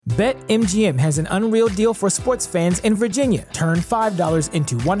BetMGM has an unreal deal for sports fans in Virginia. Turn $5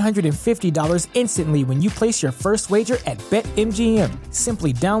 into $150 instantly when you place your first wager at BetMGM.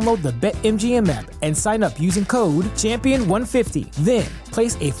 Simply download the BetMGM app and sign up using code Champion150. Then,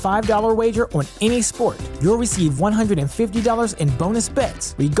 place a $5 wager on any sport. You'll receive $150 in bonus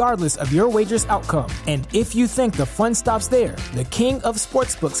bets, regardless of your wager's outcome. And if you think the fun stops there, the King of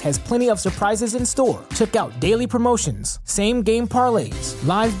Sportsbooks has plenty of surprises in store. Check out daily promotions, same-game parlays,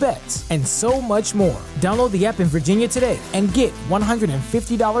 live bets, and so much more. Download the app in Virginia today and get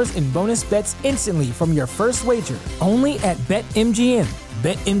 $150 in bonus bets instantly from your first wager. Only at BetMGM.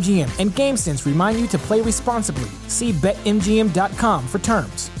 BetMGM and GameSense remind you to play responsibly. See BetMGM.com for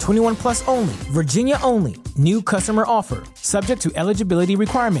terms. 21 plus only. Virginia only. New customer offer. Subject to eligibility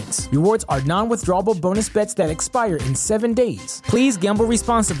requirements. Rewards are non-withdrawable bonus bets that expire in 7 days. Please gamble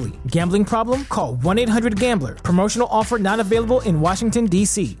responsibly. Gambling problem? Call 1-800-GAMBLER. Promotional offer not available in Washington,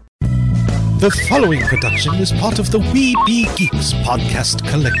 D.C. The following production is part of the We Be Geeks podcast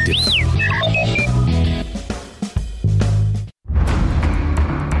collective.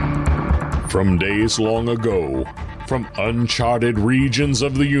 From days long ago, from uncharted regions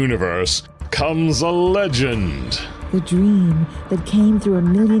of the universe, comes a legend. The dream that came through a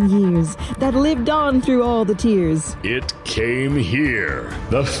million years, that lived on through all the tears. It came here,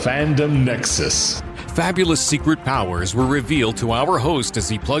 the Fandom Nexus. Fabulous secret powers were revealed to our host as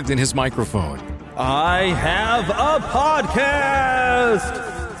he plugged in his microphone. I have a podcast!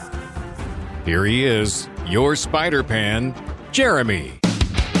 Here he is, your Spider-Pan, Jeremy.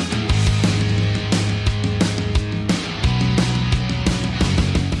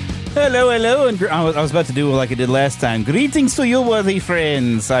 Hello, and I was about to do like I did last time. Greetings to you, worthy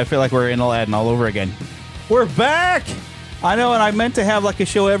friends. I feel like we're in Aladdin all over again. We're back! I know, and I meant to have like a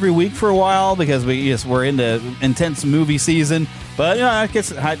show every week for a while because we're into intense movie season. But you know, I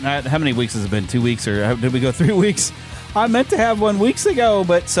guess how many weeks has it been? 2 weeks, or did we go 3 weeks? I meant to have 1 week ago,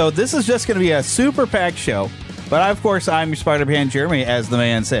 but so this is just going to be a super packed show. But of course, I'm your Spider-Man Jeremy, as the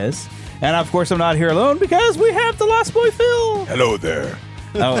man says, and of course, I'm not here alone because we have the Lost Boy Phil. Hello there.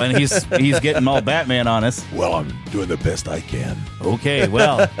 Oh, and he's getting all Batman on us. Well, I'm doing the best I can. Okay,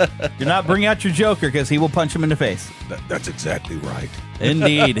 well, do not bring out your Joker because he will punch him in the face. That's exactly right.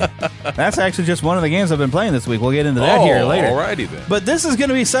 Indeed. That's actually just one of the games I've been playing this week. We'll get into that here later. Alrighty then. But this is going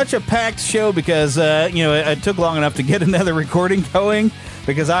to be such a packed show because, it took long enough to get another recording going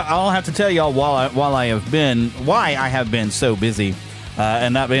because I'll have to tell y'all why I have been so busy.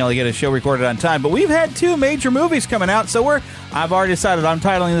 And not being able to get a show recorded on time. But we've had 2 major movies coming out, so I've already decided I'm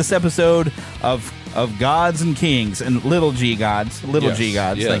titling this episode of Gods and Kings and Little G Gods. Little G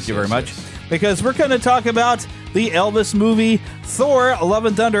Gods, thank you very much. Because we're going to talk about the Elvis movie, Thor, Love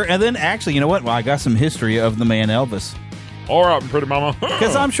and Thunder, and then actually, you know what? Well, I got some history of the man Elvis. All right, pretty mama.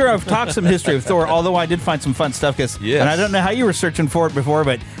 Because I'm sure I've talked some history of Thor, although I did find some fun stuff. And I don't know how you were searching for it before,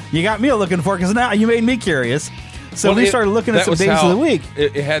 but you got me looking for it because now you made me curious. So we started looking at some days of the week.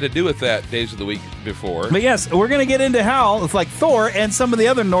 It had to do with that days of the week before. But yes, we're going to get into how it's like Thor and some of the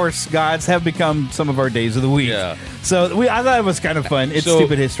other Norse gods have become some of our days of the week. Yeah. So I thought it was kind of fun. It's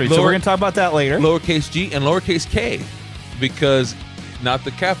stupid history. So we're going to talk about that later. Lowercase g and lowercase k, because not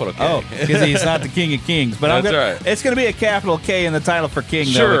the capital K. Oh, because he's not the King of Kings. But That's right. It's going to be a capital K in the title for King,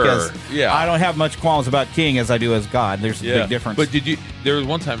 Sure. though, because Yeah. I don't have much qualms about King as I do as God. There's a big difference. But there was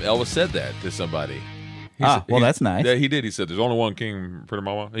one time Elvis said that to somebody. That's nice. Yeah, he did. He said, "There's only one king, pretty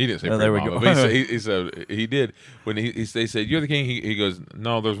mama." He didn't say pretty there we mama, go. but he said he did when they said, "You're the king." He goes,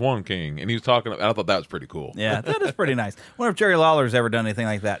 "No, there's one king," and he was talking. I thought that was pretty cool. Yeah, that is pretty nice. I wonder if Jerry Lawler's ever done anything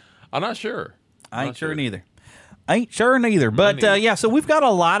like that. I'm not sure. I ain't sure neither. But so we've got a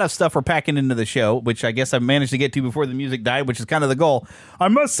lot of stuff we're packing into the show, which I guess I managed to get to before the music died, which is kind of the goal. I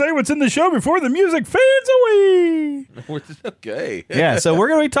must say what's in the show before the music fades away. Okay. Yeah, so we're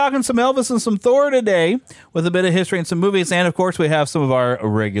going to be talking some Elvis and some Thor today with a bit of history and some movies. And, of course, we have some of our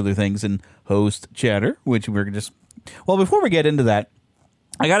regular things in host chatter, which we're just... Well, before we get into that,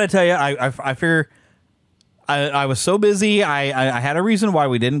 I got to tell you, I fear... I was so busy. I had a reason why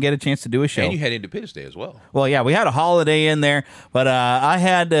we didn't get a chance to do a show. And you had Independence Day as well. Well, yeah, we had a holiday in there, but I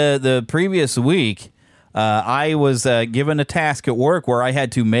had the previous week. I was given a task at work where I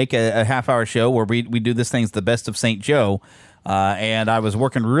had to make a half-hour show where we do this thing's the Best of St. Joe, and I was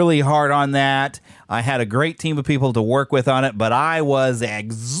working really hard on that. I had a great team of people to work with on it, but I was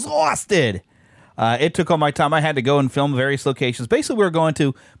exhausted. It took all my time. I had to go and film various locations. Basically, we were going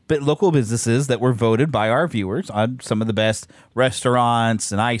to local businesses that were voted by our viewers on some of the best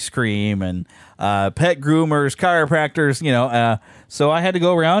restaurants and ice cream and pet groomers, chiropractors, so I had to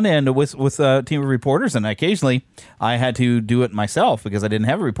go around and with a team of reporters, and occasionally I had to do it myself because I didn't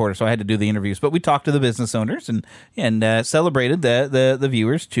have a reporter, so I had to do the interviews. But we talked to the business owners and celebrated the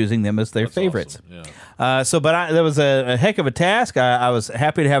viewers, choosing them as their favorites. Awesome. Yeah. That was a heck of a task. I was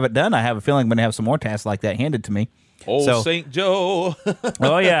happy to have it done. I have a feeling I'm going to have some more tasks like that handed to me. St. Joe.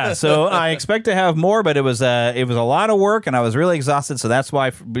 Oh yeah, so I expect to have more, but it was a lot of work, and I was really exhausted. So that's why,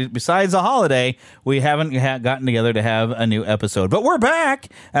 besides the holiday, we haven't gotten together to have a new episode. But we're back,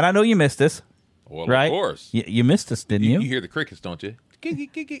 and I know you missed us. Well, right? Of course. You missed us, didn't you? You hear the crickets, don't you?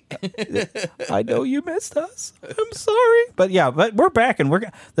 I know you missed us. I'm sorry, but we're back, and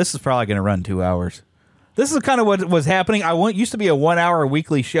this is probably going to run 2 hours. This is kind of what was happening. Used to be a 1 hour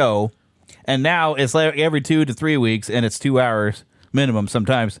weekly show. And now it's like every 2 to 3 weeks, and it's 2 hours minimum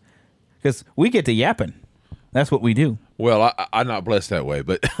sometimes, because we get to yapping. That's what we do. Well, I'm not blessed that way,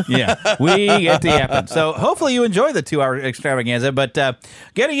 but yeah, we get to yapping. So hopefully you enjoy the 2 hour extravaganza. But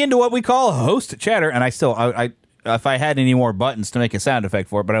getting into what we call host chatter, and I if I had any more buttons to make a sound effect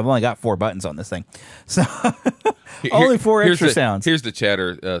for it, but I've only got 4 buttons on this thing, so only 4 extra sounds. Here's the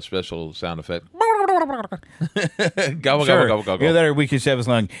chatter special sound effect. Gobble, sure. gobble, gobble, Either that, we could have a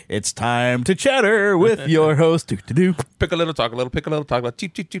song. It's time to chatter with your host. Do. Pick a little, talk a little, pick a little, talk a little,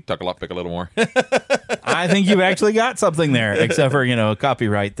 cheep, cheep, cheep, talk a lot, pick a little more. I think you've actually got something there, except for a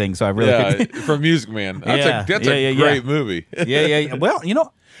copyright thing. So I really from Music Man. That's a great movie. Yeah. Well,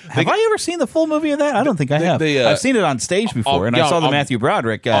 have I ever seen the full movie of that? I don't think I have. I've seen it on stage before, and I saw the Matthew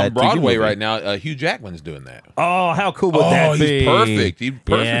Broderick on Broadway right now. Hugh Jackman's doing that. Oh, how cool would that be? He's perfect. He's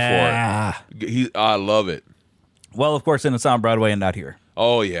perfect for it. I love it. Well, of course, then it's on Broadway and not here.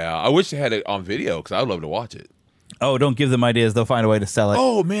 Oh yeah, I wish they had it on video because I'd love to watch it. Oh, don't give them ideas; they'll find a way to sell it.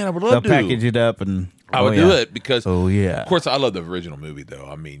 Oh man, I would love to package it up, and I would do it because. Oh yeah, of course, I love the original movie though.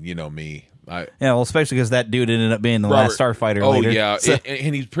 I mean, you know me. Well, especially because that dude ended up being the last Starfighter. Oh later. Yeah,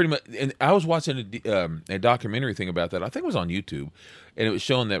 and he's pretty much. And I was watching a documentary thing about that. I think it was on YouTube, and it was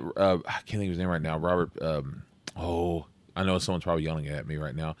showing that I can't think of his name right now. Robert. I know someone's probably yelling at me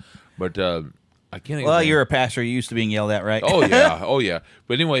right now, but I can't think. Well, you're a pastor. You're used to being yelled at, right? Oh yeah.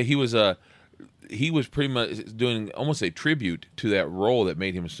 But anyway, he was pretty much doing almost a tribute to that role that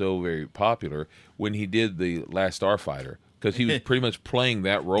made him so very popular when he did the Last Starfighter. Because he was pretty much playing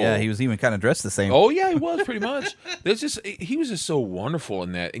that role. Yeah, he was even kind of dressed the same. Oh yeah, he was pretty much. He was just so wonderful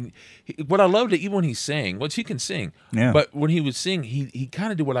in that. And what I loved, even when he sang, which he can sing, but when he would sing, he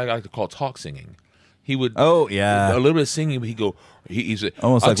kind of did what I like to call talk singing. He would a little bit of singing, but he's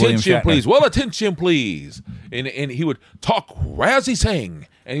almost like attention please, well attention please, and he would talk as he sang,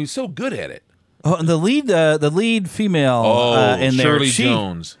 and he was so good at it. Oh, and the lead female in there, Shirley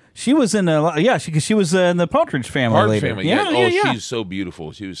Jones. She was in she was in the Partridge Family later. Family, yeah. She's so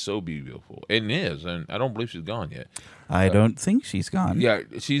beautiful. She was so beautiful, and I don't believe she's gone yet. I don't think she's gone. Yeah,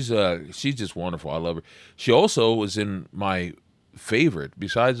 she's just wonderful. I love her. She also was in my favorite,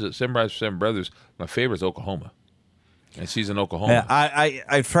 besides the Seven Brothers. My favorite is Oklahoma, and she's in Oklahoma. Yeah,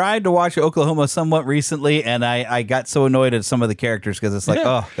 I tried to watch Oklahoma somewhat recently, and I got so annoyed at some of the characters because it's like,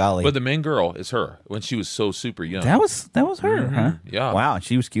 oh golly. But the main girl is her when she was so super young. That was her, huh? Yeah. Wow,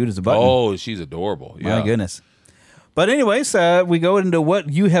 she was cute as a button. Oh, she's adorable. Yeah. My goodness. But anyways, we go into what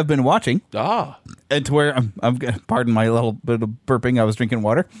you have been watching. And to where I'm pardon my little bit of burping. I was drinking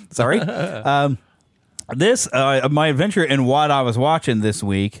water. Sorry. My adventure in what I was watching this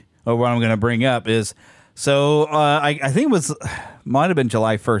week, or what I'm going to bring up is. So I think it might have been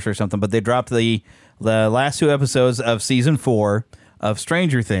July 1st or something, but they dropped the last 2 episodes of season 4 of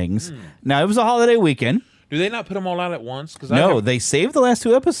Stranger Things. Now, it was a holiday weekend. Do they not put them all out at once? No, they saved the last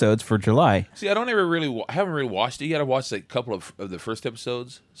 2 episodes for July. See, I haven't really watched it yet. I watched a couple of the first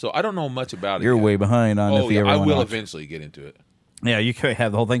episodes, so I don't know much about it. You're way behind on if you ever I want will to watch. Eventually get into it. Yeah, you could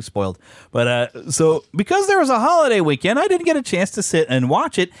have the whole thing spoiled. But so because there was a holiday weekend, I didn't get a chance to sit and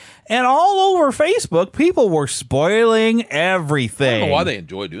watch it. And all over Facebook, people were spoiling everything. I don't know why they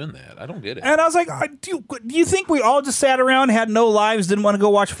enjoy doing that. I don't get it. And I was like, do you think we all just sat around, had no lives, didn't want to go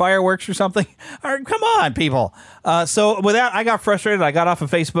watch fireworks or something? Come on, people. So with that, I got frustrated. I got off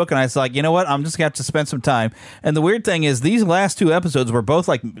of Facebook, and I was like, you know what? I'm just going to have to spend some time. And the weird thing is, these last 2 episodes were both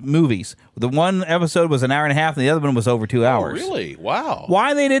like movies. The one episode was an hour and a half, and the other one was over 2 hours. Oh, really? Wow.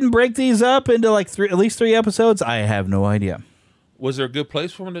 Why they didn't break these up into like at least 3 episodes, I have no idea. Was there a good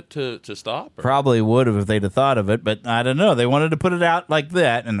place for them to stop? Probably would have if they'd have thought of it, but I don't know. They wanted to put it out like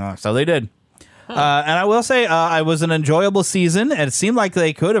that, and so they did. And I will say it was an enjoyable season, and it seemed like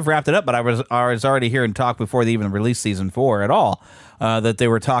they could have wrapped it up, but I was already hearing talk before they even released season 4 at all, that they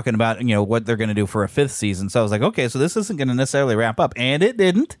were talking about what they're going to do for a 5th season. So I was like, okay, so this isn't going to necessarily wrap up, and it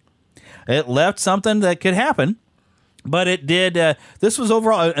didn't. It left something that could happen, but it did. This was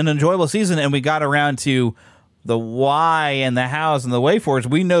overall an enjoyable season, and we got around to the why and the hows and the way forwards.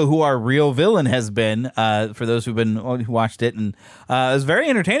 We know who our real villain has been, for those who watched it, and it was very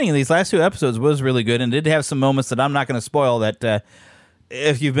entertaining. And these last 2 episodes was really good, and did have some moments that I'm not going to spoil. That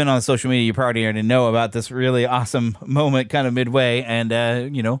if you've been on social media, you probably already know about this really awesome moment, kind of midway,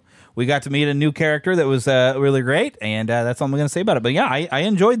 and we got to meet a new character that was really great, and that's all I'm going to say about it. But yeah, I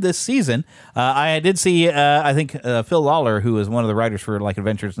enjoyed this season. I did see, I think, Phil Lawler, who is one of the writers for like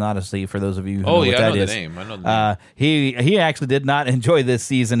Adventures in Odyssey, for those of you who know what that is. I know the name. He actually did not enjoy this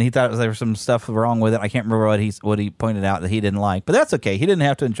season. He thought there was some stuff wrong with it. I can't remember what he pointed out that he didn't like, but that's okay. He didn't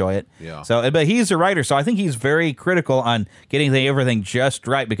have to enjoy it. Yeah. So, but he's a writer, so I think he's very critical on getting everything just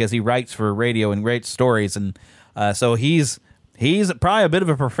right, because he writes for radio and writes stories, and so he's probably a bit of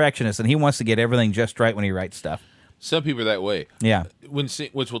a perfectionist, and he wants to get everything just right when he writes stuff. Some people are that way. Yeah.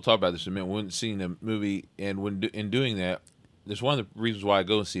 Which we'll talk about this in a minute. When seeing a movie, and in doing that, that's one of the reasons why I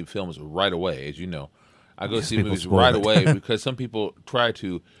go and see films right away, as you know. I go see movies right away because some people try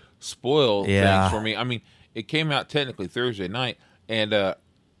to spoil things for me. I mean, it came out technically Thursday night, and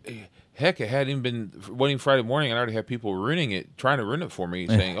heck, it hadn't even been waiting Friday morning, and I already had people trying to ruin it for me,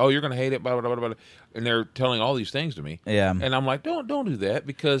 saying, "Oh, you're going to hate it," blah, blah, blah, blah, and they're telling all these things to me. Yeah, and I'm like, don't do that,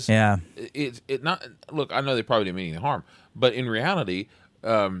 because it not. Look, I know they probably didn't mean any harm, but in reality,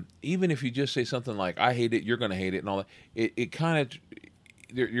 even if you just say something like, "I hate it," you're going to hate it, and all that, it kind of.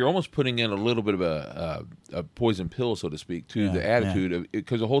 You're almost putting in a little bit of a poison pill, so to speak, to the attitude,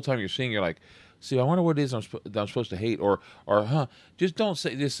 because the whole time you're seeing, you're like, see, I wonder what it is I'm supposed to hate, or just don't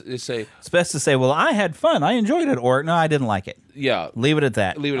say this. Say it's best to say, well, I had fun, I enjoyed it, or no, I didn't like it. Yeah, leave it at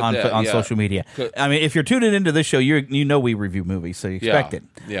that. On social media. I mean, if you're tuning into this show, you know we review movies, so you expect it.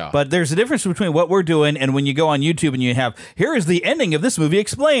 Yeah. But there's a difference between what we're doing and when you go on YouTube and you have, here is the ending of this movie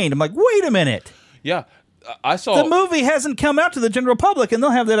explained. I'm like, wait a minute. Yeah. I saw the movie hasn't come out to the general public, and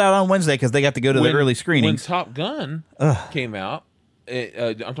they'll have that out on Wednesday because they got to go to the early screenings. When Top Gun came out,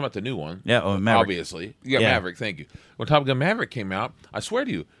 I'm talking about the new one. Yeah, Maverick. Obviously. Yeah, Maverick, thank you. When Top Gun Maverick came out, I swear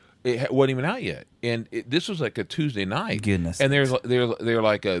to you, it wasn't even out yet. And this was like a Tuesday night. Goodness. And they're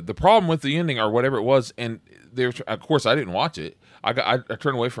like, the problem with the ending or whatever it was, and of course, I didn't watch it. I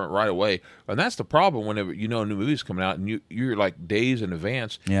turned away from it right away, and that's the problem. Whenever a new movie's coming out, and you're like days in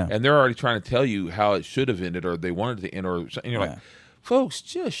advance, and they're already trying to tell you how it should have ended, or they wanted it to end, or and you're like, folks,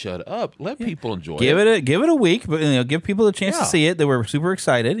 just shut up, let people enjoy it. Give it a week, but give people a chance to see it. They were super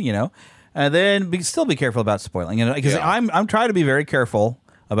excited, and then still be careful about spoiling, because I'm trying to be very careful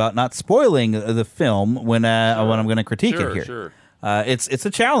about not spoiling the film when I'm going to critique it here. Sure. It's a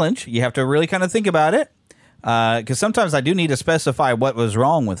challenge. You have to really kind of think about it. Because sometimes I do need to specify what was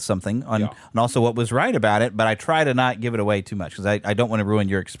wrong with something and also what was right about it, but I try to not give it away too much because I don't want to ruin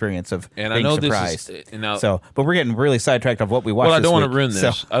your experience of being surprised. But we're getting really sidetracked of what we watched. Well, I don't want to ruin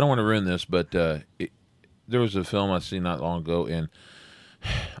this. I don't want to ruin this, but there was a film I seen not long ago, and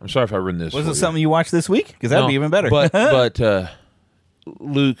I'm sorry if I ruined this. Was it something you watched this week? Because that'd be even better. But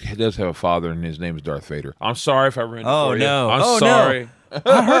Luke does have a father, and his name is Darth Vader. I'm sorry if I ruined it for you. I'm sorry. No.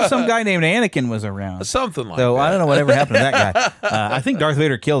 I heard some guy named Anakin was around. Something like so that. I don't know whatever happened to that guy. I think Darth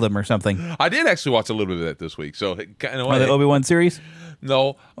Vader killed him or something. I did actually watch a little bit of that this week. So kind of the Obi-Wan series?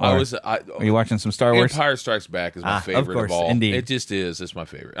 No. Are you watching some Star Wars? Empire Strikes Back is my favorite of all. Indeed. It just is. It's my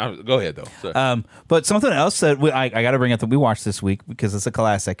favorite. Go ahead, though. But something else that I got to bring up that we watched this week because it's a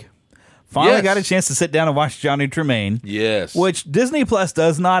classic. Finally got a chance to sit down and watch Johnny Tremaine. Yes. Which Disney Plus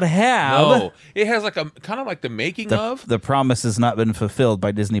does not have. No. It has like kind of like the making of. The promise has not been fulfilled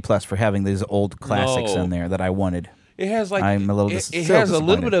by Disney Plus for having these old classics in there that I wanted. It has like I'm a little it has a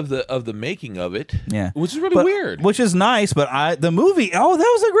little bit of the making of it, which is really weird. Which is nice, but the movie, that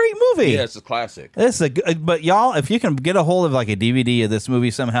was a great movie. Yeah, it's a classic. But y'all, if you can get a hold of like a DVD of this movie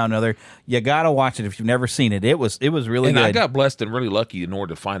somehow or another, you gotta watch it if you've never seen it. It was really good. And I got blessed and really lucky in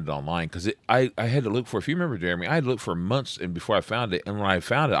order to find it online because I had to look for. If you remember, Jeremy, I had to look for months and before I found it, and when I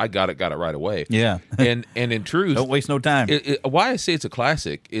found it, I got it right away. Yeah, and in truth, don't waste no time. Why I say it's a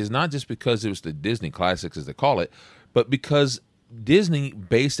classic is not just because it was the Disney classics as they call it, but because Disney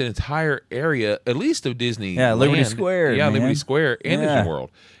based an entire area, at least of Disney, Liberty Square, Liberty Square, and Disney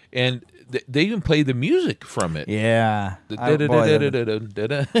World, and they even played the music from it. Yeah, wish I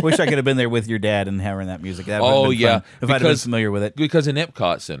could have been there with your dad and having that music. That would have been fun if I'd been familiar with it. Because in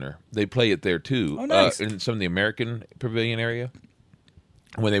Epcot Center, they play it there too. Oh, nice. In some of the American Pavilion area.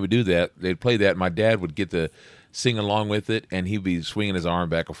 when they would do that, they'd play that. My dad would get to sing along with it, and he'd be swinging his arm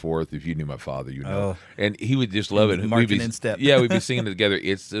back and forth. If you knew my father, you know. And he would just love it. Marching in step. Yeah, we'd be singing together.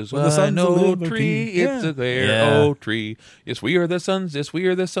 It's the sons of liberty. Tree, it's a clear old tree. Yes, we are the sons. Yes, we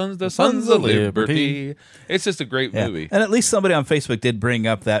are the sons of liberty. It's just a great movie. And at least somebody on Facebook did bring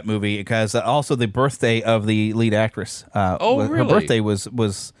up that movie because also the birthday of the lead actress. Really? Her birthday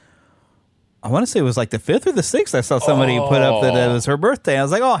was I want to say it was like the 5th or the 6th. I saw somebody put up that it was her birthday. I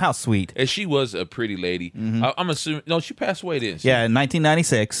was like, oh, how sweet. And she was a pretty lady. I'm assuming, no, she passed away, didn't she? Yeah, in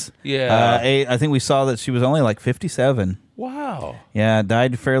 1996. Yeah. I think we saw that she was only like 57. Wow. Yeah,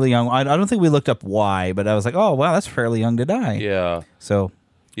 died fairly young. I don't think we looked up why, but I was like, oh, wow, that's fairly young to die. Yeah. So.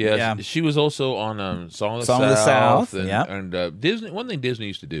 Yeah, she was also on Song of the South. And Disney. One thing Disney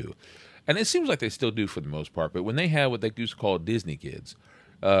used to do, and it seems like they still do for the most part, but when they had what they used to call Disney Kids,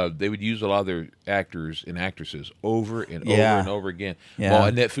 they would use a lot of their actors and actresses over and over and over again. Yeah. Well,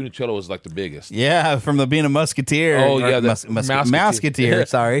 Annette Funicello was like the biggest. Yeah, from being a musketeer. Oh, yeah. Mouseketeer,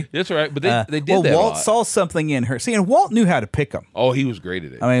 sorry. That's right. But they did that Walt saw something in her. See, and Walt knew how to pick them. Oh, he was great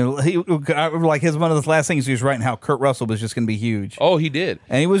at it. I mean, one of the last things he was writing how Kurt Russell was just going to be huge. Oh, he did.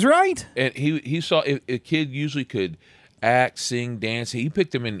 And he was right. And he saw if a kid usually could act, sing, dance. He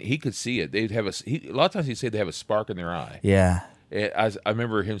picked them and he could see it. They'd have a lot of times he'd say they have a spark in their eye. Yeah. I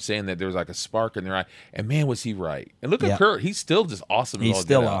remember him saying that there was like a spark in their eye, and man, was he right. And look at Kurt; he's still just awesome. He's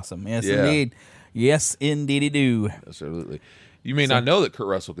still awesome. Yes, indeed. Yes, indeed, he do. Absolutely. You may not know that Kurt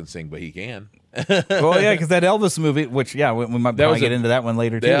Russell can sing, but he can. Well, yeah, because that Elvis movie, which we might probably get into that one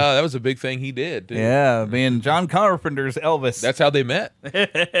later too. Yeah, that was a big thing he did. Too. Yeah, being John Carpenter's Elvis. That's how they met.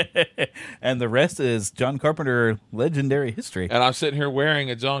 And the rest is John Carpenter legendary history. And I'm sitting here wearing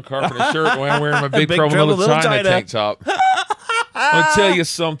a John Carpenter shirt, and I'm wearing my Big Trouble in Little China tank top. I'll tell you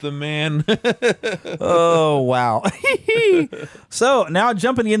something, man. Oh, wow. So now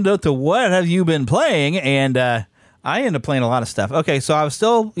jumping into what have you been playing, and I ended up playing a lot of stuff. Okay, so I was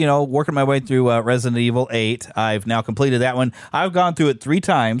still, working my way through Resident Evil 8. I've now completed that one. I've gone through it 3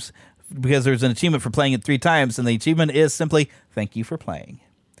 times because there's an achievement for playing it 3 times, and the achievement is simply, thank you for playing.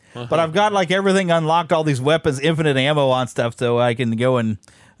 But I've got like everything unlocked, all these weapons, infinite ammo on stuff, so I can go and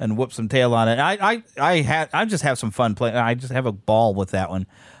whoop some tail on it. I just have some fun playing. I just have a ball with that one.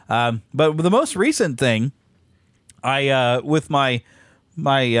 But the most recent thing, with my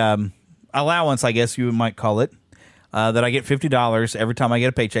allowance, I guess you might call it, that I get $50 every time I get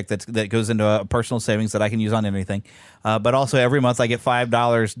a paycheck that goes into a personal savings that I can use on anything. But also every month I get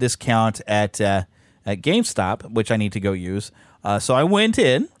 $5 discount at GameStop, which I need to go use. So I went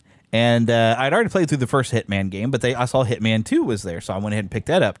in. And I'd already played through the first Hitman game, but I saw Hitman 2 was there, so I went ahead and picked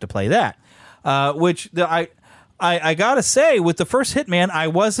that up to play that. I gotta say, with the first Hitman,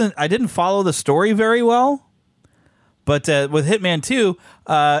 I didn't follow the story very well. But with Hitman 2,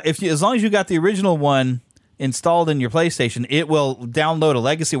 as long as you got the original one installed in your PlayStation, it will download a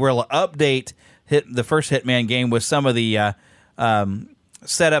legacy where it'll update the first Hitman game with some of the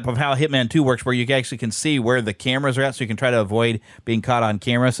setup of how Hitman 2 works, where you actually can see where the cameras are at, so you can try to avoid being caught on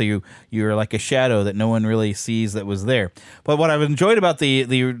camera, so you're like a shadow that no one really sees that was there. But what I've enjoyed about the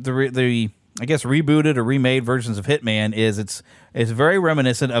I guess rebooted or remade versions of Hitman is it's very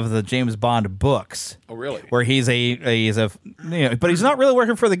reminiscent of the James Bond books. Oh, really? Where he's but he's not really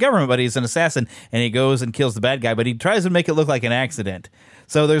working for the government, but he's an assassin, and he goes and kills the bad guy, but he tries to make it look like an accident.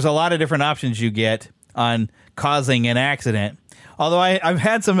 So there's a lot of different options you get on causing an accident. Although I've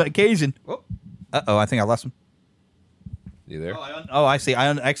had some occasion. I think I lost him. You there? I see. I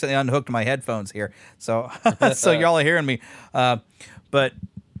accidentally unhooked my headphones here, so so y'all are hearing me. But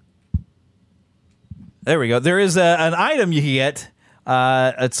there we go. There is an item you get.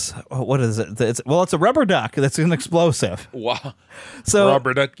 What is it? It's a rubber duck. That's an explosive. Wow. So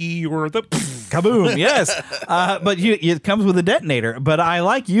rubber ducky, you're the kaboom. Yes. But it comes with a detonator. But I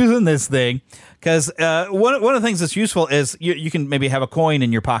like using this thing because one of the things that's useful is you can maybe have a coin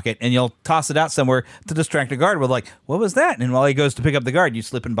in your pocket and you'll toss it out somewhere to distract a guard with, like, what was that? And while he goes to pick up the guard, you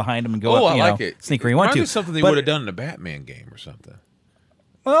slip in behind him and go up. I like it. Sneak where you want to. Something they would have done in a Batman game or something.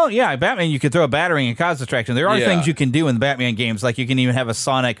 Well, yeah, Batman, you could throw a battering and cause distraction. There are things you can do in the Batman games, like you can even have a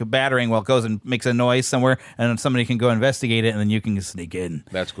sonic battering while it goes and makes a noise somewhere, and then somebody can go investigate it, and then you can sneak in.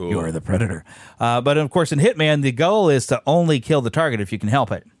 That's cool. You are the predator. But, of course, in Hitman, the goal is to only kill the target if you can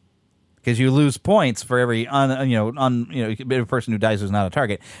help it, because you lose points for every person who dies who's not a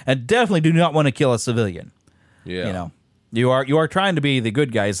target, and definitely do not want to kill a civilian. Yeah. You are trying to be the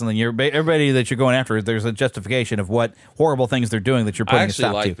good guys, and then everybody that you're going after, there's a justification of what horrible things they're doing that you're putting a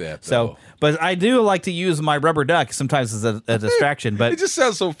stop to. I actually like that, though. But I do like to use my rubber duck sometimes as a distraction. But it just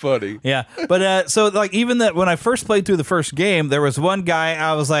sounds so funny. Yeah, but so like even that when I first played through the first game, there was one guy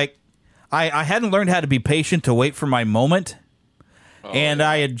I was like, I hadn't learned how to be patient to wait for my moment. And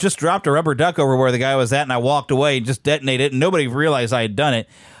I had just dropped a rubber duck over where the guy was at, and I walked away and just detonated it, and nobody realized I had done it.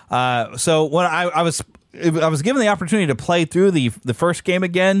 So when I was given the opportunity to play through the first game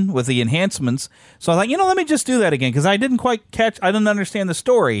again with the enhancements, so I was like, let me just do that again, because I didn't understand the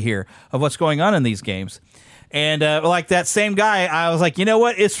story here of what's going on in these games. And like that same guy, I was like, you know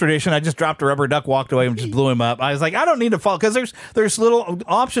what? It's tradition. I just dropped a rubber duck, walked away, and just blew him up. I was like, I don't need to follow, because there's little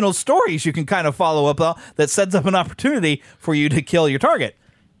optional stories you can kind of follow up that sets up an opportunity for you to kill your target.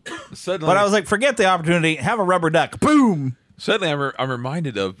 Suddenly, but I was like, forget the opportunity. Have a rubber duck. Boom. Suddenly, I'm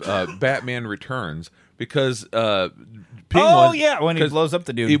reminded of Batman Returns, because Penguin, when he blows up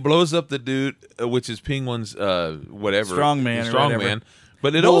the dude. He blows up the dude, which is Penguin's whatever. Strongman.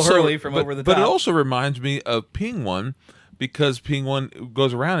 But it also reminds me of Penguin, because Penguin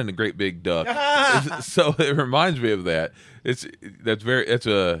goes around in a great big duck. So it reminds me of that. It's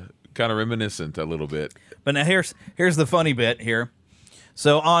a kind of reminiscent a little bit. But now here's the funny bit here.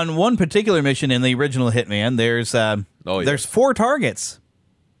 So on one particular mission in the original Hitman, there's 4 targets.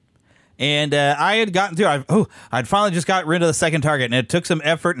 And I had gotten through. I'd finally just got rid of the second target, and it took some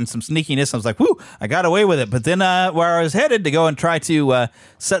effort and some sneakiness. I was like, "Whoo!" I got away with it. But then, where I was headed to go and try to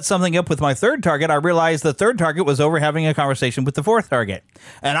set something up with my third target, I realized the third target was over having a conversation with the fourth target,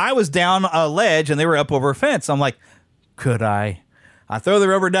 and I was down a ledge, and they were up over a fence. I'm like, "Could I?" I throw the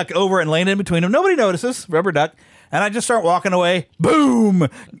rubber duck over and land in between them. Nobody notices. Rubber duck. And I just start walking away. Boom!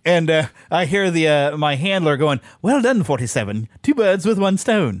 And I hear my handler going, "Well done, 47. 2 birds with 1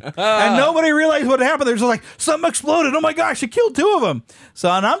 stone." And nobody realized what happened. They're just like, something exploded. Oh my gosh, you killed 2 of them. So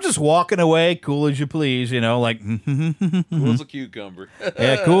and I'm just walking away, cool as you please, like. Cool as a cucumber.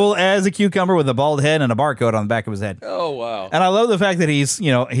 Yeah, cool as a cucumber with a bald head and a barcode on the back of his head. Oh, wow. And I love the fact that he's,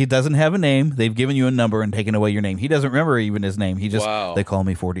 he doesn't have a name. They've given you a number and taken away your name. He doesn't remember even his name. He just, They call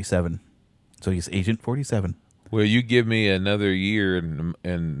me 47. So he's Agent 47. Well, you give me another year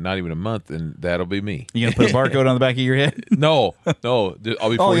and not even a month, and that'll be me. You gonna put a barcode on the back of your head? No, I'll be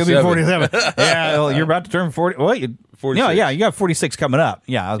 47. Oh, you'll be 47. Yeah, well, you're about to turn 40. Well, 46. Yeah, you got 46 coming up.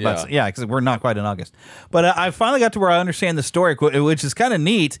 Yeah, I was about to say, because we're not quite in August. But I finally got to where I understand the story, which is kind of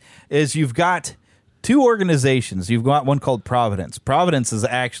neat. Is you've got 2 organizations. You've got one called Providence. Providence is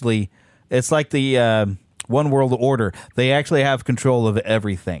actually, it's like the One World Order. They actually have control of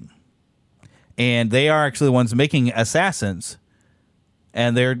everything. And they are actually the ones making assassins,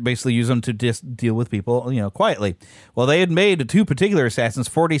 and they're basically using them to just deal with people, quietly. Well, they had made 2 particular assassins.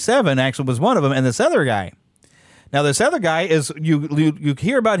 47 actually was one of them, and this other guy. Now, this other guy is you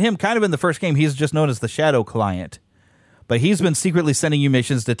hear about him kind of in the first game. He's just known as the Shadow Client, but he's been secretly sending you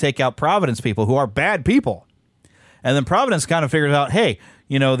missions to take out Providence people who are bad people. And then Providence kind of figures out, hey,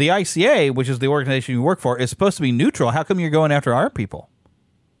 the ICA, which is the organization you work for, is supposed to be neutral. How come you're going after our people?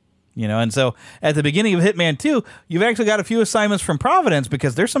 And so at the beginning of Hitman 2, you've actually got a few assignments from Providence,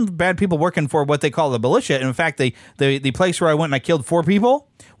 because there's some bad people working for what they call the militia. And in fact, the place where I went and I killed 4 people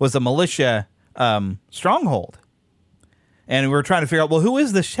was the militia stronghold. And we were trying to figure out, well, who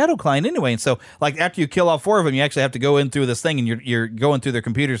is the Shadow Client anyway? And so, like, after you kill all 4 of them, you actually have to go in through this thing, and you're going through their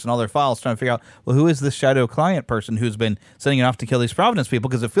computers and all their files trying to figure out, well, who is this Shadow Client person who's been sending it off to kill these Providence people?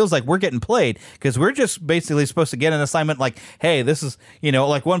 Because it feels like we're getting played, because we're just basically supposed to get an assignment like, hey, this is,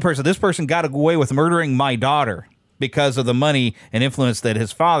 like one person, this person got away with murdering my daughter because of the money and influence that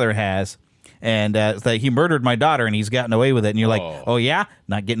his father has. And that he murdered my daughter, and he's gotten away with it. And you're like, oh, yeah?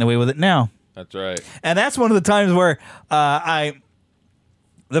 Not getting away with it now. That's right. And that's one of the times where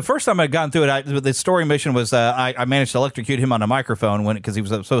the first time I'd gotten through it, the story mission was I managed to electrocute him on a microphone because he was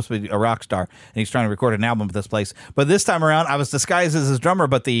supposed to be a rock star, and he's trying to record an album at this place. But this time around, I was disguised as his drummer,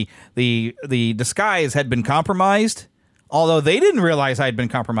 but the disguise had been compromised, although they didn't realize I had been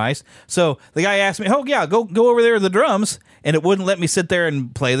compromised. So the guy asked me, oh, yeah, go over there to the drums, and it wouldn't let me sit there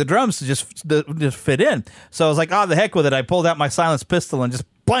and play the drums to just fit in. So I was like, the heck with it. I pulled out my silenced pistol and just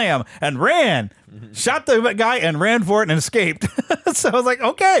blam, and ran, shot the guy, and ran for it and escaped. So I was like,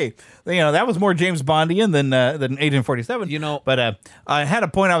 okay, that was more James Bondian than Agent 47. But I had a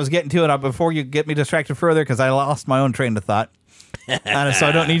point I was getting to, and before you get me distracted further, because I lost my own train of thought, so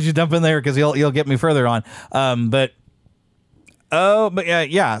I don't need you to jump in there because you'll get me further on. But Oh, but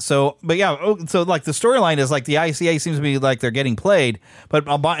yeah. So like the storyline is like the ICA seems to be like they're getting played. But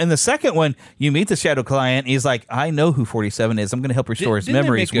in the second one, you meet the Shadow Client. He's like, I know who 47 is. I'm going to help restore his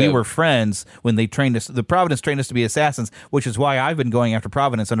memories. We were friends when they trained us. The Providence trained us to be assassins, which is why I've been going after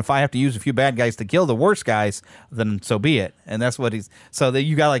Providence. And if I have to use a few bad guys to kill the worst guys, then so be it. And that's what he's. So that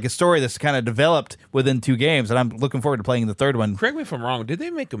you got like a story that's kind of developed within 2 games, and I'm looking forward to playing the third one. Correct me if I'm wrong. Did they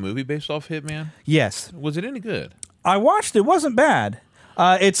make a movie based off Hitman? Yes. Was it any good? I watched it. It wasn't bad.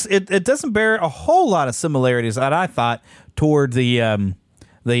 It doesn't bear a whole lot of similarities that I thought toward the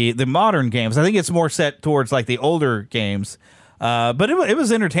modern games. I think it's more set towards like the older games. But it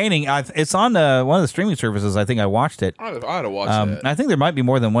was entertaining. It's on one of the streaming services. I think I watched it. I ought to watch that. I think there might be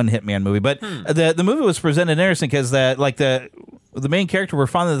more than one Hitman movie, but the movie was presented interesting because the main character, we're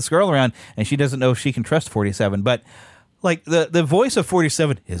following this girl around, and she doesn't know if she can trust 47. But like the voice of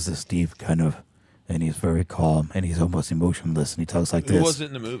 47 is this deep kind of. And he's very calm, and he's almost emotionless, and he talks like this. Who was it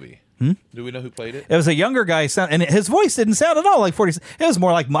in the movie? Do we know who played it? It was a younger guy, and his voice didn't sound at all like 47. It was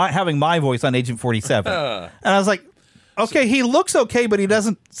more like having my voice on Agent 47. And I was like, okay, he looks okay, but he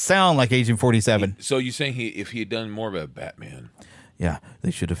doesn't sound like Agent 47. So you're saying if he had done more of a Batman? Yeah,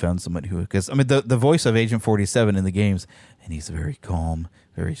 they should have found somebody who... Because, I mean, the voice of Agent 47 in the games, and he's very calm,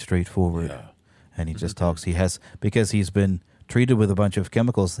 very straightforward, and he just talks. Because he's been... treated with a bunch of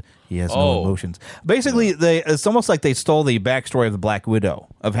chemicals, he has no emotions. Basically, it's almost like they stole the backstory of the Black Widow,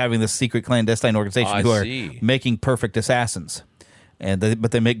 of having this secret clandestine organization who are making perfect assassins,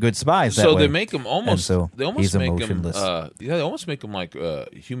 but they make good spies. So they make him almost. They almost he's make emotionless. they almost make him like a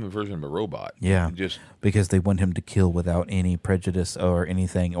human version of a robot. Yeah, because they want him to kill without any prejudice or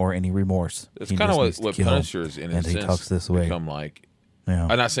anything or any remorse. It's kind of what Punisher's in a sense. And he talks this way. Become like. Yeah.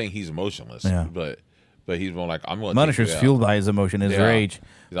 I'm not saying he's emotionless, but he's more like, I'm going to Punisher's fueled by his emotion, his rage.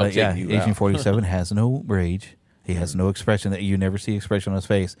 But yeah, Agent 47 has no rage. He has no expression. That you never see expression on his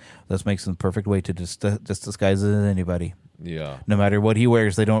face. This makes him the perfect way to just disguise it as anybody. Yeah. No matter what he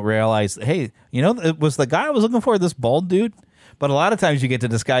wears, they don't realize, hey, it was the guy I was looking for, this bald dude. But a lot of times you get to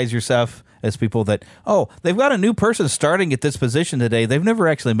disguise yourself as people that, they've got a new person starting at this position today. They've never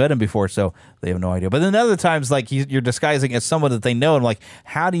actually met him before, so they have no idea. But then other times, like, you're disguising as someone that they know, and like,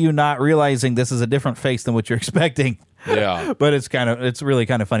 how do you not realizing this is a different face than what you're expecting? Yeah. But it's really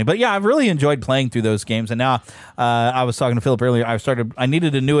kind of funny. But yeah, I've really enjoyed playing through those games. And now I was talking to Philip earlier. I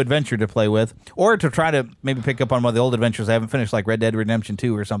needed a new adventure to play with, or to try to maybe pick up on one of the old adventures I haven't finished, like Red Dead Redemption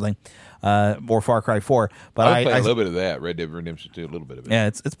 2 or something, or Far Cry 4. But I played a little bit of that, Red Dead Redemption 2, a little bit of it. Yeah,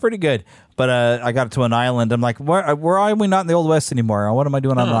 it's pretty good. But I got to an island. I'm like, where are we not in the Old West anymore? What am I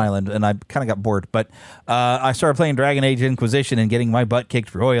doing on an island? And I kind of got bored. But I started playing Dragon Age Inquisition and getting my butt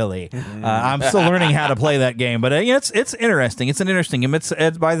kicked royally. I'm still learning how to play that game. But it's interesting. It's an interesting game. It's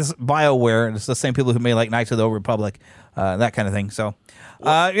by this BioWare. It's the same people who made like Knights of the Old Republic, that kind of thing. So,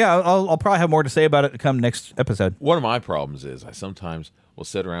 I'll probably have more to say about it come next episode. One of my problems is I sometimes will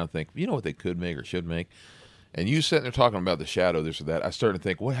sit around and think, what they could make or should make? And you sitting there talking about the Shadow, this or that. I started to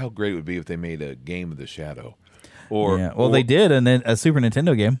think, how great it would be if they made a game of the Shadow. They did, and then a Super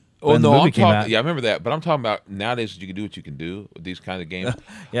Nintendo game. Oh no, I'm talking. Yeah, I remember that. But I'm talking about nowadays. You can do what you can do with these kind of games.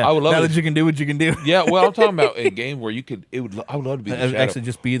 I would love now that you can do what you can do. Yeah, well, I'm talking about a game where you could. I would love to be the Shadow. Actually,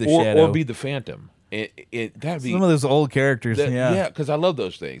 just be the Shadow, or be the Phantom. That'd be some of those old characters. Because I love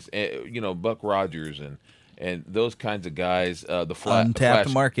those things. Buck Rogers and those kinds of guys. The Untapped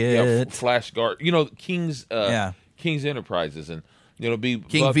Market, Flash Guard. King's Enterprises and. Be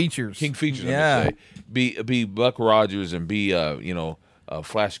King Features. Yeah. Be Buck Rogers and be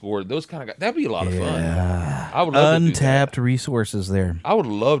Flash Gordon. Those kind of guys. That'd be a lot of fun. I would love untapped resources there. I would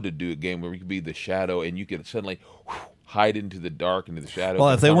love to do a game where you could be the Shadow and you could suddenly hide into the dark, into the shadows.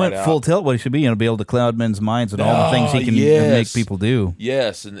 Well, if they went full tilt, what it should be, be able to cloud men's minds and all the things he can make people do.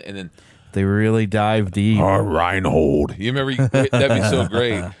 Yes, and then. They really dive deep. Reinhold. You remember? That'd be so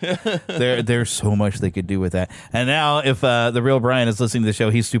great. There's so much they could do with that. And now, if the real Brian is listening to the show,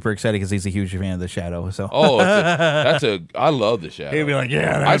 he's super excited because he's a huge fan of the Shadow. So, I love the Shadow. He'd be like,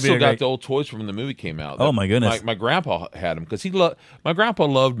 I still got the old toys from when the movie came out. Oh my goodness! My grandpa had them because my grandpa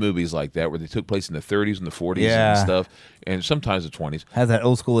loved movies like that where they took place in the 30s and the 40s and stuff, and sometimes the 20s. Has that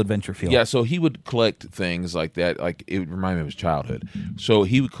old school adventure feel. Yeah, so he would collect things like that. Like it reminded me of his childhood. So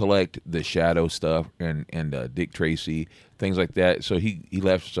he would collect the Shadow stuff and Dick Tracy, things like that. So he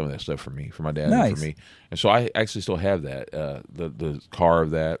left some of that stuff for me, for my dad, and for me. And so I actually still have that, the car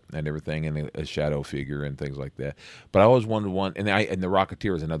of that and everything, and a Shadow figure and things like that. But I always wanted one, and the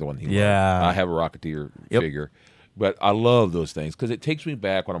Rocketeer is another one he loved. I have a Rocketeer figure. But I love those things because it takes me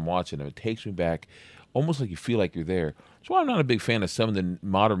back when I'm watching them. It takes me back almost like you feel like you're there. That's why I'm not a big fan of some of the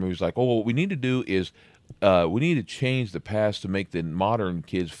modern movies. Like, what we need to do is we need to change the past to make the modern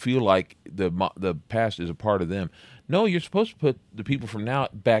kids feel like the past is a part of them. No, you're supposed to put the people from now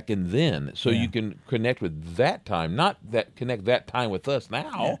back in then, so you can connect with that time, not connect that time with us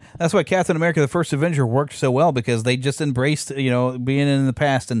now. Yeah. That's why Captain America: The First Avenger worked so well, because they just embraced, being in the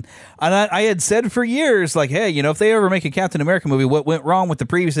past. And I had said for years, like, hey, if they ever make a Captain America movie, what went wrong with the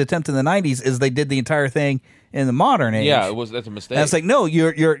previous attempt in the '90s is they did the entire thing in the modern age. Yeah, that's a mistake. And it's like, no,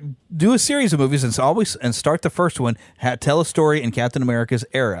 you're do a series of movies and start the first one, tell a story in Captain America's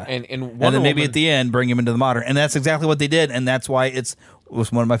era, and then maybe at the end bring him into the modern, and that's exactly what they did, and that's why it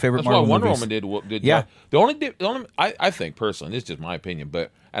was one of my favorite Marvel movies. movies. That's why Wonder Woman did. Yeah, the only I think personally, this is just my opinion,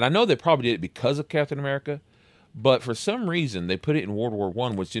 and I know they probably did it because of Captain America. But for some reason, they put it in World War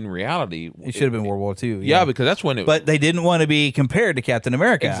I, which in reality... It should have been World War II. Yeah, because that's when it... But they didn't want to be compared to Captain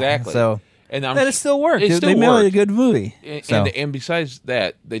America. Exactly. So... And it still worked. They made a good movie. And besides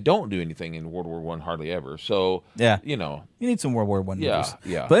that, they don't do anything in World War I hardly ever. So, you need some World War I movies.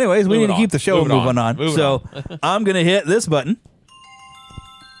 Yeah. But anyways, we need to keep the show moving on. So I'm going to hit this button.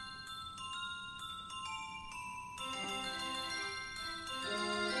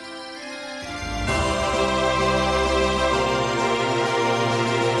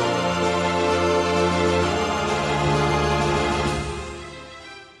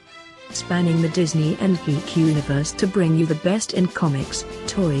 Spanning the Disney and geek universe to bring you the best in comics,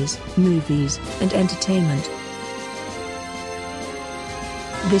 toys, movies, and entertainment.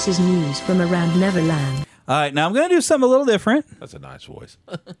 This is news from around Neverland. All right, now I'm going to do something a little different. That's a nice voice.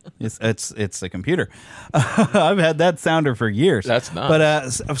 It's a computer. I've had that sounder for years. That's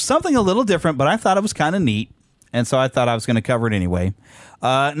nice. But something a little different, but I thought it was kind of neat, and so I thought I was going to cover it anyway.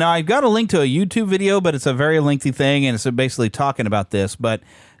 Now, I've got a link to a YouTube video, but it's a very lengthy thing, and it's basically talking about this, but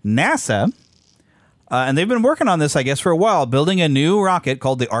NASA, and they've been working on this, I guess, for a while, building a new rocket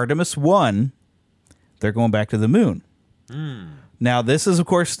called the Artemis 1. They're going back to the moon. Now, this is, of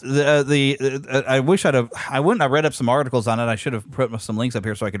course, I wish I wouldn't have read up some articles on it. I should have put some links up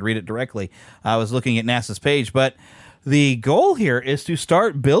here so I could read it directly. I was looking at NASA's page, but the goal here is to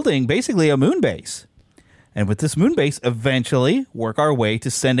start building basically a moon base. And with this moon base, eventually work our way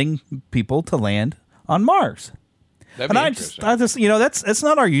to sending people to land on Mars. That'd I just, that's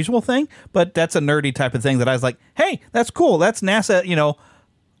not our usual thing, but that's a nerdy type of thing that I was like, hey, that's cool. That's NASA,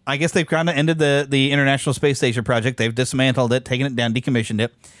 I guess they've kind of ended the International Space Station project. They've dismantled it, taken it down, decommissioned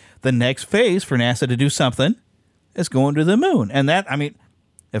it. The next phase for NASA to do something is going to the moon. And that,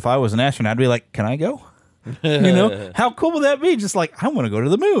 if I was an astronaut, I'd be like, can I go? How cool would that be? Just like, I want to go to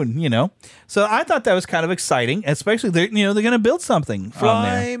the moon, So I thought that was kind of exciting, especially they're going to build something.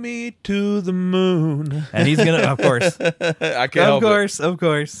 Fly me to the moon. And he's going to, of course. I can't help it. Of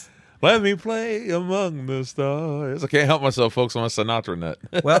course. Let me play among the stars. I can't help myself, folks. I'm a Sinatra nut.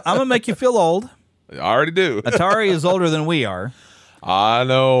 Well, I'm going to make you feel old. I already do. Atari is older than we are. I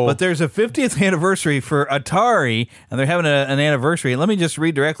know. But there's a 50th anniversary for Atari, and they're having an anniversary. Let me just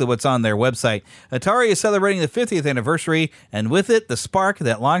read directly what's on their website. Atari is celebrating the 50th anniversary, and with it, the spark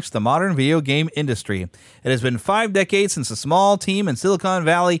that launched the modern video game industry. It has been 5 decades since a small team in Silicon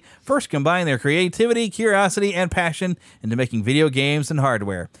Valley first combined their creativity, curiosity, and passion into making video games and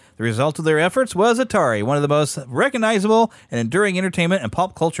hardware. The result of their efforts was Atari, one of the most recognizable and enduring entertainment and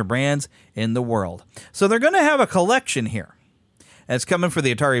pop culture brands in the world. So they're going to have a collection here. And it's coming for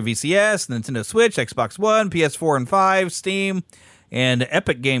the Atari VCS, Nintendo Switch, Xbox One, PS4 and 5, Steam, and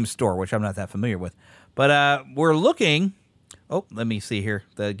Epic Games Store, which I'm not that familiar with. But we're looking... Oh, let me see here.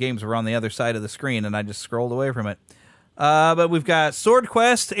 The games were on the other side of the screen, and I just scrolled away from it. But we've got Sword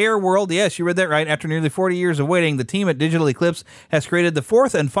Quest Air World. Yes, you read that right. After nearly 40 years of waiting, the team at Digital Eclipse has created the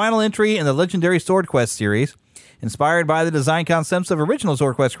 4th and final entry in the legendary Sword Quest series, inspired by the design concepts of original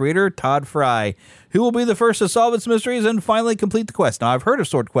Sword Quest creator Todd Fry, who will be the first to solve its mysteries and finally complete the quest. Now, I've heard of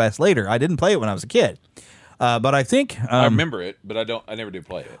Sword Quest later. I didn't play it when I was a kid. But I think I remember it, but I never did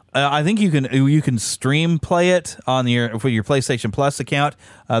play it. I think you can stream play it on for your PlayStation Plus account.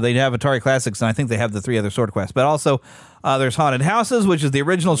 They have Atari Classics, and I think they have the 3 other Sword Quests. But also, there's Haunted Houses, which is the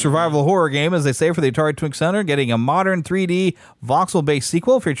original survival horror game, as they say, for the Atari Twin Center, getting a modern 3D voxel-based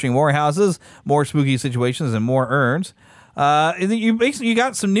sequel featuring more houses, more spooky situations, and more urns. You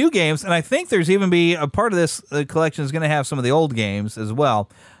got some new games, and I think there's even be a part of this collection is going to have some of the old games as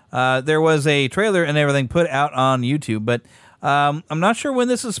well. There was a trailer and everything put out on YouTube, but I'm not sure when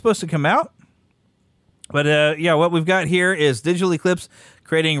this is supposed to come out. But what we've got here is Digital Eclipse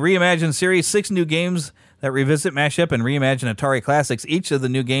creating Reimagined Series, 6 new games that revisit, mash up, and reimagine Atari classics. Each of the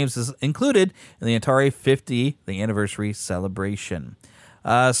new games is included in the Atari 50th anniversary celebration.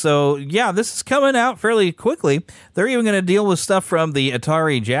 So, yeah, this is coming out fairly quickly. They're even going to deal with stuff from the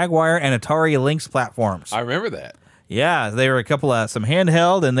Atari Jaguar and Atari Lynx platforms. I remember that. Yeah, they were a couple of some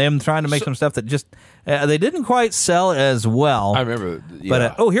handheld and them trying to make some stuff that just they didn't quite sell as well. I remember.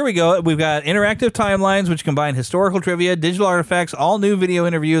 Yeah. But here we go. We've got interactive timelines which combine historical trivia, digital artifacts, all new video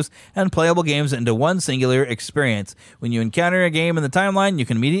interviews, and playable games into one singular experience. When you encounter a game in the timeline, you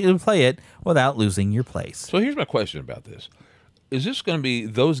can immediately play it without losing your place. So here's my question about this. Is this going to be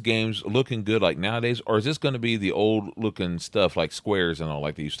those games looking good like nowadays, or is this going to be the old-looking stuff like squares and all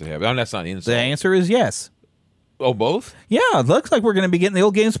like they used to have? I mean, that's not insult. The answer is yes. Oh, both? Yeah, it looks like we're going to be getting the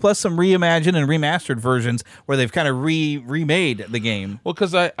old games plus some reimagined and remastered versions where they've kind of remade the game. Well,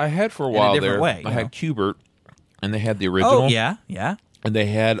 because I had for a while different there, way, I had Qbert, and they had the original. Oh, yeah. And they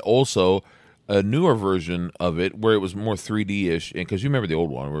had also a newer version of it where it was more 3D-ish. Because you remember the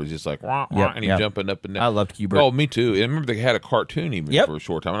old one where it was just like, wah, wah, and he's jumping up and down. I loved Qbert. Oh, me too. And I remember they had a cartoon even for a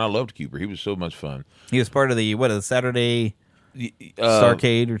short time, and I loved Qbert. He was so much fun. He was part of the Saturday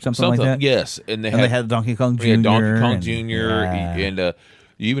Starcade or something like that? Yes. And they had Donkey Kong Jr. Yeah, Donkey Kong Jr. And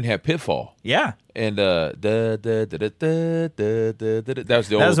you even had Pitfall. Yeah. And that was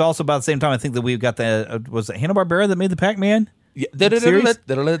the old... That was also about the same time I think that we've got the... was it Hanna-Barbera that made the Pac-Man? Yeah.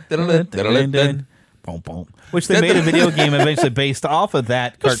 Which they made a video game eventually based off of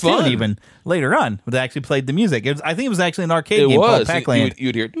that cartoon even later on. They actually played the music. I think it was actually an arcade game called Pac-Land.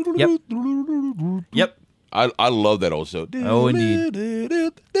 You'd hear... Yep. I love that also. Oh, indeed.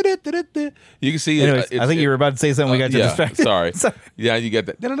 You can see. Anyways, I think you were about to say something. We got you distracted. Sorry. Yeah, you get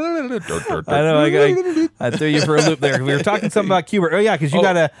that. I know. I threw you for a loop there. We were talking something about Qbert. Oh yeah, because you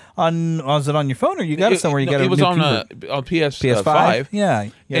got was it on your phone or you got it somewhere? You got it was on PS5. Yeah,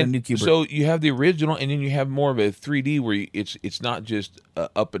 you got a new Qbert. So you have the original, and then you have more of a 3D where it's not just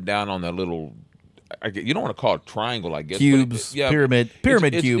up and down on that little. You don't want to call it triangle, I guess. Cubes, pyramid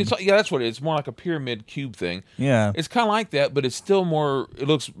cube. Yeah, that's what it is. It's more like a pyramid cube thing. Yeah. It's kind of like that, but it's still more, it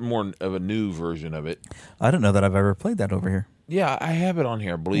looks more of a new version of it. I don't know that I've ever played that over here. Yeah, I have it on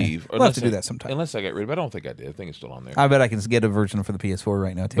here, I believe. Yeah. We'll have to do that sometime. Unless I got rid of it. I don't think I did. I think it's still on there. I bet I can get a version for the PS4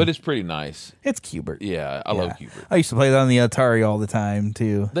 right now, too. But it's pretty nice. It's Qbert. Yeah, I love Qbert. I used to play that on the Atari all the time,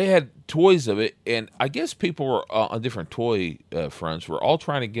 too. They had toys of it, and I guess people were on different toy fronts were all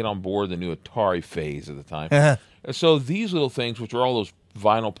trying to get on board the new Atari phase at the time. So these little things, which are all those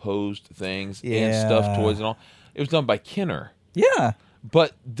vinyl posed things and stuffed toys and all, it was done by Kenner. Yeah.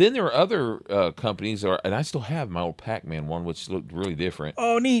 But then there were other companies, and I still have my old Pac-Man one, which looked really different.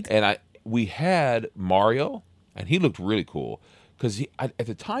 Oh, neat! And we had Mario, and he looked really cool because at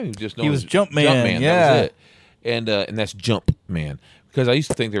the time he was just known as Jumpman. Jumpman, yeah, that was it. And that's Jumpman. Because I used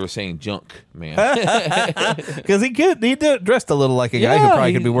to think they were saying junk, man. Because he dressed a little like a guy who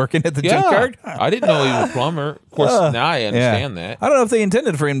probably could be working at the junkyard. I didn't know he was a plumber. Of course, now I understand that. I don't know if they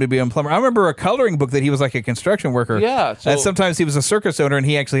intended for him to be a plumber. I remember a coloring book that he was like a construction worker. Yeah. And sometimes he was a circus owner, and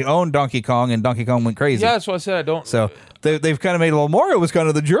he actually owned Donkey Kong, and Donkey Kong went crazy. Yeah, that's what I said. I don't. So they've kind of made a little Mario was kind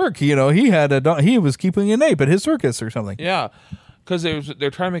of the jerk. He he was keeping an ape at his circus or something. Yeah. Because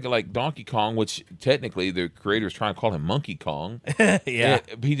they're trying to make it like Donkey Kong, which technically the creator was trying to call him Monkey Kong. Yeah,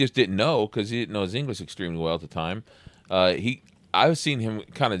 he just didn't know because he didn't know his English extremely well at the time. I've seen him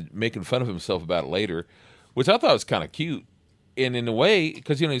kind of making fun of himself about it later, which I thought was kind of cute, and in a way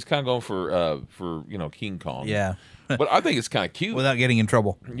because he's kind of going for King Kong. Yeah, but I think it's kind of cute without getting in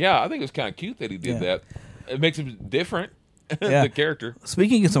trouble. Yeah, I think it's kind of cute that he did that. It makes him different. The character.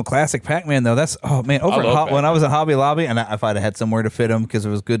 Speaking of some classic Pac-Man, though, when I was at Hobby Lobby, and if I'd have had somewhere to fit them because it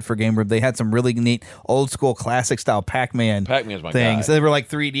was good for Game Room, they had some really neat old school classic style Pac-Man's my things. guy. They were like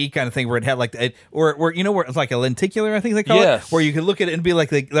 3D kind of thing where it had like where it's like a lenticular, I think they call it, where you could look at it and be like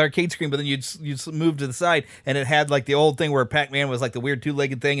the arcade screen, but then you'd move to the side, and it had like the old thing where Pac-Man was like the weird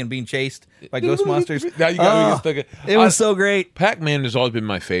two-legged thing and being chased by ghost monsters. Now you got me stuck. It was so great. Pac-Man has always been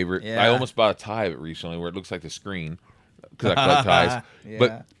my favorite. Yeah. I almost bought a tie of it recently where it looks like the screen. Because I collect ties. Yeah.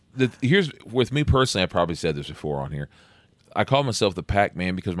 But here's, with me personally, I probably said this before on here. I call myself the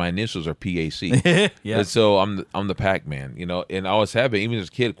Pac-Man because my initials are PAC. Yeah. And so I'm the Pac-Man, and I always have been, even as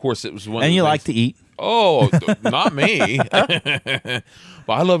a kid. Of course, it was one. And you like to eat? Oh, not me. But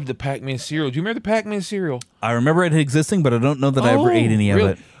I loved the Pac-Man cereal. Do you remember the Pac-Man cereal? I remember it existing, but I don't know that I ever ate any of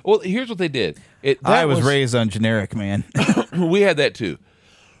it. Well, here's what they did. I was raised on generic, man. We had that too.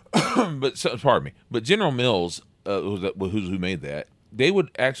 Pardon me. But General Mills. Who made that? They would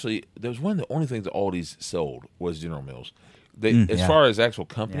actually. There was one of the only things that Aldi's sold was General Mills. As far as actual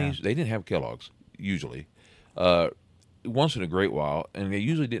companies, they didn't have Kellogg's usually. Once in a great while, and they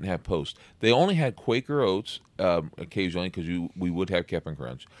usually didn't have Post. They only had Quaker Oats occasionally because we would have Cap'n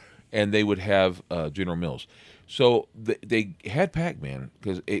Crunch. and they would have General Mills. So they had Pac-Man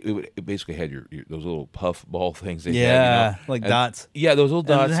because it basically had your those little puff ball things. They had, like dots. Yeah, those little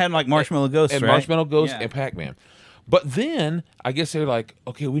dots. And it had like Marshmallow Ghost, and right? Marshmallow Ghost and Pac-Man. But then I guess they're like,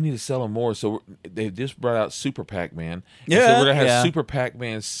 okay, we need to sell them more. So they just brought out Super Pac-Man. So we're gonna have Super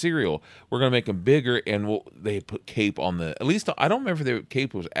Pac-Man cereal. We're gonna make them bigger, and they put Cape on the. At least I don't remember if the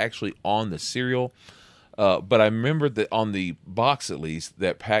Cape was actually on the cereal. But I remember that on the box, at least,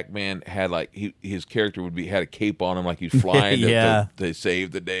 that Pac-Man had like his character had a cape on him, like he's flying to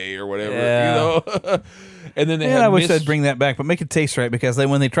save the day or whatever, you know. And then they had. I wish they'd bring that back, but make it taste right because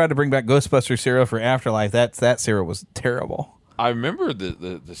when they tried to bring back Ghostbuster cereal for Afterlife, that cereal was terrible. I remember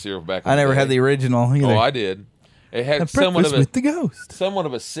the cereal back. I never had the original either. Oh, I did. It had somewhat of with the ghost. Somewhat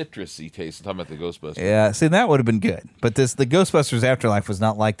of a citrusy taste. I'm talking about the Ghostbusters. Yeah, see, that would have been good. But the Ghostbusters Afterlife was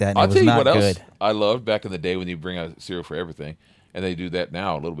not like that. And I'll it was tell you not what good. else I loved back in the day when you bring out cereal for everything, and they do that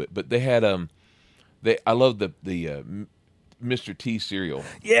now a little bit. But they had I loved the Mr. T cereal.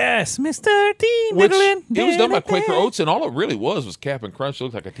 Yes, Mr. T. Which it was done by Quaker Oats, and all it really was Cap'n Crunch. It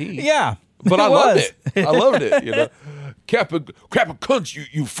looked like a tea. Yeah, but I loved it. I loved it. You know. Cap'n Crunch,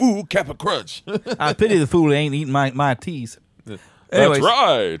 you fool, Cap'n Crunch. I pity the fool who ain't eating my teas. Anyways,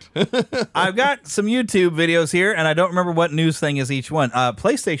 that's right. I've got some YouTube videos here, and I don't remember what news thing is each one.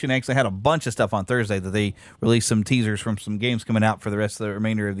 PlayStation actually had a bunch of stuff on Thursday that they released some teasers from some games coming out for the rest of the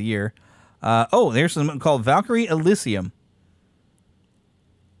remainder of the year. There's something called Valkyrie Elysium.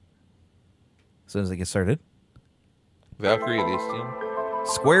 As soon as they get started. Valkyrie Elysium?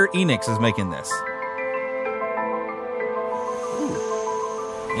 Square Enix is making this.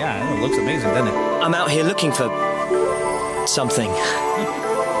 Yeah, it looks amazing, doesn't it? I'm out here looking for something.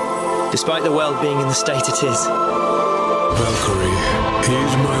 Despite the world being in the state it is. Valkyrie,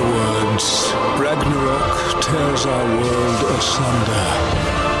 heed my words. Ragnarok tears our world asunder.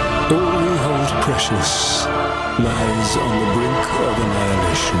 All we hold precious lies on the brink of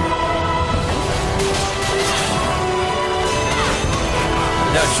annihilation.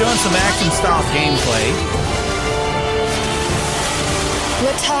 Now, showing some action-style gameplay.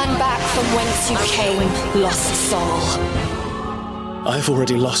 Return back from whence you came, lost soul. I've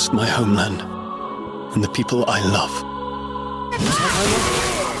already lost my homeland and the people I love.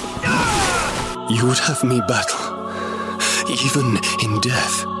 You would have me battle, even in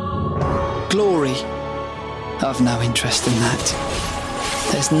death. Glory. I've no interest in that.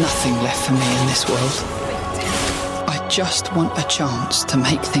 There's nothing left for me in this world. I just want a chance to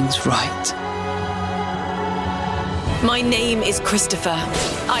make things right. My name is Christopher.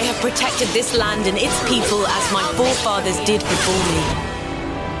 I have protected this land and its people as my forefathers did before me.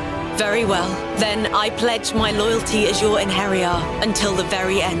 Very well, then I pledge my loyalty as your inheritor until the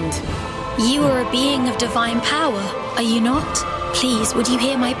very end. You are a being of divine power, are you not? Please, would you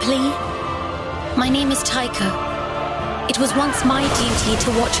hear my plea? My name is Taika. It was once my duty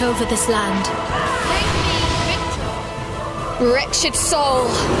to watch over this land. Wretched soul,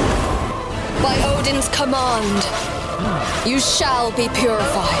 by Odin's command, you shall be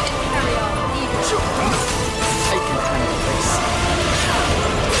purified.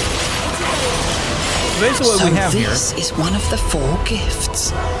 Basically what we have this is one of the 4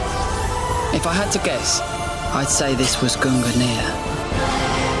 gifts. If I had to guess, I'd say this was Gunganir.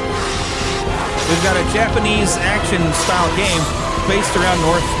 We've got a Japanese action-style game based around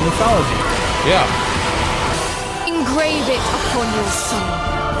Norse mythology. Yeah. Engrave it upon your soul.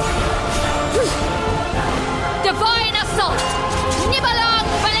 Divine assault! Nibelung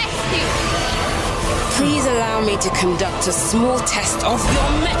Valesti! Please allow me to conduct a small test of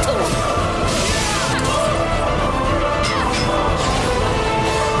your metal.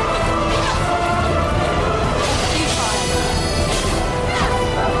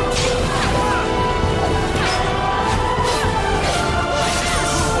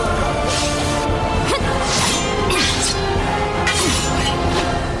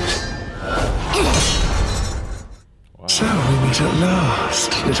 So we meet at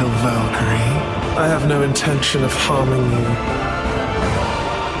last, little Valkyrie. I have no intention of harming you.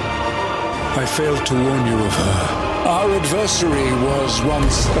 I failed to warn you of her. Our adversary was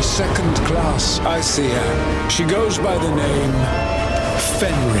once a second-class Aesir. She goes by the name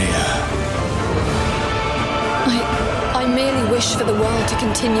Fenrir. I merely wish for the world to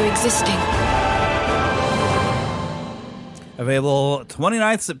continue existing. Available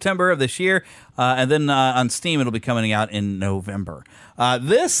 29th September of this year, and then on Steam it'll be coming out in November.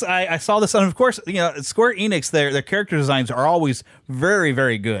 I saw this, and of course, Square Enix, their character designs are always very,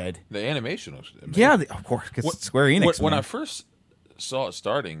 very good. The animation was amazing. Yeah, of course, because Square Enix. When I first saw it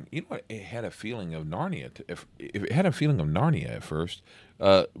starting, it had a feeling of Narnia. If it had a feeling of Narnia at first,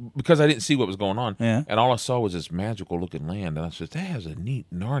 because I didn't see what was going on, and all I saw was this magical looking land, and I said, that has a neat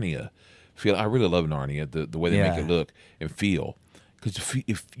Narnia feel. I really love Narnia, the way they make it look and feel, because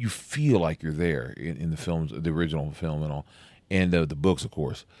if you feel like you're there in the films, the original film and all, and the books, of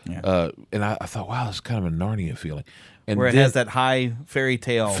course. And I thought, wow, it's kind of a Narnia feeling. And where it has that high fairy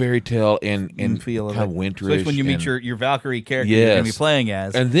tale and feel of kind of winterish. Especially when you meet your Valkyrie character you're going to be playing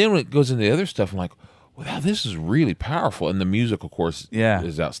as. And then when it goes into the other stuff, I'm like, wow, this is really powerful. And the music, of course,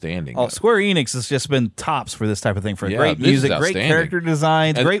 is outstanding. Oh, Square Enix has just been tops for this type of thing, for great music, great character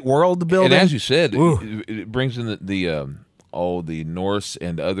designs, great world building. And as you said, it brings in the Norse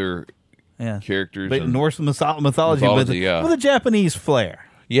and other characters. But Norse mythology with a Japanese flair.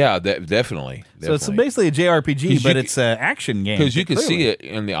 Yeah, definitely. So it's basically a JRPG, but it's an action game. Because you can see it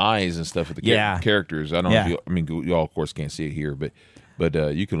in the eyes and stuff of the characters. I don't know if you all, of course, can't see it here, but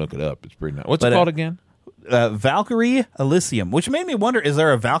you can look it up. It's pretty nice. What's it called again? Valkyrie Elysium, which made me wonder, is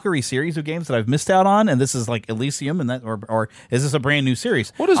there a Valkyrie series of games that I've missed out on, and this is like Elysium, and that, or is this a brand new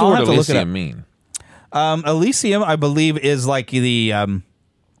series? What does the word Elysium mean? Elysium, I believe, is like the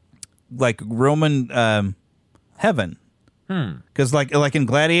like Roman heaven. Because like in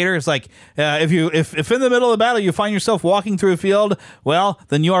Gladiator, it's like if in the middle of the battle you find yourself walking through a field, well,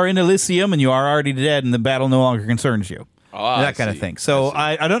 then you are in Elysium and you are already dead, and the battle no longer concerns you. That kind of thing. So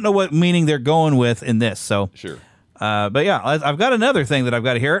I don't know what meaning they're going with in this. So sure, but yeah, I've got another thing that I've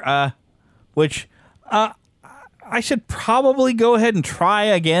got here, which I should probably go ahead and try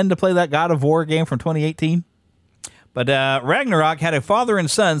again to play that God of War game from 2018. But Ragnarok had a father and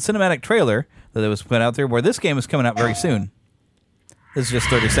son cinematic trailer that was put out there, where this game is coming out very soon. This is just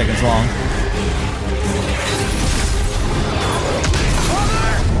 30 seconds long.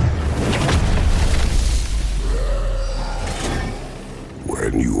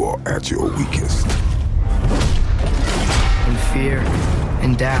 When you are at your weakest, when fear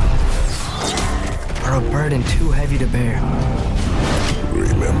and doubt are a burden too heavy to bear,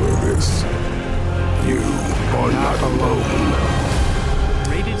 remember this. You are not alone.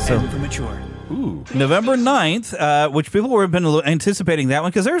 Rated M for mature. Ooh. November 9th, which people have been anticipating that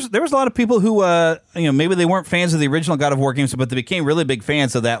one, because there was a lot of people who, maybe they weren't fans of the original God of War games, but they became really big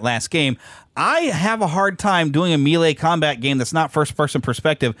fans of that last game. I have a hard time doing a melee combat game that's not first-person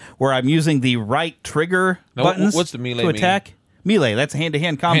perspective, where I'm using the right trigger buttons what's the melee to attack. Melee, that's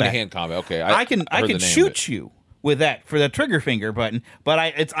hand-to-hand combat. Hand-to-hand combat, okay. I can shoot you with that for the trigger finger button, but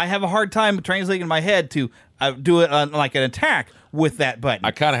I have a hard time translating in my head to do it like an attack with that button.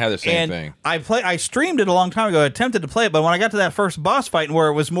 I kind of have the same thing. I streamed it a long time ago. I attempted to play it, but when I got to that first boss fight where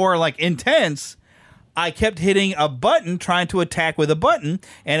it was more like intense, I kept hitting a button trying to attack with a button,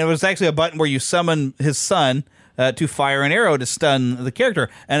 and it was actually a button where you summon his son to fire an arrow to stun the character,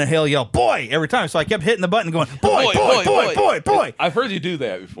 and he'll yell "boy" every time. So I kept hitting the button, going "boy." I've heard you do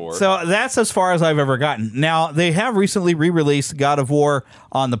that before. So that's as far as I've ever gotten. Now they have recently re-released God of War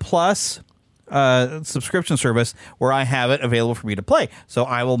on the Plus subscription service, where I have it available for me to play. So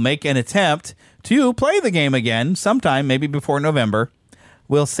I will make an attempt to play the game again sometime, maybe before November.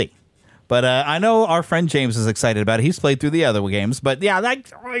 We'll see. But I know our friend James is excited about it. He's played through the other games. But yeah, I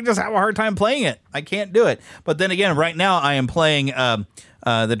just have a hard time playing it. I can't do it. But then again, right now I am playing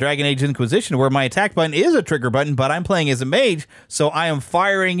the Dragon Age Inquisition, where my attack button is a trigger button, but I'm playing as a mage, so I am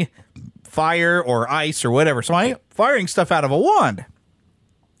firing fire or ice or whatever. So I'm firing stuff out of a wand.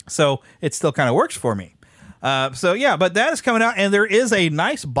 So it still kind of works for me. So yeah, but that is coming out, and there is a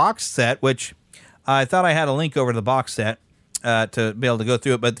nice box set, which I thought I had a link over to the box set to be able to go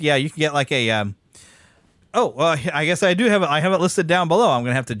through it. But yeah, you can get like a I guess I do have it. I have it listed down below. I'm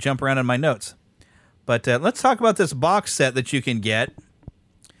going to have to jump around in my notes. But let's talk about this box set that you can get,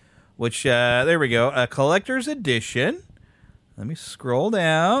 which there we go, a collector's edition. Let me scroll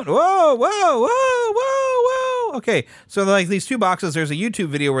down. Whoa. Okay, so like these two boxes, there's a YouTube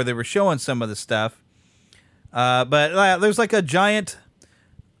video where they were showing some of the stuff. But there's like a giant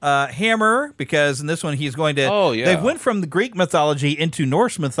hammer, because in this one he's going to... They went from the Greek mythology into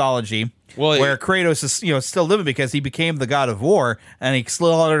Norse mythology, where Kratos is still living because he became the god of war, and he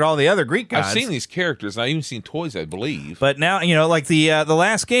slaughtered all the other Greek gods. I've seen these characters, and I've even seen toys, I believe. But now, like the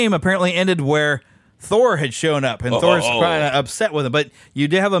last game apparently ended where Thor had shown up, and Thor's kind of upset with him. But you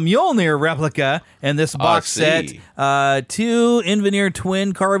do have a Mjolnir replica in this box set, 2 Invenir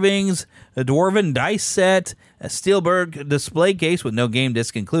twin carvings, a Dwarven dice set, a Steelberg display case with no game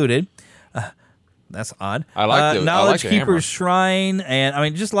disc included. That's odd. I like Knowledge Keeper's Shrine, and I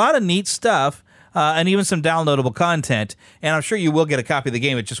mean, just a lot of neat stuff. and even some downloadable content. And I'm sure you will get a copy of the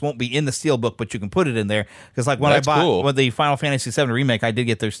game. It just won't be in the Steelbook, but you can put it in there. Because like when I bought with the Final Fantasy VII Remake, I did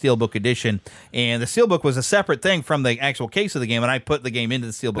get their Steelbook edition. And the Steelbook was a separate thing from the actual case of the game, and I put the game into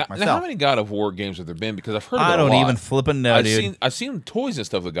the Steelbook myself. Now, how many God of War games have there been? Because I've heard about I don't a lot. even flipping know, dude. I've seen toys and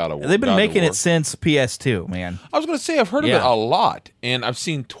stuff with God of War. They've been making it since PS2, man. I was going to say, I've heard of it a lot. And I've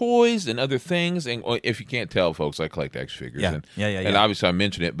seen toys and other things. And if you can't tell, folks, I collect action figures. And obviously I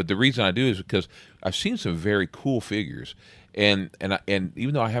mention it. But the reason I do is because I've seen some very cool figures. And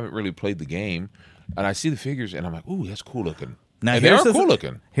even though I haven't really played the game, and I see the figures, and I'm like, ooh, that's cool looking. Now, and they are cool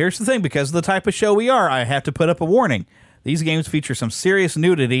looking. Here's the thing. Because of the type of show we are, I have to put up a warning. These games feature some serious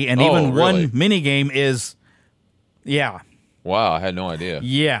nudity, and even one mini game is, Wow, I had no idea.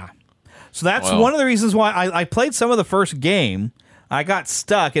 Yeah. So that's one of the reasons why I played some of the first game. I got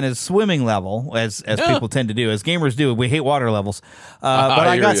stuck in a swimming level, as people tend to do, as gamers do. We hate water levels. But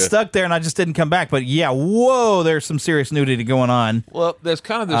I got stuck there, and I just didn't come back. But whoa, there's some serious nudity going on. Well, that's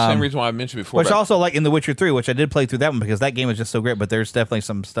kind of the same reason why I mentioned before. Which also, like in The Witcher 3, which I did play through that one because that game is just so great, but there's definitely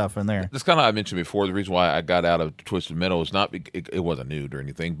some stuff in there. That's kind of I mentioned before. The reason why I got out of Twisted Metal is not it wasn't nude or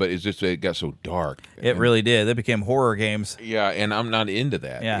anything, but it's just it got so dark. It really did. They became horror games. Yeah, and I'm not into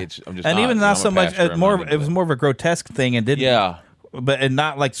that. Yeah. I'm just and even not so much. It was more of a grotesque thing, and didn't. Yeah. But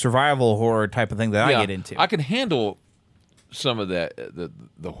not like survival horror type of thing that I get into. I can handle some of that,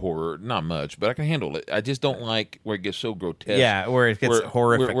 the horror, not much, but I can handle it. I just don't like where it gets so grotesque. Yeah, where it gets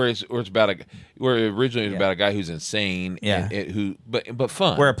horrific. Where it's about where originally it was about a guy who's insane. And but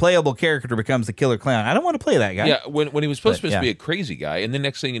fun. Where a playable character becomes the killer clown. I don't want to play that guy. Yeah, when he was supposed to be a crazy guy, and the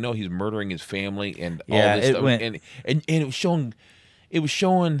next thing you know, he's murdering his family and all this stuff. And it was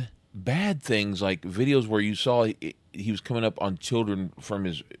showing bad things, like videos where you saw he was coming up on children from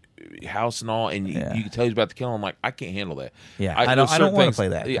his house and all, and you could tell he's about to kill them. I'm like, I can't handle that. Yeah, I don't want to play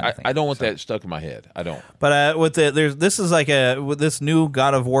that. I don't want that stuck in my head. I don't. But this is like with this new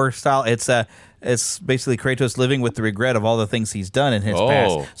God of War style. It's basically Kratos living with the regret of all the things he's done in his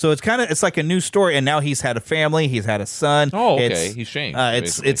past. So it's like a new story, and now he's had a family, he's had a son. Oh, okay, he's changed.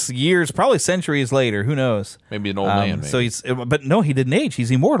 It's years, probably centuries later. Who knows? Maybe an old man. Maybe. So but no, he didn't age.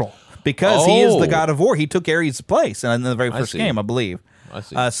 He's immortal. Because he is the God of War. He took Ares' place in the very first game, I believe. I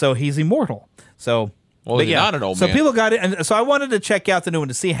see. So he's immortal. So, he's not an old man. So people got it. And so I wanted to check out the new one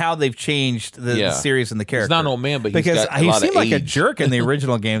to see how they've changed the series and the character. He's not an old man, but because he seemed like age. a jerk in the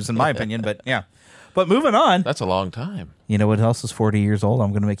original games, in my opinion. But yeah. But moving on. That's a long time. You know what else is 40 years old? I'm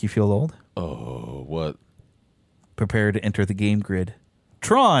going to make you feel old. Oh, what? Prepare to enter the game grid.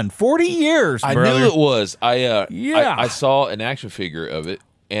 Tron, 40 years, brother. I knew it was. I saw an action figure of it.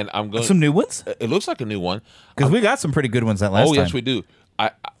 And I'm going some new ones. It looks like a new one because we got some pretty good ones that last time. Oh yes, we do.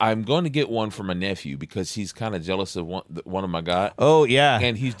 I'm going to get one for my nephew because he's kind of jealous of one of my guys. Oh yeah,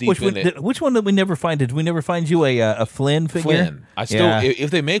 and he's deep in it. Which one did we never find? Did we never find you a Flynn figure? Flynn. I still,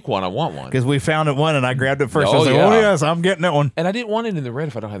 if they make one, I want one because we found it one and I grabbed it first. I was like, oh yes, I'm getting that one. And I didn't want it in the red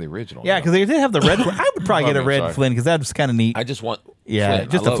if I don't have the original. Yeah, because they did have the red. I would probably get a red Flynn because that was kind of neat. I just want. Yeah, Flynn.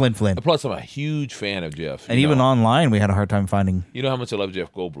 just Flynn. Plus, I'm a huge fan of Jeff. And even online, we had a hard time finding. You know how much I love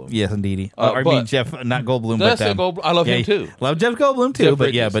Jeff Goldblum. Yes, indeed. I mean, Jeff, not Goldblum, but Goldblum. I love him too. Love Jeff Goldblum too,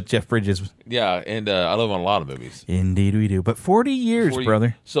 but Jeff Bridges. Yeah, and I love him in a lot of movies. Indeed, we do. But 40 years,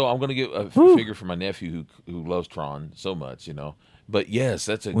 brother. So I'm going to get a figure for my nephew who loves Tron so much, But yes,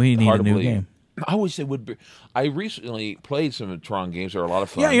 that's we need hard a to new believe. game. I wish they would be. I recently played some Tron games. They're a lot of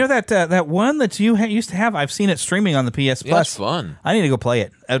fun. Yeah, you know that one that you used to have? I've seen it streaming on the PS Plus. Yeah, it's fun. I need to go play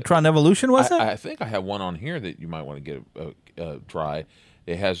it. Tron Evolution, was it? I think I have one on here that you might want to get a try.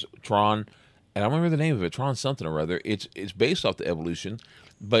 It has Tron, and I don't remember the name of it. Tron something or other. It's based off the Evolution,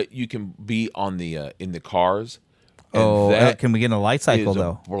 but you can be on the in the cars. Can we get a light cycle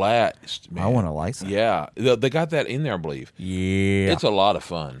though? Blast, man. I want a light cycle. Yeah, they got that in there, I believe. Yeah, it's a lot of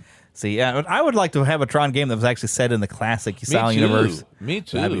fun. See, yeah, I would like to have a Tron game that was actually set in the classic style universe. Me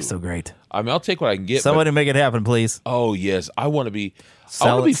too. That'd be so great. I mean, I'll take what I can get. Somebody make it happen, please. Oh yes, I want to be.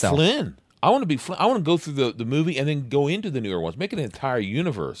 I want to be Flynn. I want to be Flynn. I want to go through the movie and then go into the newer ones. Make an entire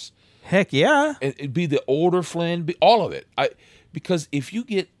universe. Heck yeah! It'd be the older Flynn. Be all of it. Because if you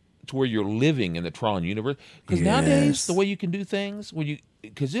get to where you're living in the Tron universe, because nowadays the way you can do things,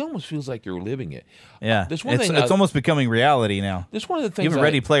 because it almost feels like you're living it. Yeah, it's almost becoming reality now. That's one of the things. Even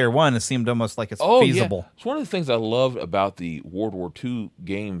Ready Player One, it seemed almost like it's feasible. Yeah. It's one of the things I love about the World War II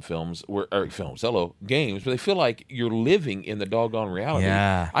game films, games, where they feel like you're living in the doggone reality.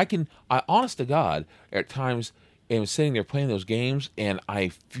 Yeah, I honest to God, at times am sitting there playing those games, and I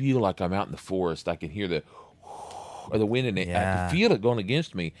feel like I'm out in the forest. I can hear the or the wind, and I can feel it going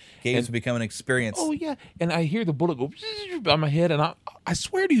against me. Games become an experience. Oh yeah, and I hear the bullet go by my head, and I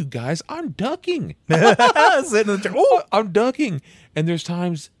swear to you guys, I'm ducking. Sitting in the chair. Oh, I'm ducking. And there's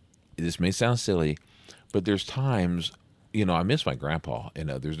times, this may sound silly, but there's times, I miss my grandpa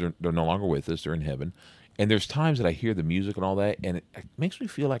and others. They're no longer with us. They're in heaven. And there's times that I hear the music and all that, and it makes me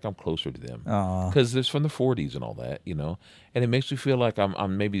feel like I'm closer to them. Because it's from the 40s and all that, and it makes me feel like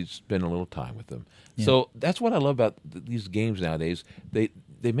I'm maybe spending a little time with them. Yeah. So that's what I love about these games nowadays. They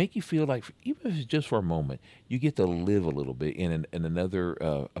make you feel like, even if it's just for a moment, you get to live a little bit in another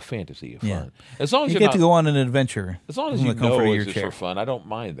a fantasy of fun. Yeah. As long as you get to go on an adventure. As long as you know it's just for fun, I don't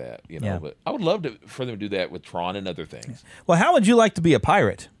mind that. But I would love for them to do that with Tron and other things. Yeah. Well, how would you like to be a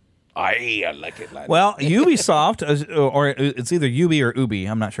pirate? I like it. Well, Ubisoft, or it's either Ubi or Ubi,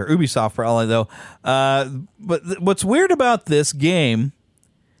 I'm not sure. Ubisoft probably, though. But what's weird about this game,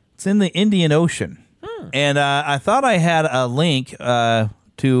 it's in the Indian Ocean. And I thought I had a link there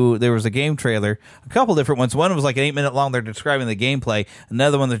was a game trailer, a couple different ones. One was like an 8-minute long. They're describing the gameplay.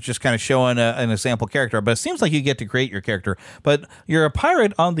 Another one that's just kind of showing an example character. But it seems like you get to create your character. But you're a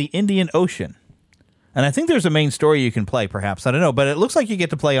pirate on the Indian Ocean. And I think there's a main story you can play, perhaps. I don't know. But it looks like you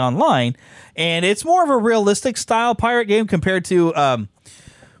get to play online. And it's more of a realistic style pirate game compared to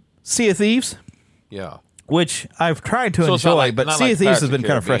Sea of Thieves. Yeah. Which I've tried to enjoy, but Sea of Thieves has been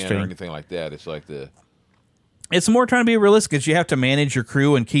kind of frustrating. Or anything like that. It's like It's more trying to be realistic because you have to manage your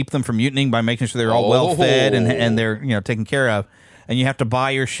crew and keep them from mutinying by making sure they're all well fed and they're taken care of. And you have to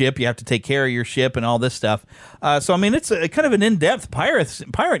buy your ship, you have to take care of your ship, and all this stuff. So I mean, it's a kind of an in-depth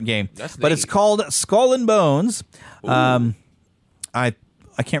pirate game. But it's called Skull and Bones. I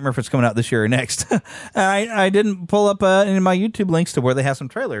can't remember if it's coming out this year or next. I didn't pull up any of my YouTube links to where they have some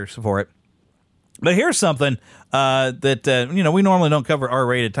trailers for it. But here's something that we normally don't cover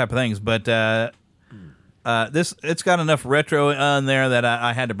R-rated type of things, but it's got enough retro on there that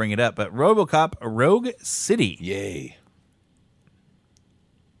I had to bring it up. But RoboCop Rogue City. Yay.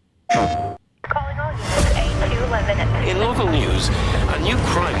 In local news, a new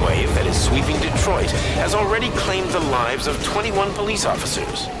crime wave that is sweeping Detroit has already claimed the lives of 21 police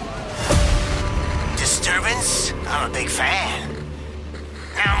officers. Disturbance? I'm a big fan.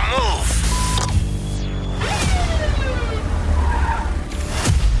 Now move!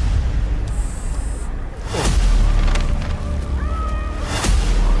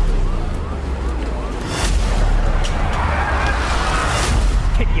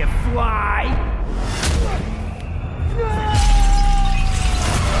 Can you fly?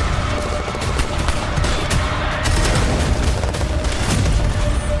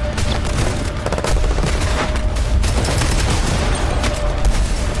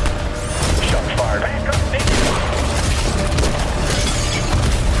 Shots fired.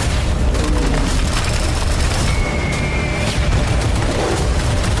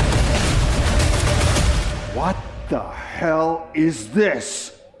 What the hell is this?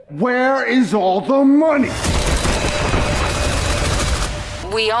 Where is all the money?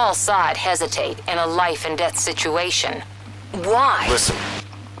 We all saw it hesitate in a life and death situation. Why? Listen,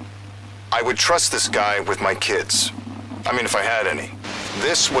 I would trust this guy with my kids. I mean, if I had any.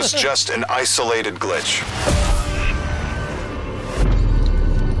 This was just an isolated glitch.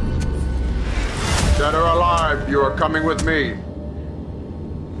 Dead or alive, you are coming with me.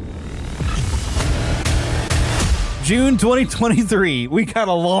 June 2023. We got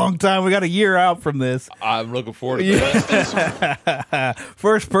a long time. We got a year out from this. I'm looking forward to that.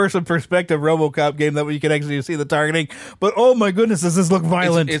 First-person perspective RoboCop game that you can actually see the targeting. But oh my goodness, does this look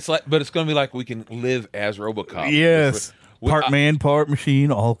violent? It's like, but it's going to be like we can live as RoboCop. Yes, part man, part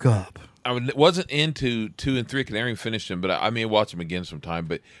machine, all cop. I wasn't into 2 and 3. I never even finished them, but I may watch them again sometime.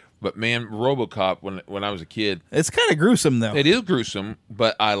 But man, RoboCop when I was a kid, it's kind of gruesome though. It is gruesome,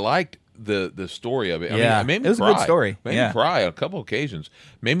 but I liked the story of it. I mean, it made me it was cry. A good story. Made me cry on a couple occasions.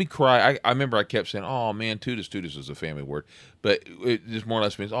 Made me cry. I remember I kept saying, "Oh man, Tutus is a family word," but it just more or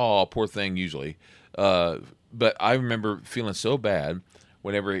less means, "Oh, poor thing." Usually, but I remember feeling so bad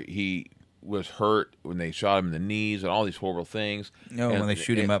whenever he was hurt, when they shot him in the knees and all these horrible things. When they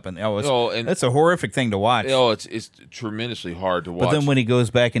shoot him up, and that's a horrific thing to watch. It's tremendously hard to watch. But then when he goes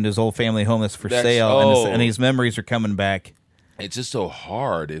back into his old family home that's for sale, and his memories are coming back. It's just so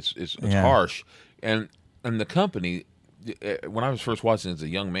hard. It's harsh, and the company. When I was first watching it as a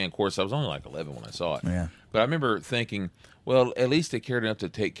young man, of course, I was only like 11 when I saw it. Yeah. But I remember thinking, well, at least they cared enough to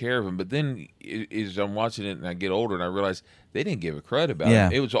take care of him. But then, as I'm watching it and I get older, and I realize they didn't give a crud about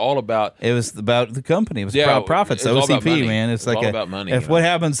it. It was all about. It was about the company. It was about profits. OCP, man. It's like all about money. What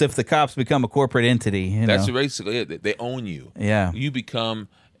happens if the cops become a corporate entity? That's basically it. They own you. Yeah. You become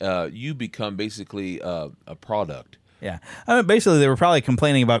basically a product. Yeah, I mean, basically they were probably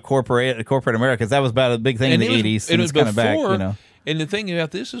complaining about corporate America because that was about a big thing in the 80s. And it's kind of back, you know. And the thing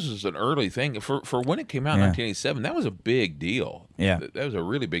about this is an early thing for when it came out in 1987. That was a big deal. Yeah, that was a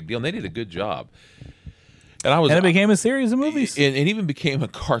really big deal, and they did a good job. And it became a series of movies, and it even became a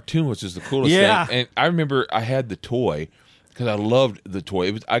cartoon, which is the coolest thing. And I remember I had the toy because I loved the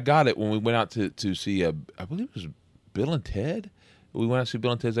toy. I got it when we went out to see I believe it was Bill and Ted. We went out to see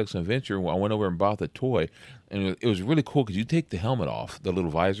Bill and Ted's Excellent Adventure. I went over and bought the toy, and it was really cool because you take the helmet off, the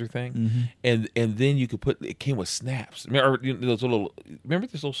little visor thing, and then you could it came with snaps. Remember those little? Remember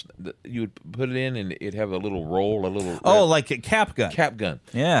this little? You would put it in, and it'd have a little roll, like a cap gun. Cap gun.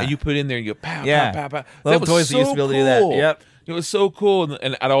 Yeah. And you put it in there, and you go pow, pow, pow, pow. Little toys that used to be able to do that. Yep. It was so cool,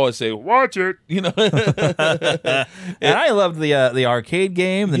 and I'd always say, "Watch it," And I loved the arcade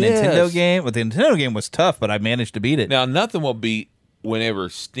game, the Nintendo game. But the Nintendo game was tough, but I managed to beat it. Now nothing will beat whenever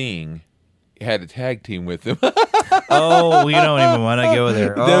Sting had a tag team with him. Oh, we don't even want to go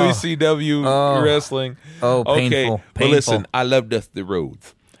there. WCW wrestling. Oh, painful. Okay, painful. But listen, I love Dusty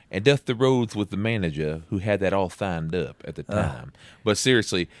Rhodes. And Dusty Rhodes was the manager who had that all signed up at the time. But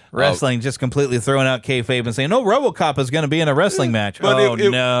seriously, wrestling just completely throwing out kayfabe and saying, "No, RoboCop is going to be in a wrestling match." But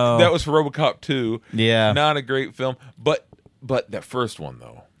no, that was for RoboCop 2. Yeah, not a great film. But that first one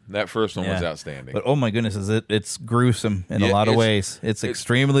though, that first one was outstanding. But oh my goodness, it's gruesome in a lot of ways. It's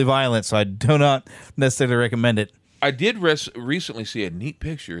extremely violent, so I do not necessarily recommend it. I did recently see a neat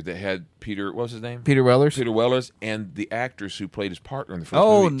picture that had Peter. What was his name? Peter Wellers. Peter Wellers and the actress who played his partner in the first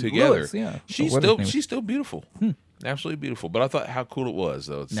movie together. Lewis, yeah. She's still beautiful, absolutely beautiful. But I thought how cool it was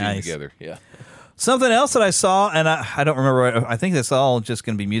though to see them together. Yeah. Something else that I saw, and I don't remember. I think that's all just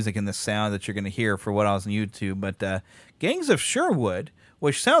going to be music and the sound that you're going to hear for what I was on YouTube. But Gangs of Sherwood,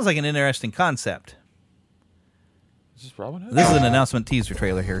 which sounds like an interesting concept. Is this Robin Hood? This is an announcement teaser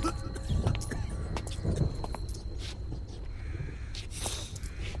trailer here.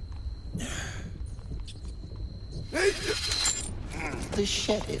 The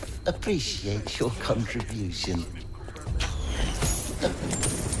sheriff appreciates your contribution.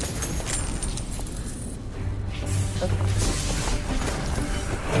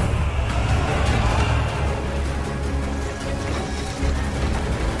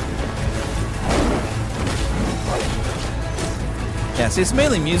 Yeah, see, it's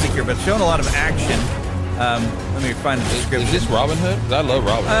mainly music here, but it's showing a lot of action. Let me find the description. Is this Robin Hood? I love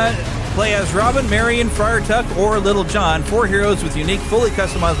Robin Hood. Play as Robin, Marion, Friar Tuck, or Little John, 4 heroes with unique, fully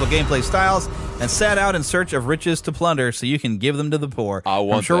customizable gameplay styles, and set out in search of riches to plunder so you can give them to the poor. I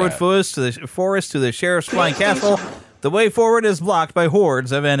want From Sherwood that. Forest to the Sheriff's Flying Castle, the way forward is blocked by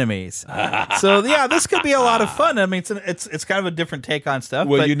hordes of enemies. So, yeah, this could be a lot of fun. I mean, it's kind of a different take on stuff.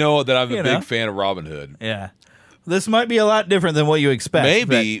 Well, but, you know that I'm a big fan of Robin Hood. Yeah. This might be a lot different than what you expect.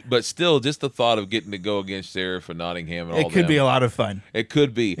 Maybe, but still, just the thought of getting to go against Sheriff of Nottingham and all that. It could be a lot of fun. It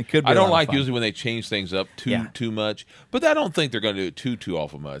could be. I don't like usually when they change things up too much, but I don't think they're going to do it too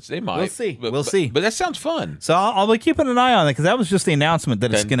awful much. They might. We'll see. We'll see. But that sounds fun. So I'll be keeping an eye on it because that was just the announcement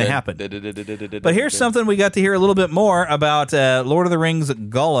that it's going to happen. But here's something we got to hear a little bit more about Lord of the Rings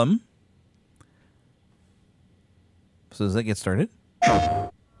Gollum. So does that get started?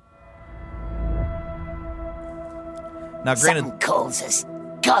 Now, granted, some calls us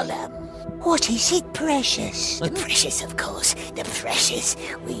Gollum. What is it, precious? The precious, of course. The precious.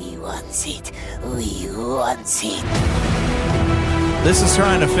 We want it. We want it. This is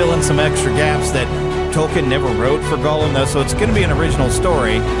trying to fill in some extra gaps that Tolkien never wrote for Gollum, though, so it's going to be an original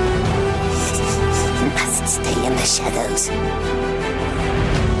story. Must stay in the shadows.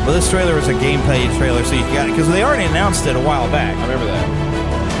 Well, this trailer is a gameplay trailer, so you got it because they already announced it a while back. I remember that.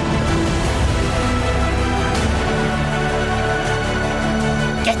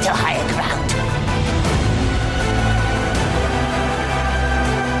 Get to higher ground.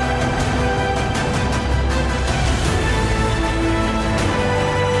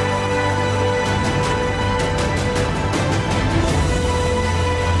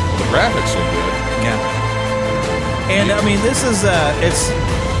 The graphics are good. Yeah. And, I mean, this is, it's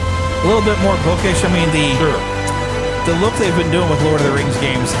a little bit more bookish. I mean, the look they've been doing with Lord of the Rings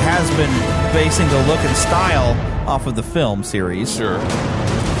games has been basing the look and style off of the film series. Sure.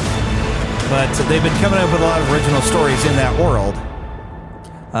 But they've been coming up with a lot of original stories in that world.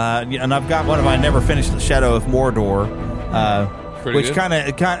 And I've got one of I never finished The Shadow of Mordor, which kind of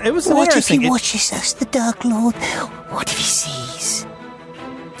it was what interesting. What if he watches us, the Dark Lord? What if he sees?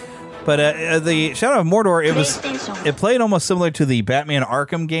 But the Shadow of Mordor, it played almost similar to the Batman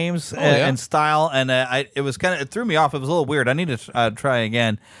Arkham games in style, and it threw me off. It was a little weird. I need to try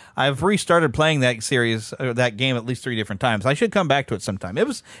again. I've restarted playing that series, that game, at least 3 different times. I should come back to it sometime. It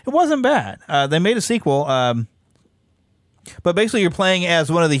wasn't bad. They made a sequel. But basically, you're playing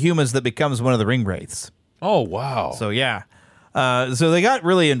as one of the humans that becomes one of the ring wraiths. Oh, wow. So, yeah. So they got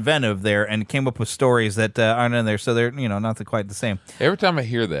really inventive there and came up with stories that aren't in there. So they're, not quite the same. Every time I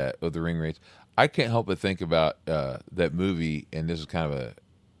hear that of the ring wraiths, I can't help but think about that movie, and this is kind of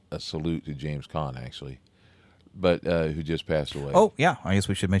a salute to James Caan, actually, but who just passed away. Oh, yeah. I guess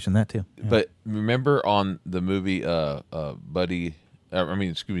we should mention that, too. Yeah. But remember on the movie The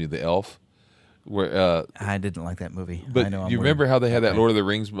Elf? Where I didn't like that movie. But I know you remember how they had that Lord of the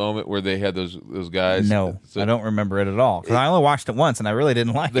Rings moment where they had those guys? No, I don't remember it at all. Because I only watched it once, and I really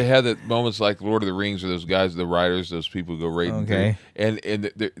didn't like it. They had that moments like Lord of the Rings, where those guys, the writers, those people go raiding through, and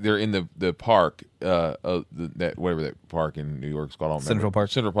they're in the park, whatever that park in New York is called. I don't remember.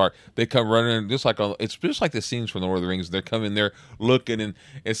 Central Park. They come running it's just like the scenes from the Lord of the Rings. They're coming there looking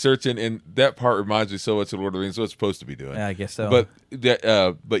and searching, and that part reminds me so much of Lord of the Rings. So it's supposed to be doing. Yeah, I guess so.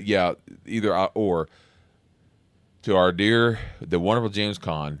 But yeah, either or. To our the wonderful James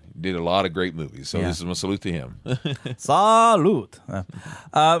Caan, did a lot of great movies. So this is my salute to him. Salute.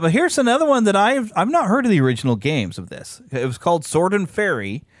 But here's another one that I've not heard of the original games of this. It was called Sword and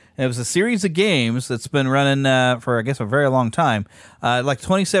Fairy. And it was a series of games that's been running for, I guess, a very long time. Like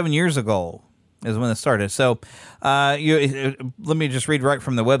 27 years ago is when it started. So let me just read right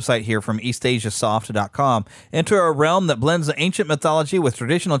from the website here from eastasiasoft.com. Enter a realm that blends the ancient mythology with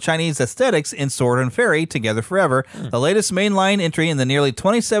traditional Chinese aesthetics in Sword and Fairy Together Forever, the latest mainline entry in the nearly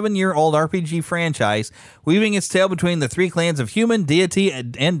 27-year-old RPG franchise. Weaving its tale between the three clans of human, deity,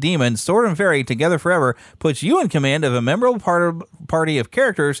 and demon, Sword and Fairy Together Forever puts you in command of a memorable party of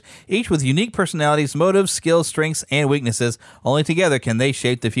characters, each with unique personalities, motives, skills, strengths, and weaknesses. Only together can they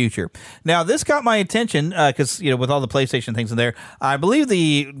shape the future. Now, this got my attention because, with all the PlayStation things in there, I believe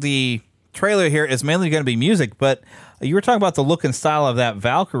the trailer here is mainly going to be music, but you were talking about the look and style of that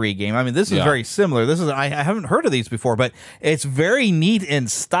Valkyrie game. I mean, this is very similar. I haven't heard of these before, but it's very neat in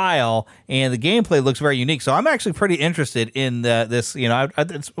style, and the gameplay looks very unique. So I'm actually pretty interested in this.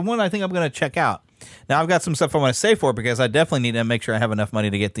 It's one I think I'm going to check out. Now, I've got some stuff I want to save for because I definitely need to make sure I have enough money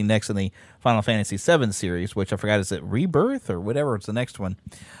to get the next in the Final Fantasy VII series, which I forgot, is it Rebirth or whatever? It's the next one.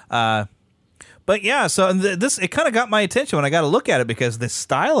 But yeah, so it kind of got my attention when I got to look at it because the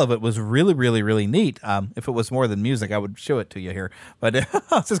style of it was really, really, really neat. If it was more than music, I would show it to you here. But I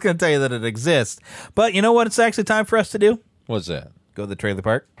was just going to tell you that it exists. But you know what it's actually time for us to do? What's that? Go to the trailer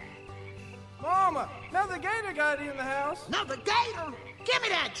park. Mama, another gator got in the house. Another gator? Give me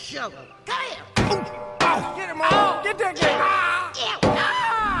that shovel. Come here. Get him, Mama. Get that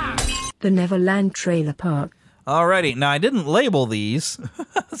gator. The Neverland Trailer Park. Alrighty, now I didn't label these,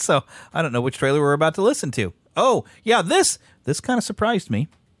 so I don't know which trailer we're about to listen to. Oh, yeah, this kind of surprised me.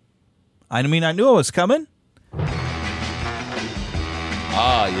 I mean, I knew it was coming.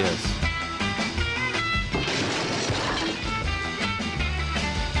 Ah, yes.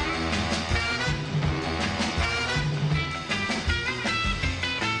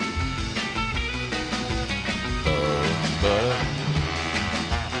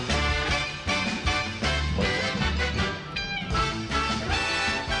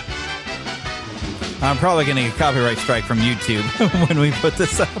 I'm probably going to get a copyright strike from YouTube when we put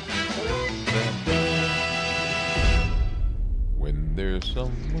this up. When there's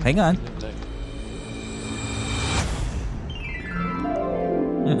some... Hang on.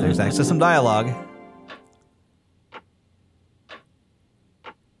 There's actually some dialogue.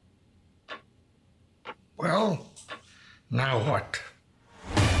 Well, now what?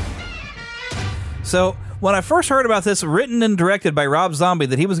 So, when I first heard about this, written and directed by Rob Zombie,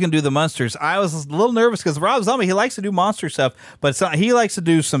 that he was going to do the monsters, I was a little nervous because Rob Zombie, he likes to do monster stuff, but he likes to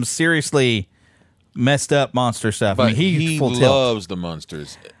do some seriously messed up monster stuff. But I mean, he full loves the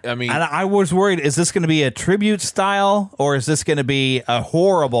monsters. I mean, and I was worried: is this going to be a tribute style, or is this going to be a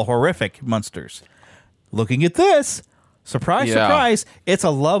horrific monsters? Looking at this. Surprise, surprise, it's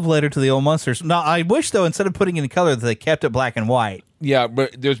a love letter to the old monsters. Now, I wish, though, instead of putting it in color, that they kept it black and white. Yeah,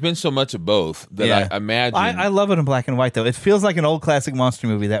 but there's been so much of both that I imagine... I love it in black and white, though. It feels like an old classic monster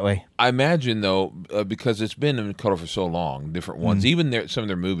movie that way. I imagine, though, because it's been in color for so long, different ones, even some of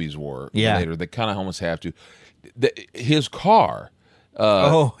their movies were later, they kind of almost have to. His car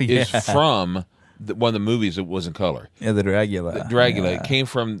is from... one of the movies that was in color. Yeah, the Dragula. It came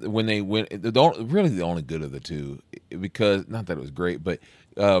from when they went. Really, the only good of the two, because not that it was great, but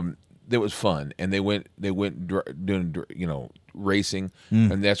it was fun, and they went doing racing,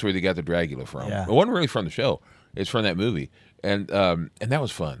 and that's where they got the Dragula from. Yeah. It wasn't really from the show; it's from that movie, and that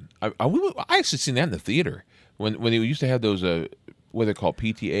was fun. I actually seen that in the theater when they used to have those what they call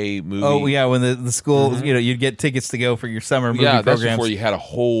PTA movie. Oh yeah, when the school, you'd get tickets to go for your summer movie programs. That's before you had a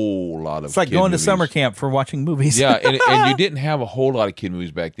whole lot of. It's like going to summer camp for watching movies. Yeah, and you didn't have a whole lot of kid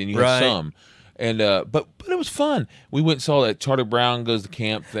movies back then. You had some. And but it was fun. We went and saw that Charlie Brown Goes to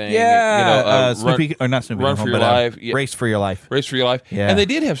Camp thing. Yeah, Snoopy or not Snoopy. Run for Your Life. Race for Your Life. Race for Your Life. Yeah. And they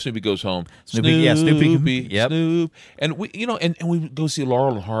did have Snoopy Goes Home. Snoopy. Yep. Snoop. And we, and we would go see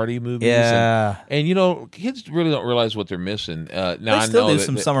Laurel and Hardy movies. Yeah. And kids really don't realize what they're missing. Now they I still know do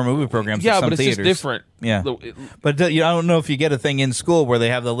some summer movie programs. Yeah, at some but it's theaters. just different. Yeah. But I don't know if you get a thing in school where they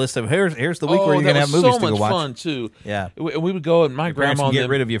have the list of here's the week where you're going to have movies to go watch. So much fun too. Yeah. We would go, and my grandma would get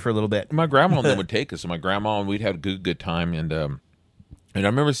rid of you for a little bit. My grandma and them would take us, and my grandma, and we'd have a good time. And I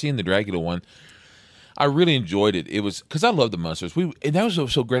remember seeing the Dracula one. I really enjoyed it. It was because I love the Munsters. And that was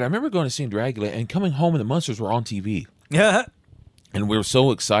so great. I remember going to see Dracula and coming home, and the Munsters were on TV. Yeah. And we were so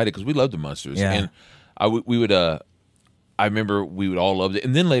excited because we loved the Munsters. Yeah. And we would. I remember we would all love it.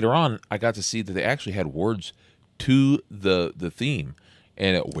 And then later on, I got to see that they actually had words to the theme.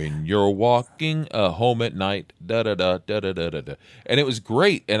 And when you're walking home at night, da da da da da da da, and it was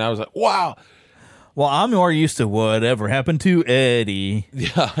great. And I was like, wow. Well, I'm more used to Whatever Happened to Eddie.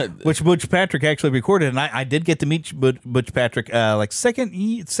 Yeah. Which Butch Patrick actually recorded, and I did get to meet Butch Patrick like second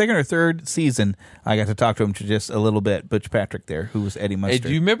or third season. I got to talk to him just a little bit. Butch Patrick there, who was Eddie Munster. Hey,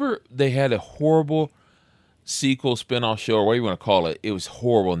 do you remember they had a horrible sequel spinoff show, or what do you want to call it? It was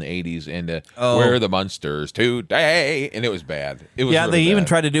horrible in the 80s, and Where are the Munsters Today? And it was bad. It was really they even bad.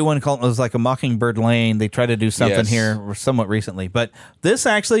 tried to do one called, it was like a Mockingbird Lane. They tried to do something here somewhat recently, but this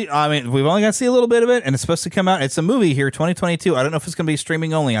actually, I mean, we've only got to see a little bit of it, and it's supposed to come out. It's a movie here, 2022. I don't know if it's going to be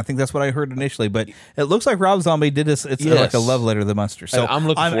streaming only. I think that's what I heard initially, but it looks like Rob Zombie did this. It's like a love letter to the Munsters. So I'm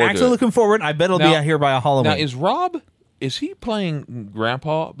looking forward. I bet it'll be out here by a Halloween. Now, is Rob? Is he playing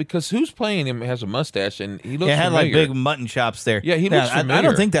Grandpa? Because who's playing him has a mustache, and he looks had familiar. like big mutton chops there. Yeah, he looks familiar. I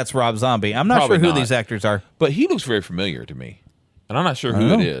don't think that's Rob Zombie. I'm not Probably sure who not. these actors are. But he looks very familiar to me, and I'm not sure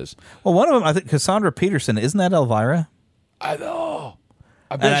who it is. Well, one of them, I think Cassandra Peterson. Isn't that Elvira? I know.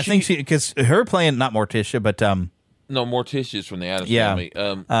 I think she, because her playing, not Morticia, but no, Morticia is from the Addams Family.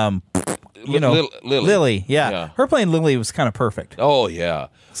 Lily. Yeah, her playing Lily was kind of perfect. Oh yeah.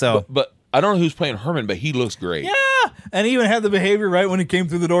 So, but I don't know who's playing Herman, but he looks great. Yeah, and he even had the behavior right when he came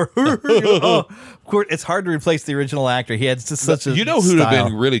through the door. Of course, it's hard to replace the original actor. He had just such a who'd have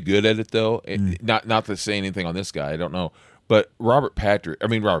been really good at it though. Not to say anything on this guy, I don't know, but Not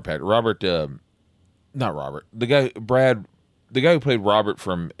Robert. The guy who played Robert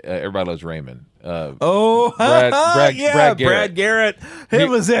from Everybody Loves Raymond. Brad Garrett. Brad Garrett. Him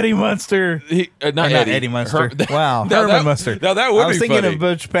was Eddie Munster. Not Eddie Munster. Herman Munster. Now that would be I was thinking funny. of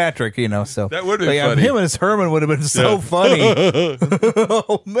Butch Patrick, so. That would be funny. Him as Herman would have been so funny.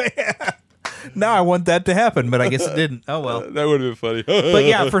 Oh, man. Now I want that to happen, but I guess it didn't. Oh, well. That would have been funny. But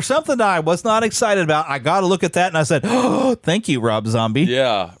yeah, for something that I was not excited about, I got to look at that, and I said, oh, thank you, Rob Zombie.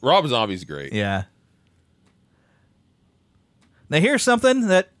 Yeah, Rob Zombie's great. Yeah. Now here's something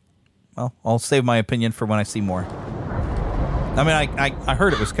that, well, I'll save my opinion for when I see more. I mean, I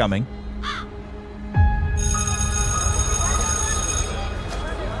heard it was coming.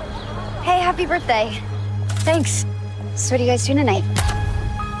 Hey, happy birthday. Thanks. So what are you guys doing tonight?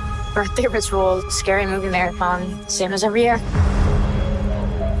 Birthday ritual, scary movie marathon, same as every year.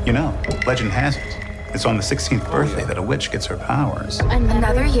 You know, legend has it. It's on the 16th birthday that a witch gets her powers.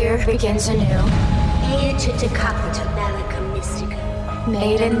 Another year begins anew.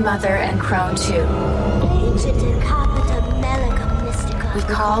 Maiden, mother, and crone too. We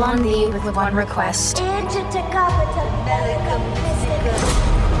call on thee with one request.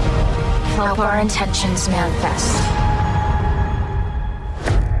 Help our intentions manifest.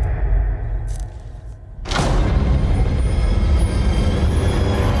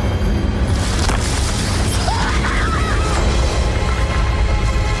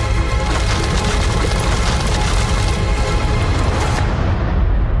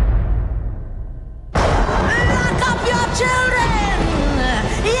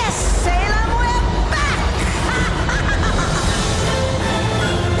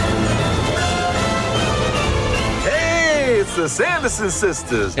 The Sanderson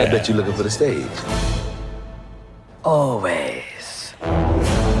sisters. I bet you're looking for the stage. Always.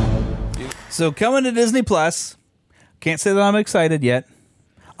 So coming to Disney Plus, can't say that I'm excited yet.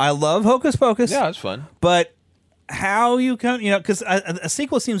 I love Hocus Pocus. Yeah, it's fun. But how you come, because a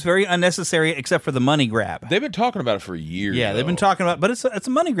sequel seems very unnecessary except for the money grab. They've been talking about it for years. Yeah, they've been talking about, but it's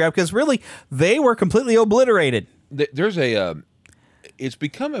a money grab because really they were completely obliterated. There's a it's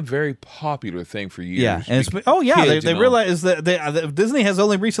become a very popular thing for years. Yeah, and they realized that Disney has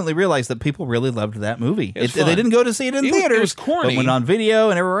only recently realized that people really loved that movie. They didn't go to see it in theaters. It was corny. But went on video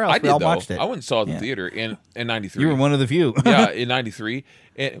and everywhere else. We all watched it. I went and saw it in the theater in '93. You were one of the few. Yeah, in '93.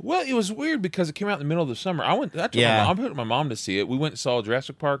 And, well, it was weird because it came out in the middle of the summer. I took my mom to see it. We went and saw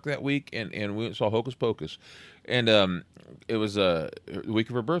Jurassic Park that week, and we went and saw Hocus Pocus. And it was the week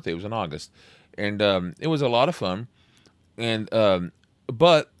of her birthday. It was in August. And it was a lot of fun. And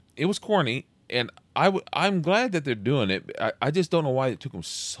but it was corny. And I'm glad that they're doing it. I just don't know why it took them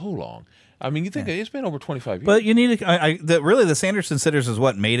so long. I mean, you think it's been over 25 years. But you need to. Really, the Sanderson Sisters is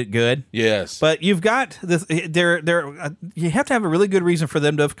what made it good. Yes. But you've got this. You have to have a really good reason for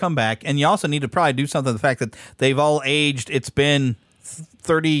them to have come back, and you also need to probably do something. The fact that they've all aged. It's been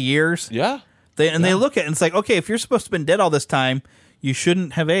 30 years. Yeah. They look at it and it's like, okay, if you're supposed to have been dead all this time, you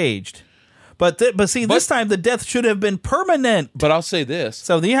shouldn't have aged. But this time the death should have been permanent. But I'll say this: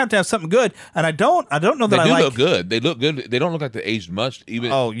 so you have to have something good, and I don't know that they I like. Look good. They look good. They don't look like they aged much.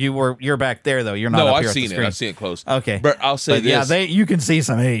 Even you're back there though. You're not. No, up I've here seen at the it. I've seen it close. Okay, but I'll say this: yeah, you can see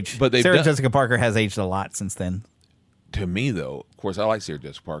some age. But Sarah Jessica Parker has aged a lot since then. To me, though, of course, I like Sarah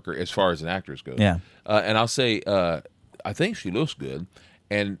Jessica Parker as far as an actress goes. Yeah, and I'll say I think she looks good,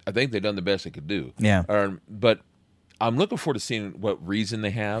 and I think they've done the best they could do. Yeah, but I'm looking forward to seeing what reason they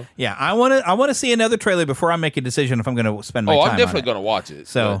have. Yeah, I want to see another trailer before I make a decision if I'm going to spend my time. I'm definitely going to watch it.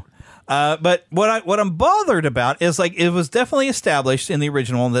 So, but what I'm bothered about is like it was definitely established in the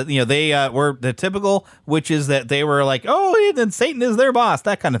original that they were the typical witches that they were like, oh, then Satan is their boss,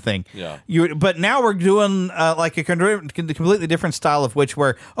 that kind of thing. Yeah. But now we're doing like a completely different style of witch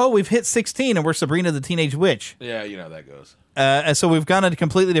where we've hit 16 and we're Sabrina the Teenage Witch. Yeah, you know how that goes. And so we've gone a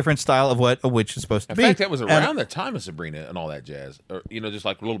completely different style of what a witch is supposed to be. In fact, that was around the time of Sabrina and all that jazz, or just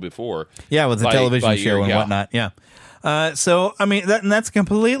like a little before. Yeah, with the television show and whatnot. Yeah. So I mean, that's a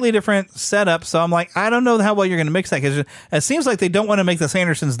completely different setup. So I'm like, I don't know how well you're going to mix that because it seems like they don't want to make the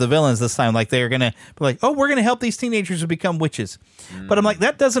Sandersons the villains this time. Like they're going to be like, we're going to help these teenagers to become witches. But I'm like,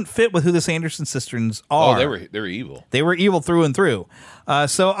 that doesn't fit with who the Sanderson sisters are. Oh, they were evil. They were evil through and through.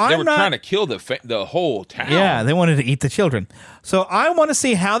 So they were trying to kill the whole town. Yeah, they wanted to eat the children. So I want to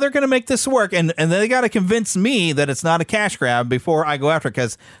see how they're going to make this work, and they got to convince me that it's not a cash grab before I go after it,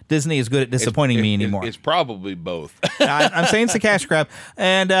 because Disney is good at disappointing me anymore. It's probably both. I'm saying it's a cash grab,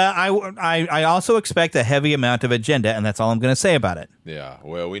 and I also expect a heavy amount of agenda, and that's all I'm going to say about it. Yeah,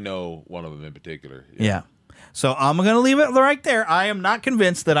 well, we know one of them in particular. Yeah. So I'm going to leave it right there. I am not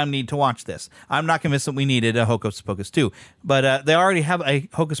convinced that I need to watch this. I'm not convinced that we needed a Hocus Pocus 2. But they already have a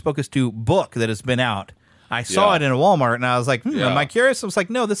Hocus Pocus 2 book that has been out. I saw it in a Walmart, and I was like, am I curious? I was like,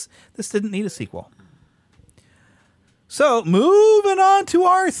 no, this didn't need a sequel. So moving on to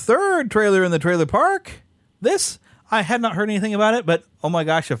our third trailer in the trailer park. This, I had not heard anything about it, but oh my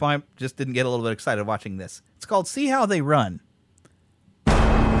gosh, if I just didn't get a little bit excited watching this. It's called See How They Run.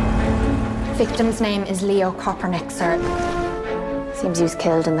 Victim's name is Leo Kopernik, sir. Seems he was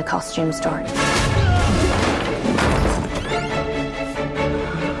killed in the costume store.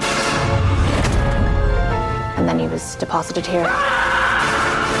 And then he was deposited here.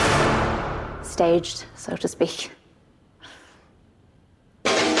 Staged, so to speak.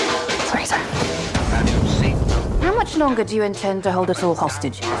 Sorry, sir. How much longer do you intend to hold us all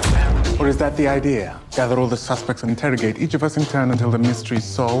hostage? Or is that the idea? Gather all the suspects and interrogate each of us in turn until the mystery's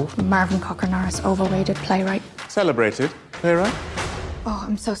solved? Marvin Cocker Norris, overrated playwright. Celebrated playwright? Oh,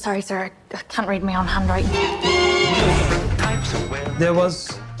 I'm so sorry, sir. I can't read my own handwriting. There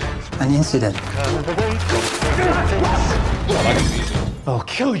was an incident. I'll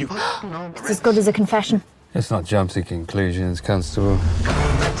kill you. It's as good as a confession. Let's not jump to conclusions, Constable.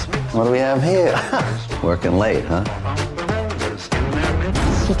 What do we have here? Working late, huh?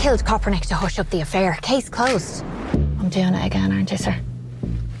 He killed Kopernik to hush up the affair. Case closed. I'm doing it again, aren't I, sir?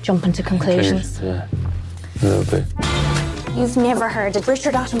 Jumping to conclusions. Yeah, a little bit. You've never heard of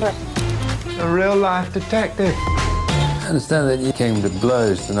Richard Attenborough. A real-life detective. I understand that you came to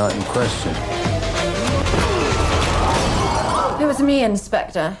blows the night in question. It was me,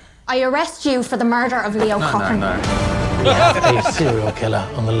 Inspector. I arrest you for the murder of Leo Cochran. No. We have a serial killer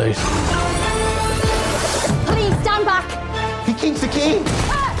on the loose. Please, stand back. He keeps the key.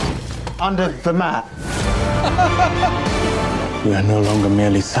 Under the mat. We are no longer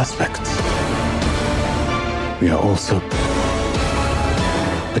merely suspects. We are also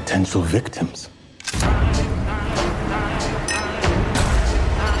potential victims.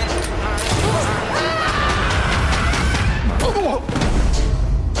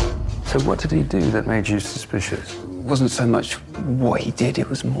 So what did he do that made you suspicious? It wasn't so much what he did, it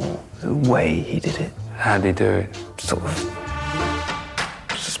was more the way he did it. How'd he do it? Sort of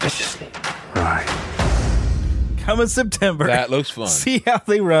coming September. That looks fun. See how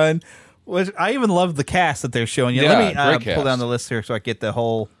they run. Which I even love the cast that they're showing you. Yeah, Let me great pull down cast. the list here so I get the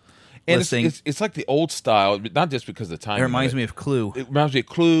whole And listing. it's like the old style, but not just because of the time. It reminds me of Clue. It reminds me of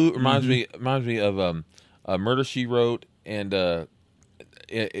Clue. It reminds me of Murder, She Wrote, and some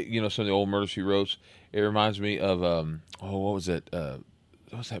of the old Murder, She Wrote. It reminds me of what was it?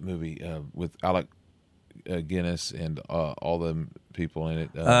 What was that movie with Alec Guinness and all the people in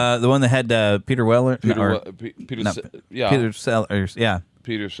it? The one that had Peter Weller. Peter Sellers. Yeah.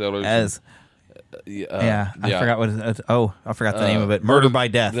 Peter Sellers. As I forgot what. I forgot the name of it. Murder by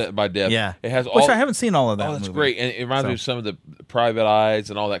Death. By Death. Yeah, it has. Which I haven't seen all of that. Oh, that's movie. great, and it reminds me of some of the Private Eyes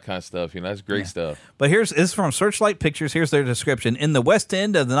and all that kind of stuff. That's great stuff. But this is from Searchlight Pictures. Here's their description: in the West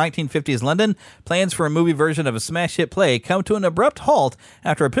End of the 1950s London, plans for a movie version of a smash hit play come to an abrupt halt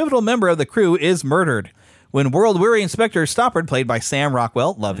after a pivotal member of the crew is murdered. When world-weary Inspector Stoppard, played by Sam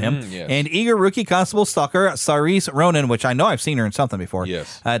Rockwell, love him, yes. and eager rookie constable stalker Saoirse Ronan, which I know I've seen her in something before,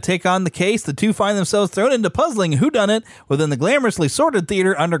 take on the case, the two find themselves thrown into puzzling whodunit within the glamorously sordid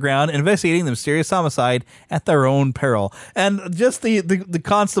theater underground, investigating the mysterious homicide at their own peril. And just the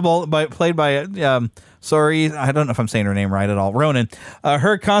constable played by Sorry, I don't know if I'm saying her name right at all. Ronan,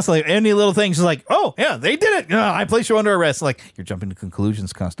 her constantly, any little thing, she's like, "Oh yeah, they did it. I place you under arrest." Like, you're jumping to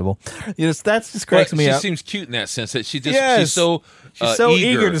conclusions, constable. That just cracks me up. She seems cute in that sense that she's so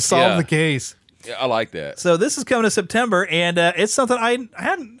eager to solve the case. Yeah, I like that. So this is coming to September, and it's something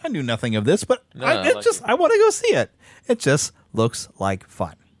I knew nothing of this, but I want to go see it. It just looks like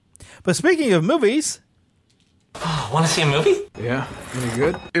fun. But speaking of movies. Want to see a movie? Yeah. Any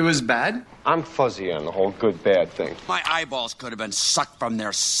good? It was bad? I'm fuzzy on the whole good-bad thing. My eyeballs could have been sucked from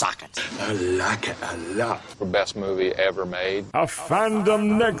their sockets. I like it a lot. The best movie ever made. A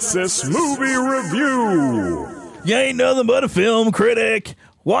Fandom Nexus movie review. You ain't nothing but a film critic.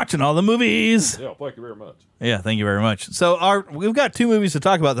 Watching all the movies. Yeah, thank you very much. Yeah, thank you very much. So we've got two movies to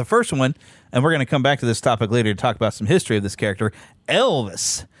talk about. The first one, and we're going to come back to this topic later to talk about some history of this character,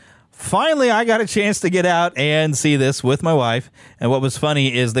 Elvis. Finally, I got a chance to get out and see this with my wife. And what was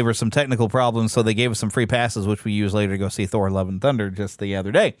funny is there were some technical problems, so they gave us some free passes, which we used later to go see Thor: Love and Thunder just the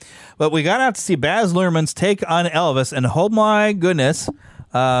other day. But we got out to see Baz Luhrmann's take on Elvis, and oh my goodness,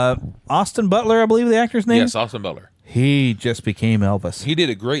 Austin Butler, I believe the actor's name? Yes, Austin Butler. He just became Elvis. He did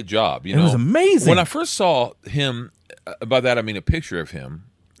a great job. It was amazing. When I first saw him, by that I mean a picture of him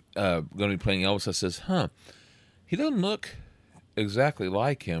going to be playing Elvis, I says, he doesn't look exactly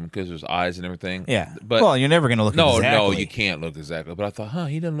like him because of his eyes and everything. Yeah. But well, you're never going to look exactly. No, you can't look exactly. But I thought,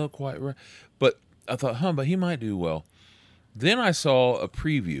 he doesn't look quite right. But I thought, but he might do well. Then I saw a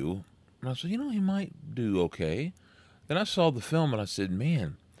preview, and I said, he might do okay. Then I saw the film, and I said,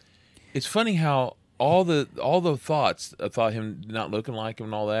 man, it's funny how all the thoughts, I thought him not looking like him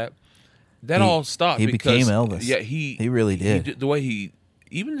and all that, all stopped. He because, became Elvis. Yeah, he really did. The way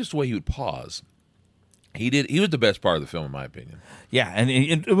even just the way he would pause. He was the best part of the film, in my opinion. Yeah,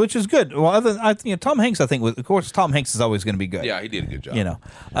 and which is good. Well, Tom Hanks, I think, of course, Tom Hanks is always going to be good. Yeah, he did a good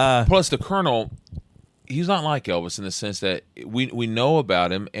job. Plus, the Colonel, he's not like Elvis in the sense that we know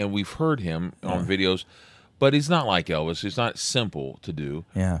about him and we've heard him on videos, but he's not like Elvis. He's not simple to do.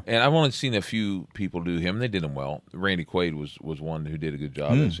 Yeah, and I've only seen a few people do him. They did him well. Randy Quaid was one who did a good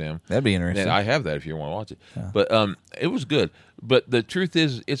job as him. That'd be interesting. And I have that if you want to watch it. Yeah. But it was good. But the truth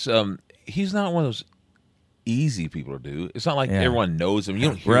is, it's he's not one of those easy people to do. It's not like everyone knows him. You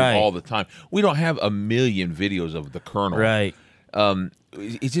don't hear him all the time. We don't have a million videos of the Colonel. Right.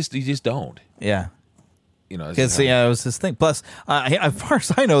 You just don't. Yeah. Because it was this thing. Plus, as far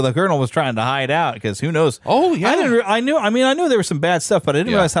as I know, the Colonel was trying to hide out because who knows? Oh yeah. I knew there was some bad stuff, but I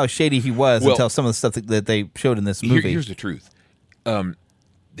didn't realize how shady he was until some of the stuff that they showed in this movie. Here's the truth.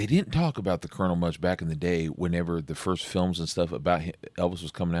 They didn't talk about the Colonel much back in the day. Whenever the first films and stuff about Elvis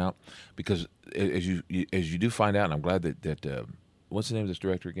was coming out, because as you do find out, and I'm glad that what's the name of this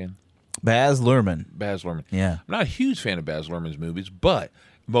director again? Baz Luhrmann. Baz Luhrmann. Yeah, I'm not a huge fan of Baz Luhrmann's movies, but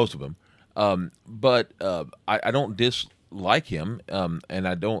most of them. I don't dislike him, and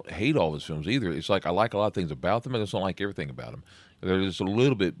I don't hate all of his films either. It's like I like a lot of things about them, I just don't like everything about them. They're just a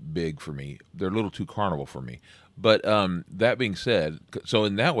little bit big for me. They're a little too carnival for me. But that being said, so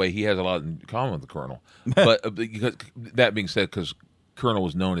in that way, he has a lot in common with the Colonel. But because, that being said, because Colonel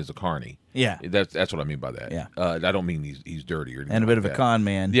was known as a carny. Yeah, that's what I mean by that. Yeah, I don't mean he's dirty or anything and a bit of that. a con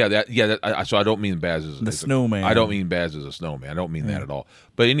man. Yeah, so I don't mean Baz as the snowman. I don't mean Baz as a snowman. I don't mean that at all.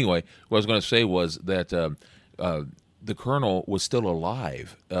 But anyway, what I was going to say was that the Colonel was still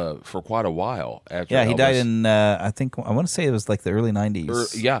alive for quite a while after. Yeah, he Elvis. died in I want to say it was like the early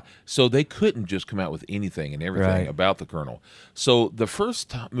 90s. Yeah, so they couldn't just come out with anything and everything about the Colonel. So the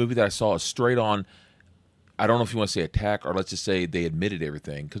first movie that I saw straight on, I don't know if you want to say attack or let's just say they admitted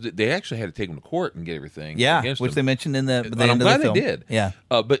everything because they actually had to take him to court and get everything. Yeah, against which him. they mentioned in the end I'm of the glad film. they did. Yeah.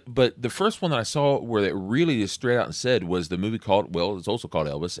 But the first one that I saw where it really just straight out and said was the movie called, well, it's also called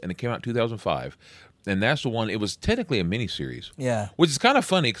Elvis, and it came out in 2005. And that's the one, it was technically a miniseries. Yeah. Which is kind of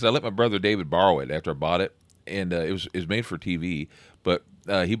funny because I let my brother David borrow it after I bought it. And it was made for TV. But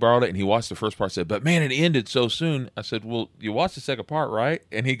he borrowed it and he watched the first part and said, but man, it ended so soon. I said, well, you watched the second part, right?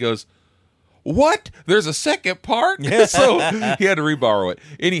 And he goes, what? There's a second part? So he had to reborrow it.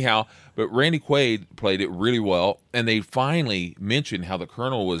 Anyhow, but Randy Quaid played it really well. And they finally mentioned how the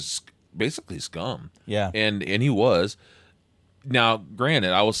Colonel was basically scum. Yeah. And he was. Now,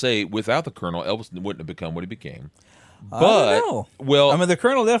 granted, I will say, without the Colonel, Elvis wouldn't have become what he became. But, I don't know. Well, I mean, the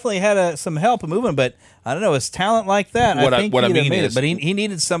Colonel definitely had some help moving, but I don't know, his talent like that, I think he'd have made it. But he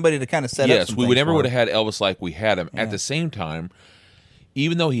needed somebody to kind of set up some things. Yes, we never would have had Elvis like we had him. Yeah. At the same time,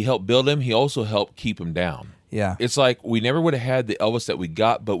 even though he helped build him, he also helped keep him down. Yeah. It's like we never would have had the Elvis that we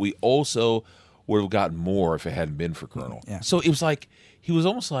got, but we also would have gotten more if it hadn't been for Colonel. Yeah. So it was like, he was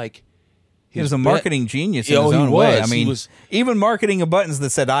almost like, he was a marketing genius in his own way. I mean, even marketing buttons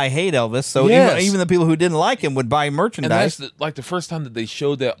that said "I hate Elvis," so even the people who didn't like him would buy merchandise. And that's like the first time that they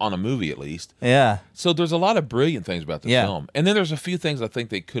showed that on a movie, at least. Yeah. So there's a lot of brilliant things about the film, and then there's a few things I think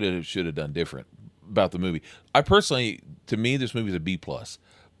they should have done different about the movie. To me, this movie is a B+.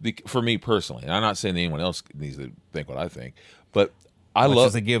 For me personally, and I'm not saying that anyone else needs to think what I think, but Which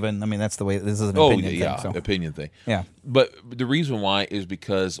is a given. I mean, that's the way. This is an opinion thing. So. Opinion thing. Yeah. But the reason why is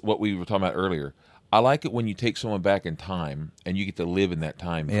because what we were talking about earlier. I like it when you take someone back in time and you get to live in that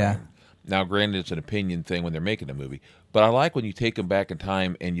time frame. Yeah. Now, granted, it's an opinion thing when they're making a movie, but I like when you take them back in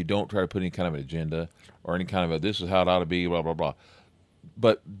time and you don't try to put any kind of an agenda or any kind of this is how it ought to be, blah, blah, blah.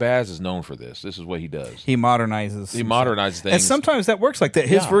 But Baz is known for this. This is what he does. He modernizes. He modernizes things. And sometimes that works like that.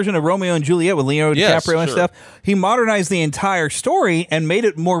 His version of Romeo and Juliet with Leonardo DiCaprio and stuff, he modernized the entire story and made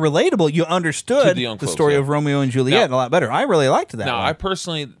it more relatable. You understood the story of Romeo and Juliet a lot better. I really liked that. Now, one. I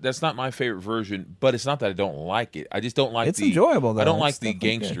personally, that's not my favorite version, but it's not that I don't like it. I just don't like it's enjoyable, though. I don't like the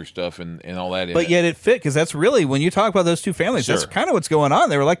gangster stuff and all that. But yet it fit, because that's really, when you talk about those two families, that's kind of what's going on.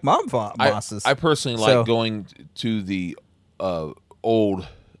 They were like mob bosses. I personally like going to the old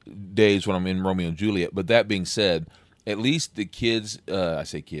days when I'm in Romeo and Juliet. But that being said, at least the kids, I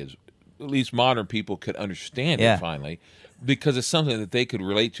say kids, at least modern people could understand it finally, because it's something that they could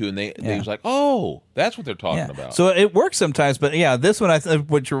relate to, and they was like, oh, that's what they're talking about. So it works sometimes, but this one,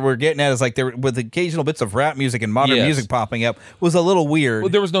 what we're getting at is like there with occasional bits of rap music and modern music popping up was a little weird. Well,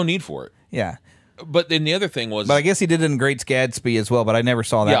 there was no need for it. Yeah. But then the other thing was... But I guess he did it in Great Gatsby as well, but I never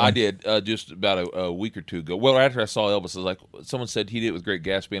saw that one. I did, just about a week or two ago. Well, after I saw Elvis, I was like, someone said he did it with Great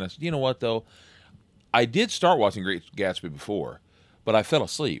Gatsby, and I said, you know what, though? I did start watching Great Gatsby before, but I fell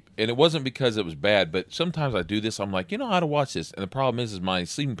asleep. And it wasn't because it was bad, but sometimes I do this, I'm like, I ought to watch this. And the problem is my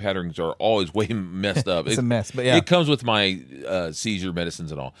sleeping patterns are always way messed up. It's a mess, but It comes with my seizure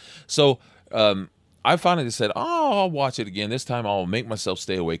medicines and all. So I finally just said, I'll watch it again. This time I'll make myself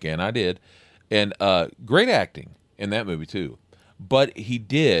stay awake, and I did. And great acting in that movie, too. But he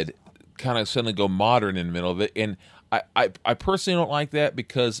did kind of suddenly go modern in the middle of it. And I personally don't like that,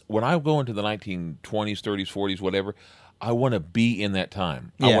 because when I go into the 1920s, 30s, 40s, whatever, I want to be in that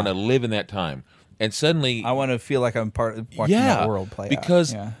time. I want to live in that time. And suddenly... I want to feel like I'm part of watching that world play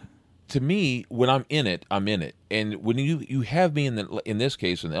because out. to me, when I'm in it, I'm in it. And when you have me in this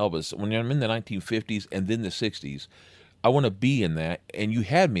case, in Elvis, when I'm in the 1950s and then the 60s, I want to be in that, and you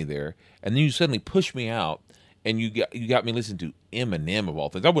had me there, and then you suddenly pushed me out, and you got me listening to Eminem of all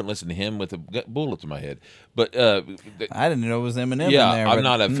things. I wouldn't listen to him with a bullet to my head, but I didn't know it was Eminem. Yeah, in there, I'm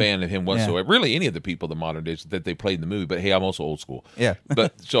not a fan of him whatsoever. Yeah. Really, any of the people the modern days that they played in the movie. But hey, I'm also old school. Yeah,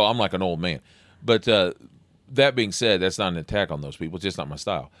 but so I'm like an old man. But that being said, that's not an attack on those people. It's just not my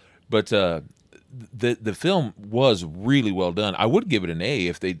style. But the film was really well done. I would give it an A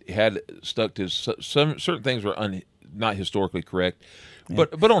if they had stuck to some certain things were not historically correct,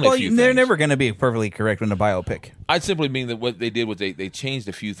 but only a few things. They're never going to be perfectly correct in a biopic. I simply mean that what they did was they changed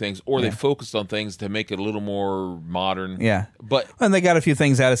a few things, or they focused on things to make it a little more modern. Yeah, and they got a few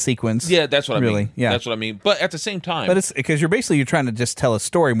things out of sequence. Yeah, that's what I mean. Yeah, that's what I mean. But at the same time, but it's because you're trying to just tell a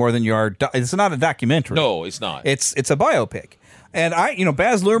story more than you are. It's not a documentary. No, it's not. It's a biopic. And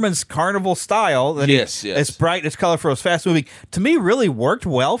Baz Luhrmann's carnival style, it's bright, it's colorful, it's fast moving, to me really worked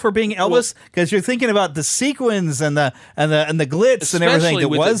well for being Elvis, because you're thinking about the sequins and the glitz and everything that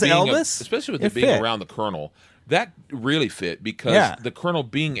was Elvis. Especially with it being around the Colonel. That really fit, because the Colonel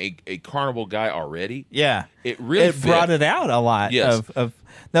being a carnival guy already, it really brought it out a lot. Yes.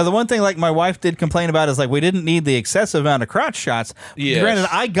 Now, the one thing like my wife did complain about is like we didn't need the excessive amount of crotch shots. Yes. Granted,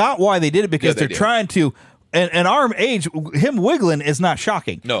 I got why they did it, because they're trying to and our age, him wiggling is not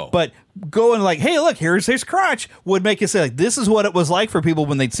shocking. No. But going like, hey, look, here's his crotch would make it say like, this is what it was like for people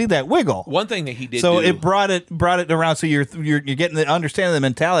when they'd see that wiggle. One thing that he did so do, it brought it around, so you're getting the understanding the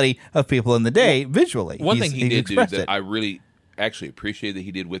mentality of people in the day visually. One thing he did do that it. I really actually appreciated that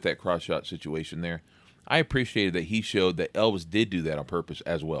he did with that cross shot situation there. I appreciated that he showed that Elvis did do that on purpose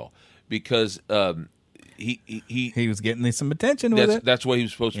as well, because he was getting some attention with it. That's what he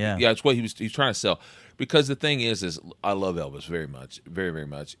was supposed to. Yeah, that's what he's trying to sell. Because the thing is I love Elvis very much, very, very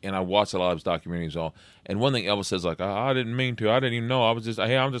much, and I watch a lot of his documentaries. And one thing Elvis says, like, I didn't mean to, I didn't even know, I'm just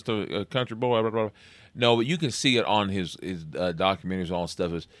a country boy. Blah, blah, blah. No, but you can see it on his documentaries, all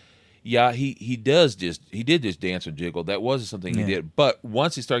stuff is. Yeah, he did just dance and jiggle. That wasn't something he did. But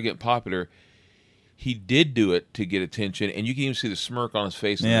once he started getting popular, he did do it to get attention, and you can even see the smirk on his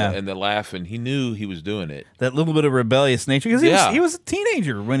face and the laugh, and he knew he was doing it. That little bit of rebellious nature, because he was a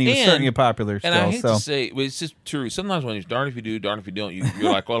teenager when he was starting to get popular. And I hate to say, but it's just true. Sometimes when you're darned if you do, darned if you don't,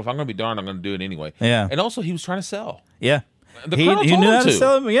 you're like, well, if I'm going to be darned, I'm going to do it anyway. Yeah. And also, he was trying to sell. Yeah. The Colonel he told knew him how to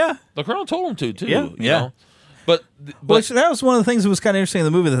sell him. Yeah. The Colonel told him to, too. Yeah. You know? But which, that was one of the things that was kind of interesting in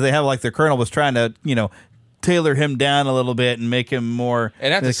the movie, that they have like their Colonel was trying to, tailor him down a little bit and make him more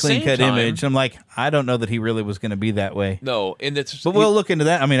and at the clean cut time, image. And I'm like, I don't know that he really was going to be that way. No, and but we'll look into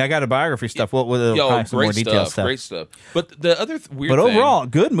that. I mean, I got a biography stuff. We'll some more detailed stuff. Great stuff. But the other weird but overall,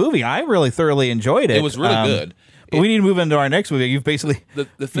 good movie. I really thoroughly enjoyed it. It was really good. But we need to move into our next movie. You've basically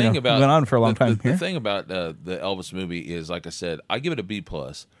the thing about went on for a long time here. The thing about the Elvis movie is, like I said, I give it a B+.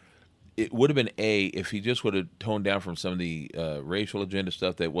 It would have been A if he just would have toned down from some of the racial agenda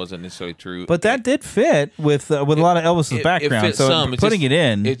stuff that wasn't necessarily true. But that did fit with a lot of Elvis's background. It so putting it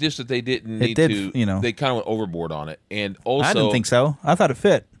in, it's just that they didn't need to. They kind of went overboard on it, and also I didn't think so. I thought it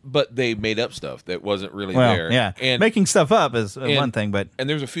fit. But they made up stuff that wasn't really well, there. Yeah, and making stuff up is one thing, but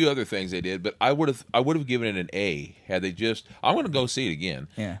there's a few other things they did. But I would have given it an A had they just. I'm going to go see it again.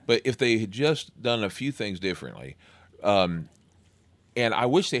 Yeah. But if they had just done a few things differently. And I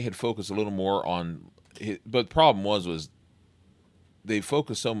wish they had focused a little more on but the problem was they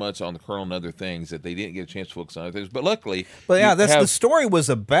focused so much on the Colonel and other things that they didn't get a chance to focus on other things. But luckily... But the story was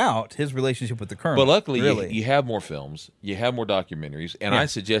about his relationship with the Colonel. But luckily, you have more films, you have more documentaries, and I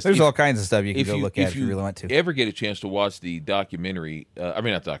suggest... There's all kinds of stuff you can go look at if you really want to. If you ever get a chance to watch the documentary...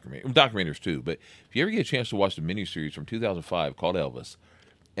 not documentary, documentaries too, but if you ever get a chance to watch the miniseries from 2005 called Elvis,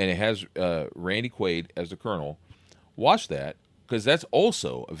 and it has Randy Quaid as the Colonel, watch that. Because that's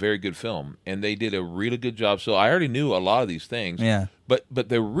also a very good film, and they did a really good job. So I already knew a lot of these things, but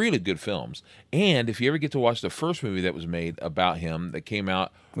they're really good films. And if you ever get to watch the first movie that was made about him that came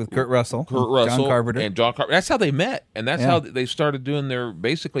out with Kurt Russell, John Carpenter, that's how they met, and that's how they started doing their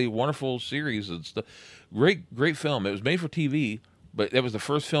basically wonderful series and stuff. Great film. It was made for TV, but that was the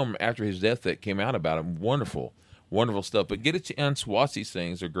first film after his death that came out about him. Wonderful stuff. But get a chance, watch these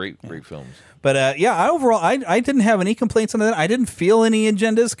things. They're great films. But overall, I didn't have any complaints on that. I didn't feel any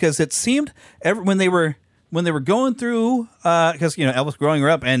agendas, because it seemed when they were going through, because Elvis growing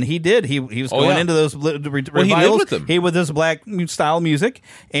up, and he was going into those revivals. He lived with them. He with his black style music,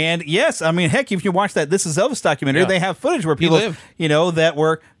 and yes, I mean, heck, if you watch that This Is Elvis documentary, they have footage where people that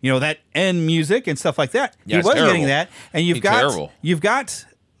were that end music and stuff like that. Yeah, he was getting that, and you've got.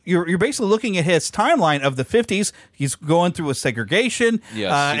 You're basically looking at his timeline of the 50s. He's going through a segregation.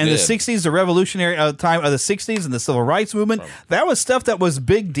 Yes, in the 60s, the revolutionary time of the 60s and the civil rights movement. That was stuff that was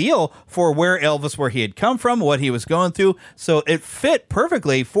big deal for where he had come from, what he was going through. So it fit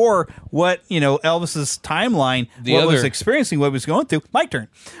perfectly for what, Elvis's timeline, was experiencing, what he was going through. My turn.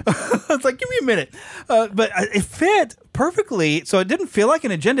 It's like, give me a minute. But it fit perfectly. So it didn't feel like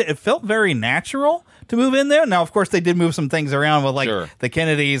an agenda. It felt very natural to move in there. Now, of course, they did move some things around with the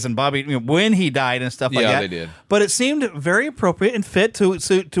Kennedys and Bobby when he died and stuff like that. Yeah, they did. But it seemed very appropriate and fit to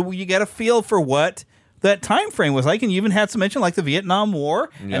you get a feel for what that time frame was like. And you even had some mention like the Vietnam War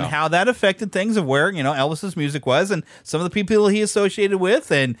and how that affected things of where, Elvis's music was and some of the people he associated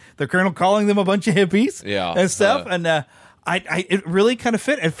with, and the Colonel calling them a bunch of hippies and stuff. And it really kind of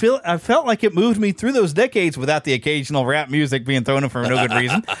fit. I felt like it moved me through those decades without the occasional rap music being thrown in for no good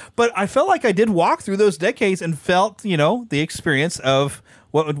reason. But I felt like I did walk through those decades and felt, the experience of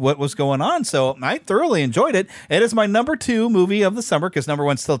what was going on. So I thoroughly enjoyed it. It is my number 2 movie of the summer, because number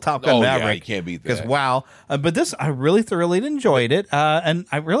 1's still Top Gun Maverick. Yeah, you can't beat that. Because wow. But this, I really thoroughly enjoyed it. And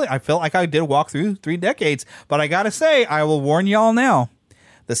I felt like I did walk through 3 decades. But I got to say, I will warn y'all now.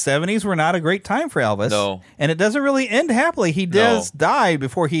 The 70s were not a great time for Elvis. No. And it doesn't really end happily. He does die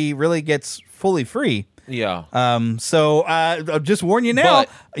before he really gets fully free. Yeah. So I'll just warn you now,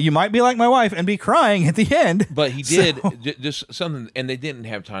 you might be like my wife and be crying at the end. But he did just something, and they didn't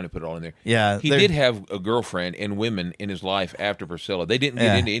have time to put it all in there. Yeah. He did have a girlfriend and women in his life after Priscilla. They didn't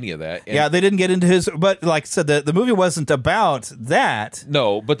get into any of that. Yeah, they didn't get into his, but like I said, the movie wasn't about that.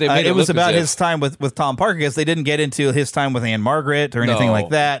 No, but they made it was about his time with Tom Parker, because they didn't get into his time with Anne Margaret or anything like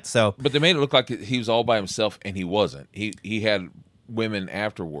that. So, but they made it look like he was all by himself, and he wasn't. He had women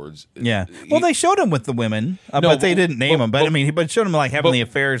afterwards. Yeah. Well, they showed him with the women, but they didn't name him. But I mean, but showed him like having the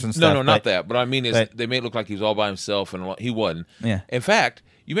affairs and stuff. No, not that. But I mean, they made it look like he was all by himself, and he wasn't. Yeah. In fact,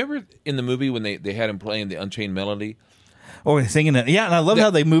 you remember in the movie when they had him playing the Unchained Melody? Oh, singing it. Yeah, and I love how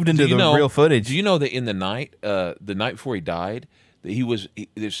they moved into the real footage. Do you know that in the night before he died, that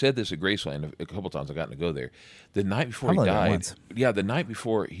they said this at Graceland a couple times. I got to go there. The night before he died. Yeah, the night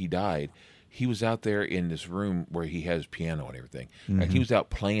before he died, he was out there in this room where he has piano and everything. Mm-hmm. Like he was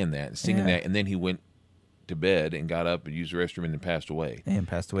out playing that and singing that, and then he went to bed and got up and used the restroom and then passed away.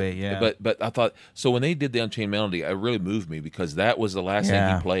 Yeah. But I thought, so when they did the Unchained Melody, it really moved me, because that was the last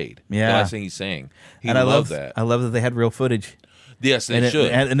thing he played. Yeah. The last thing he sang. And I love that. I love that they had real footage. Yes, they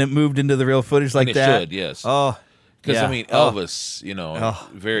should. And it moved into the real footage like that. It should, yes. Oh, because I mean, Elvis,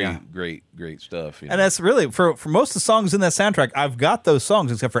 very great stuff. And that's really for most of the songs in that soundtrack. I've got those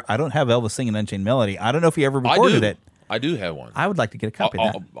songs, except for I don't have Elvis singing Unchained Melody. I don't know if he ever recorded it. I do have one. I would like to get a copy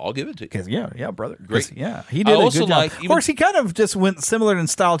of that. I'll give it to you. Because yeah, brother. Great. Yeah, he did a good job. Of course, he kind of just went similar in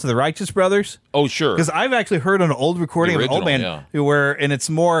style to the Righteous Brothers. Oh, sure. Because I've actually heard an old recording of Old Man, and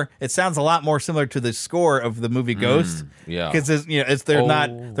it sounds a lot more similar to the score of the movie Ghost. Yeah. Because they're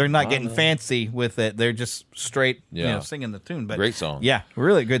not getting fancy with it. They're just straight singing the tune. But great song. Yeah,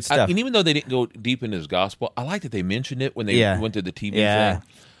 really good stuff. And even though they didn't go deep into his gospel, I like that they mentioned it when they went to the TV thing.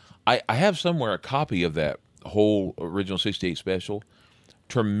 I have somewhere a copy of that whole original 68 special.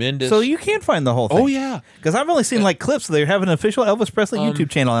 Tremendous. So you can find the whole thing. Oh, yeah. Because I've only seen like clips. They have an official Elvis Presley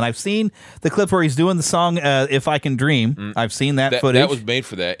YouTube channel, and I've seen the clip where he's doing the song If I Can Dream. I've seen that footage. That was made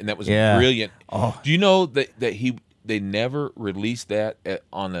for that, and that was brilliant. Oh. Do you know that they never released that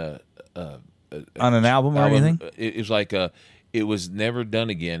on an album or anything? It was like it was never done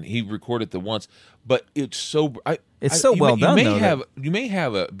again. He recorded it once, but it's so well done. You may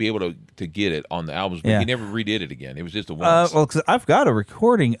be able to get it on the albums, but he never redid it again. It was just a once. Well, because I've got a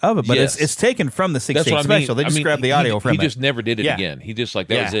recording of it, but it's taken from the 68 special. They just grabbed the audio from it. He just never did it again. He just that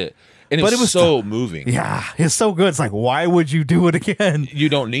was it. And it was so moving. Yeah, it's so good. It's like, why would you do it again? You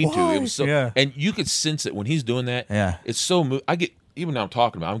don't need to. It was so, and you could sense it when he's doing that. Yeah, it's so. I get even now I'm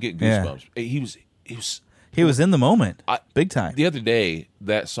talking about. I'm getting goosebumps. He was in the moment, big time. The other day,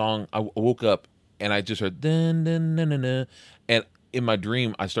 that song, I woke up and I just heard dun, dun, dun, dun, dun, and in my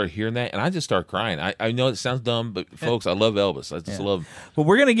dream, I started hearing that, and I just started crying. I know it sounds dumb, but folks, I love Elvis. I just love him. Well,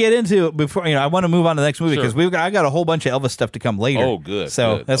 we're gonna get into before I want to move on to the next movie because I got a whole bunch of Elvis stuff to come later. Oh, good.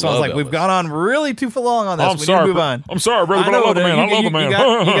 So good. that's why I was like, we've gone on really too long on this. I'm sorry. Move on. I'm sorry, brother, but I love the man. I love the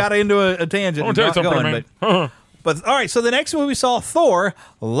man. You got into a tangent. I'm gonna tell you something, man. But all right, so the next movie we saw Thor: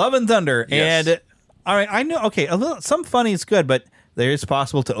 Love and Thunder, Yes. and all right, I know. Okay, some funny is good, but there is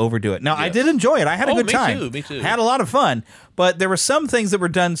possible to overdo it. Now, I did enjoy it. I had a good time. Me too. Had a lot of fun, but there were some things that were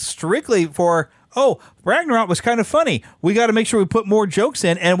done strictly for. Ragnarok was kind of funny. We got to make sure we put more jokes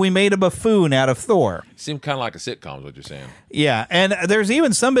in, and we made a buffoon out of Thor. Seemed kind of like a sitcom, is what you're saying. Yeah, and there's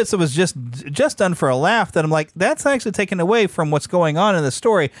even some bits that was just done for a laugh that I'm like, that's actually taken away from what's going on in the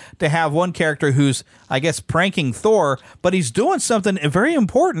story to have one character who's, I guess, pranking Thor, but he's doing something very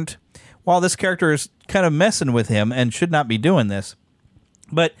important while this character is kind of messing with him and should not be doing this.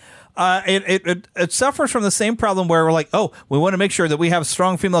 But it suffers from the same problem where we're like, we want to make sure that we have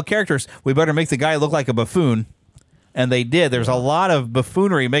strong female characters. We better make the guy look like a buffoon. And they did. There's a lot of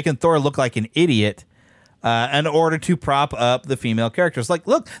buffoonery making Thor look like an idiot in order to prop up the female characters. Like,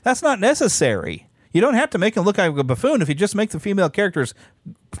 look, that's not necessary. You don't have to make him look like a buffoon if you just make the female characters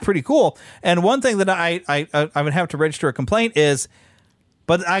pretty cool. And one thing that I would have to register a complaint is,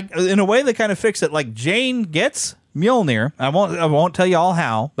 but in a way they kind of fix it. Like Jane gets Mjolnir. I won't tell you all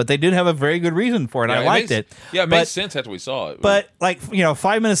how, but they did have a very good reason for it. I liked it. Yeah, it makes sense after we saw it. But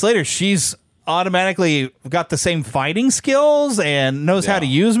 5 minutes later, she's automatically got the same fighting skills and knows how to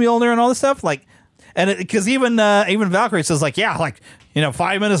use Mjolnir and all this stuff. Like, and because even Valkyrie says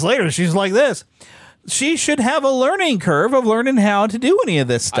 5 minutes later, she's like this. She should have a learning curve of learning how to do any of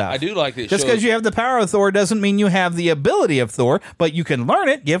this stuff. I do like this. Just because you have the power of Thor doesn't mean you have the ability of Thor, but you can learn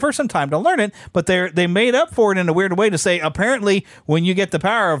it. Give her some time to learn it. But they made up for it in a weird way to say, apparently, when you get the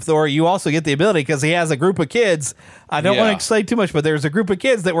power of Thor, you also get the ability because he has a group of kids. I don't want to say too much, but there's a group of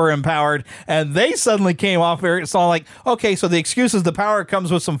kids that were empowered, and they suddenly came off very. So like, okay, so the excuse is the power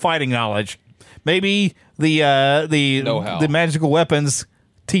comes with some fighting knowledge. Maybe the magical weapons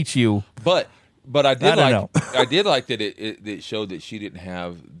teach you. But I did know. I did like that it showed that she didn't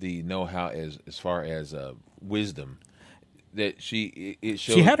have the know-how as far as wisdom. That it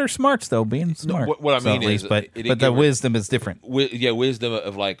showed she had her smarts though, being smart. No, what I mean is, but the wisdom is different. Wisdom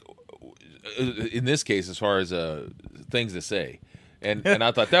of like in this case, as far as things to say. And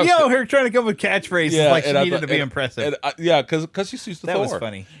I thought that was her trying to come with catchphrases like she needed to be impressive. Because she's used to that Thor. was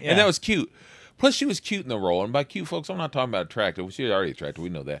funny, and that was cute. Plus, she was cute in the role, and by cute, folks, I'm not talking about attractive. She was already attractive, we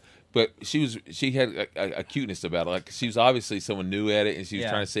know that. But she had a cuteness about it. Like she was obviously someone new at it, and she was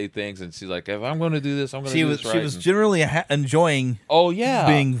trying to say things. And she's like, "If I'm going to do this, I'm going to do this right." She was generally enjoying.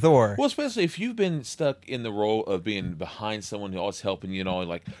 Being Thor. Well, especially if you've been stuck in the role of being behind someone who's always helping.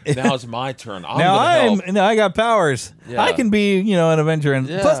 Like now it's my turn. I got powers. Yeah. I can be an Avenger. And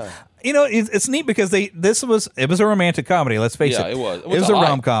plus, it's neat because it was a romantic comedy. Let's face it. It was. It was a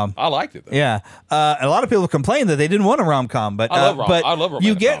rom-com. I liked it, though. Yeah. A lot of people complained that they didn't want a rom-com, but I love romantic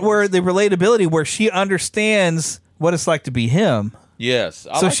you get comedies. where the relatability, where she understands what it's like to be him. Yes.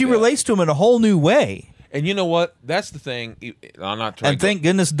 So she relates to him in a whole new way. And you know what? That's the thing. I'm not trying. And thank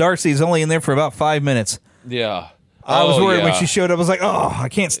goodness Darcy's only in there for about 5 minutes. Yeah. I was worried when she showed up. I was like, oh, I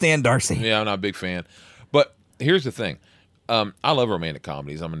can't stand Darcy. Yeah, I'm not a big fan. But here's the thing. I love romantic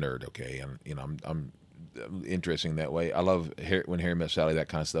comedies. I'm a nerd, okay, and I'm interested in that way. I love When Harry Met Sally, that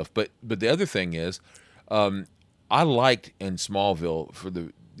kind of stuff. But the other thing is, I liked in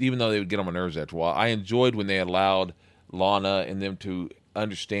Smallville even though they would get on my nerves after a while. I enjoyed when they allowed Lana and them to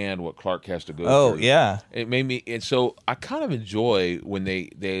understand what Clark has to go through. Oh yeah, it made me, and so I kind of enjoy when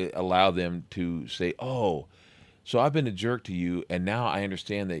they allow them to say, oh. So I've been a jerk to you, and now I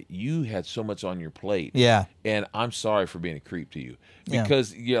understand that you had so much on your plate. Yeah. And I'm sorry for being a creep to you.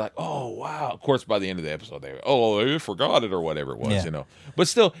 Because you're like, oh, wow. Of course, by the end of the episode, they forgot it or whatever it was, But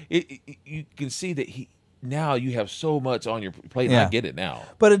still, you can see that now you have so much on your plate, and I get it now.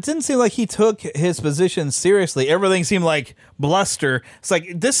 But it didn't seem like he took his position seriously. Everything seemed like bluster. It's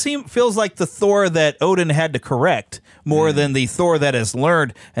like, this feels like the Thor that Odin had to correct more than the Thor that has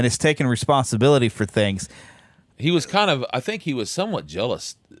learned and has taken responsibility for things. He was I think he was somewhat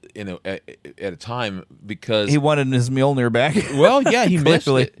jealous at a time because he wanted his Mjolnir back. Well, yeah, he missed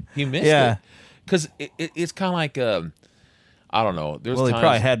it. He missed it. Because it's kind of like, I don't know. He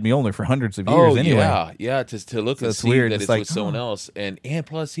probably had Mjolnir for hundreds of years anyway. Yeah, to look and see weird. that it's like, with someone else. And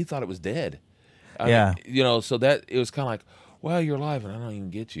plus, he thought it was dead. I mean, so that it was kind of like, well, you're alive and I don't even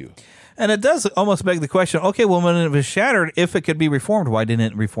get you. And it does almost beg the question, okay, well, when it was shattered, if it could be reformed, why didn't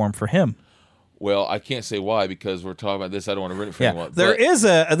it reform for him? Well, I can't say why because we're talking about this. I don't want to ruin it for anyone. There is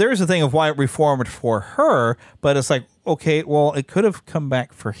a thing of why it reformed for her, but it's like, okay, well, it could have come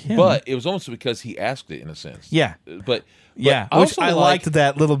back for him. But it was almost because he asked it in a sense. Yeah. But I liked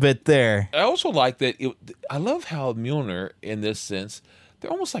that little bit there. I also like that. I love how Mjolnir, in this sense, they're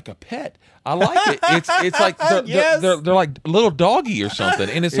almost like a pet. I like it. It's like they're like a little doggy or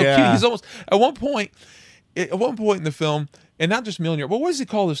something, and it's so cute. He's almost at one point in the film. And not just Mjolnir, but what does he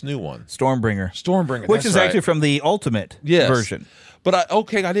call this new one? Stormbringer. Which is actually from the Ultimate version. But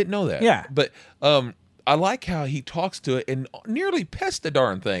I didn't know that. Yeah. But I like how he talks to it and nearly pets the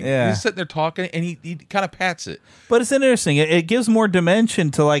darn thing. Yeah. He's sitting there talking and he kind of pats it. But it's interesting. It gives more dimension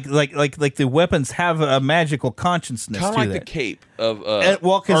to like the weapons have a magical consciousness to kind of like that. the cape of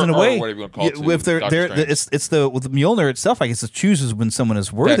because in a way, whatever you want to call it, with with Mjolnir itself, I guess it chooses when someone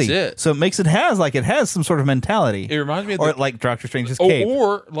is worthy. That's it. So it makes it has some sort of mentality. It reminds me of like Doctor Strange's cape,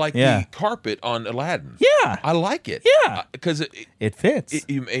 or like the carpet on Aladdin. Yeah, I like it. Yeah, because it fits.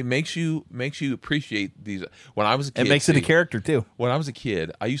 It makes you appreciate these. When I was a kid, it makes it a character too. When I was a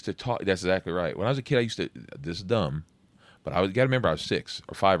kid, I used to talk. That's exactly right. When I was a kid, I used to. This is dumb, but I got to remember I was 6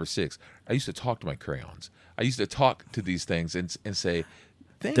 or 5 or 6. I used to talk to my crayons. I used to talk to these things and say,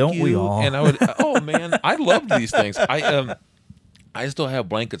 "Thank you." Don't we all? And I would. Oh man, I loved these things. I still have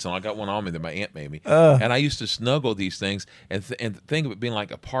blankets on. I got one on me that my aunt made me, and I used to snuggle these things and think of it being like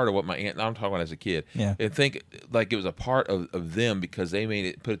a part of what my aunt. I'm talking about as a kid, and think like it was a part of them because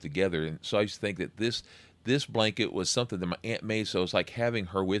they put it together. And so I used to think that this blanket was something that my aunt made, so it's like having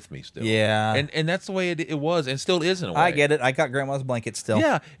her with me still. Yeah, and that's the way it was, and still is in a way. I get it. I got grandma's blanket still.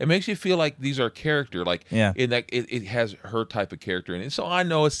 Yeah, it makes you feel like these are character, like in that it has her type of character in it. So I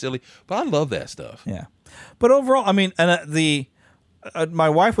know it's silly, but I love that stuff. Yeah, but overall, I mean, and my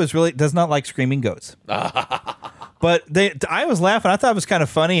wife does not like screaming goats. But I was laughing. I thought it was kind of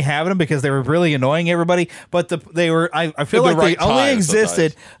funny having them because they were really annoying everybody. But I feel like they only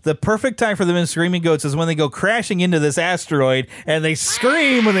existed. The perfect time for them in screaming goats is when they go crashing into this asteroid and they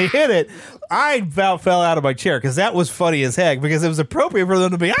scream when they hit it. I about fell out of my chair because that was funny as heck because it was appropriate for them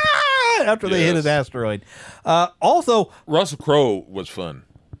to be after they hit an asteroid. Also, Russell Crowe was fun.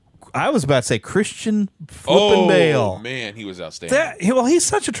 I was about to say Christian flippin' Bale. Oh man, he was outstanding. He's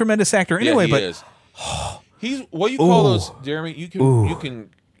such a tremendous actor anyway. He but is. He's what you call those, Jeremy. You can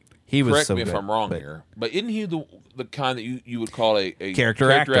he was correct so me if good, I'm wrong here, but isn't he the kind that you would call a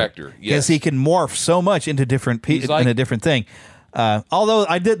character actor? Yes, because he can morph so much into different in a different thing. Although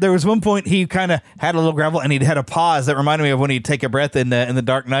there was one point he kind of had a little gravel and he had a pause that reminded me of when he'd take a breath in the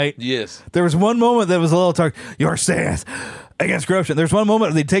Dark Knight. Yes, there was one moment that was a little talk. Your stance against corruption. There's one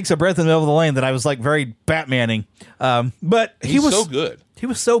moment that he takes a breath in the middle of the lane that I was like very Batmaning. But he was so good. He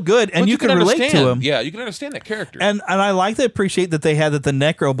was so good, and but you can relate to him. Yeah, you can understand that character. And I like to appreciate that they had that the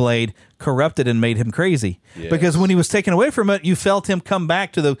Necroblade corrupted and made him crazy. Yes. Because when he was taken away from it, you felt him come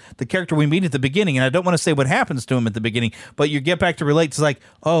back to the character we meet at the beginning. And I don't want to say what happens to him at the beginning, but you get back to relate. It's like,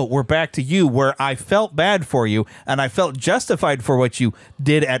 oh, we're back to you, where I felt bad for you, and I felt justified for what you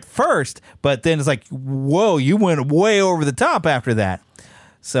did at first. But then it's like, whoa, you went way over the top after that.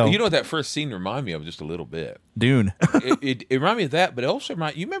 So you know what that first scene reminded me of just a little bit? Dune. it reminded me of that, but it also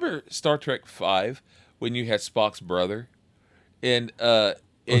you remember Star Trek V when you had Spock's brother? And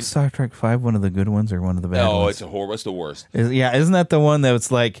was Star Trek V one of the good ones or one of the bad ones? No, it's a horror. It's the worst. Isn't that the one that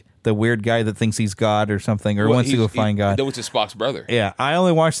was like the weird guy that thinks he's God or something, or wants to go find God? That was Spock's brother. Yeah, I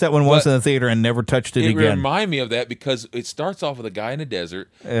only watched that one once in the theater and never touched it again. It reminded me of that because it starts off with a guy in the desert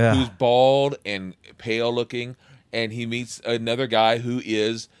who's bald and pale looking, and he meets another guy who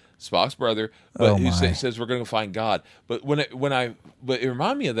is Spock's brother, but who says we're going to find God. But it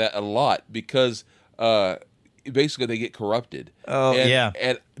reminded me of that a lot because basically they get corrupted.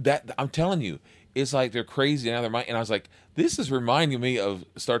 And that I'm telling you, it's like they're crazy out of their mind. And I was like, this is reminding me of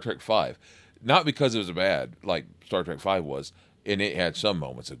Star Trek V, not because it was bad like Star Trek V was, and it had some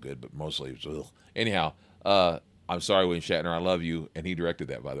moments of good, but mostly it was ugh. Anyhow. I'm sorry, William Shatner. I love you, and he directed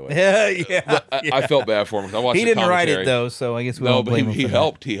that, by the way. I felt bad for him because I watched. He didn't write it though, so I guess we don't blame him. He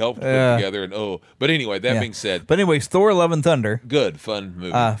helped. He helped put it together, and But anyway, that being said, but anyways, Thor: Love and Thunder, good, fun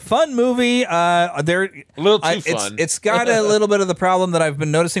movie. Fun movie. They're a little too fun. It's got a little bit of the problem that I've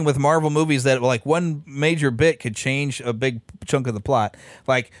been noticing with Marvel movies that like one major bit could change a big chunk of the plot.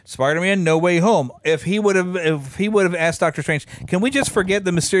 Like Spider-Man: No Way Home. If he would have asked Doctor Strange, "Can we just forget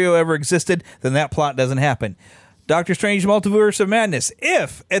that Mysterio ever existed?" Then that plot doesn't happen. Doctor Strange Multiverse of Madness.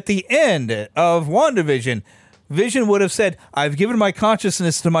 If, at the end of WandaVision, Vision would have said, I've given my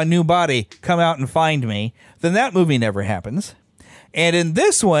consciousness to my new body, come out and find me, then that movie never happens. And in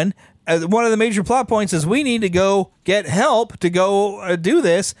this one of the major plot points is we need to go get help to go do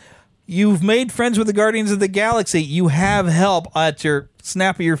this. You've made friends with the Guardians of the Galaxy. You have help at your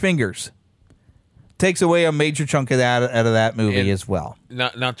snap of your fingers. Takes away a major chunk of that out of that movie as well.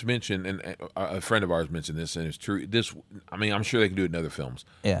 Not to mention, and a friend of ours mentioned this, and it's true. I'm sure they can do it in other films.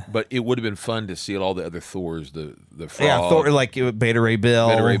 Yeah, but it would have been fun to see all the other Thors, the Frog, Thor, like Beta Ray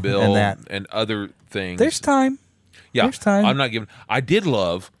Bill, and that, and other things. There's time. Yeah, there's time. I'm not giving. I did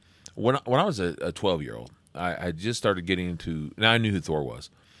love when I was a 12-year-old. I just started getting into. Now I knew who Thor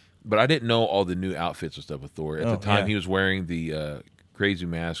was, but I didn't know all the new outfits and stuff with Thor at the time. He was wearing the crazy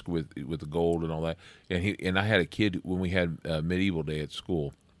mask with the gold and all that, and I had a kid when we had medieval day at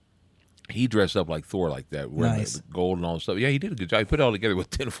school. He dressed up like Thor like that, wearing the gold and all that stuff. Yeah, he did a good job. He put it all together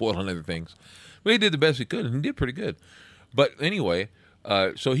with tinfoil and other things, but he did the best he could, and he did pretty good. But anyway,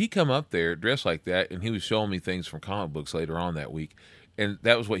 so he come up there dressed like that, and he was showing me things from comic books later on that week, and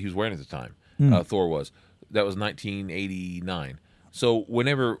that was what he was wearing at the time. Thor was. That was 1989. So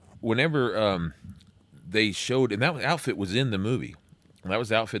whenever they showed, and that outfit was in the movie. That was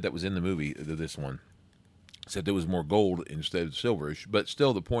the outfit that was in the movie, this one. Except there was more gold instead of silverish. But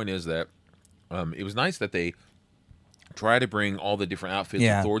still, the point is that it was nice that they try to bring all the different outfits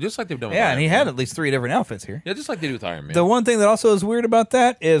of Thor, just like they've done with Iron Man. And he had at least 3 different outfits here. Yeah, just like they do with Iron Man. The one thing that also is weird about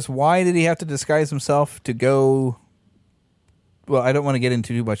that is why did he have to disguise himself to go... Well, I don't want to get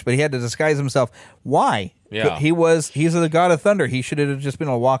into too much, but he had to disguise himself. Why? Yeah. He's the God of Thunder. He should have just been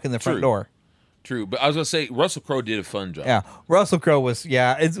able to walk in the front door. True, but I was going to say, Russell Crowe did a fun job. Yeah, Russell Crowe was,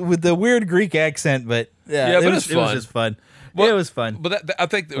 it's with the weird Greek accent, but but it was just fun. Well, it was fun. But I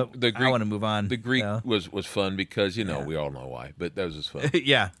think the Greek... I want to move on. The Greek was fun because, we all know why, but that was just fun.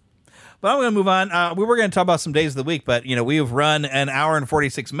 Yeah. But I'm going to move on. We were going to talk about some days of the week, but, we have run an hour and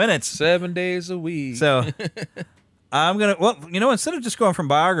 46 minutes. 7 days a week. So... I'm going to, instead of just going from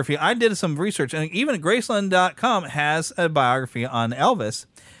biography, I did some research, and even Graceland.com has a biography on Elvis.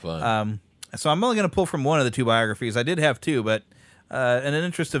 Fun. So I'm only going to pull from one of the 2 biographies. I did have 2, but in an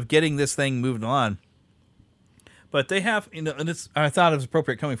interest of getting this thing moved on. But they have, and I thought it was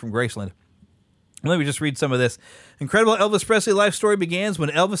appropriate coming from Graceland. Let me just read some of this. Incredible Elvis Presley life story begins when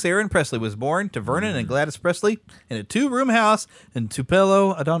Elvis Aaron Presley was born to Vernon and Gladys Presley in a 2-room house in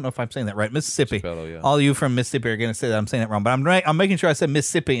Tupelo. I don't know if I'm saying that right. Mississippi. Tupelo, yeah. All you from Mississippi are going to say that I'm saying that wrong, but I'm making sure I said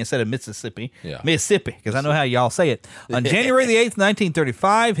Mississippi instead of Mississippi. Yeah. Mississippi, because I know how y'all say it. On January the 8th,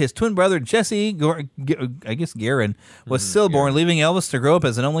 1935, his twin brother Jesse, Guerin, was stillborn, leaving Elvis to grow up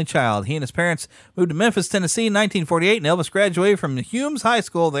as an only child. He and his parents moved to Memphis, Tennessee in 1948, and Elvis graduated from Humes High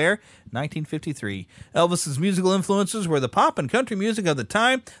School there in 1953. Elvis's musical influences were the pop and country music of the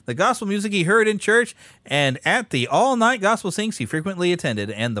time, the gospel music he heard in church, and at the all-night gospel sings he frequently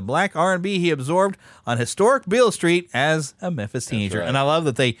attended, and the black R&B he absorbed on historic Beale Street as a Memphis teenager. right. And I love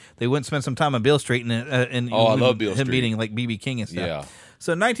that they went and spent some time on Beale Street and I love Beale him Street. beating like B.B. King and stuff. Yeah.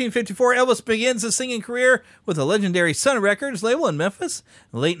 So in 1954, Elvis begins his singing career with the legendary Sun Records label in Memphis.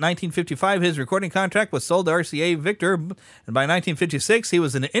 In late 1955, his recording contract was sold to RCA Victor, and by 1956, he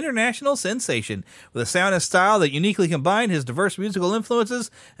was an international sensation. With a sound and style that uniquely combined his diverse musical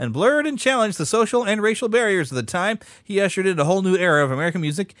influences and blurred and challenged the social and racial barriers of the time, he ushered in a whole new era of American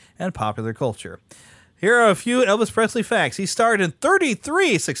music and popular culture. Here are a few Elvis Presley facts. He starred in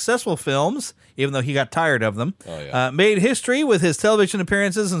 33 successful films, even though he got tired of them. Oh, yeah. Made history with his television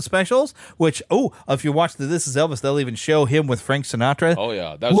appearances and specials, which, if you watch the This Is Elvis, they'll even show him with Frank Sinatra. Oh,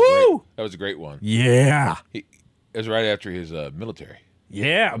 yeah. That was Woo! great. That was a great one. Yeah. It was right after his military.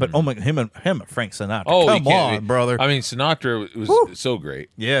 Yeah, but him and Frank Sinatra. Oh, come on, brother. I mean, Sinatra was so great.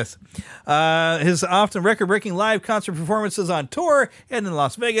 Yes. His often record-breaking live concert performances on tour and in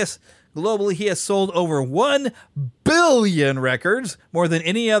Las Vegas. Globally, he has sold over 1 billion records, more than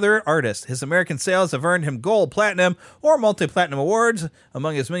any other artist. His American sales have earned him gold, platinum, or multi-platinum awards.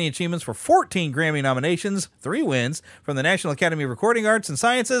 Among his many achievements were 14 Grammy nominations, 3 wins from the National Academy of Recording Arts and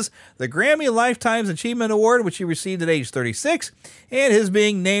Sciences, the Grammy Lifetime Achievement Award, which he received at age 36, and his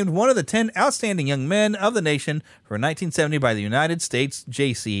being named one of the 10 outstanding young men of the nation for 1970 by the United States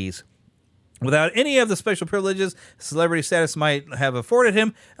JCs. Without any of the special privileges celebrity status might have afforded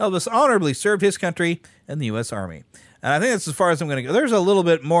him, Elvis honorably served his country in the U.S. Army. And I think that's as far as I'm going to go. There's a little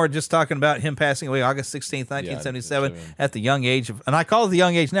bit more just talking about him passing away August 16th, 1977, at the young age of, and I call it the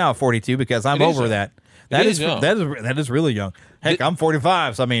young age now of 42 because I'm over that. That is really young. Heck, I'm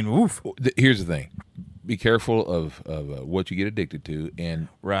 45, so I mean, oof. Here's the thing. Be careful of what you get addicted to. And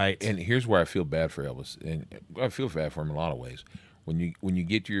here's where I feel bad for Elvis. And I feel bad for him in a lot of ways. When you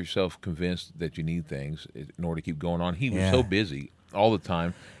get yourself convinced that you need things in order to keep going on, he was so busy all the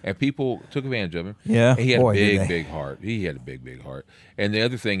time, and people took advantage of him. Yeah, he had a big heart. He had a big heart. And the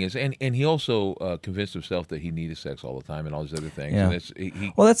other thing is, and he also convinced himself that he needed sex all the time and all these other things. Yeah.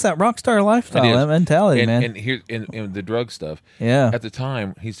 And well, that's that rock star lifestyle, that mentality, man. And here, and the drug stuff. Yeah. At the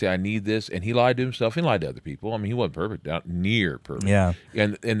time, he said, "I need this," and he lied to himself and lied to other people. I mean, he wasn't perfect, not near perfect. Yeah.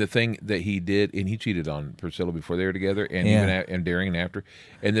 And the thing that he did, and he cheated on Priscilla before they were together, and even and during and after.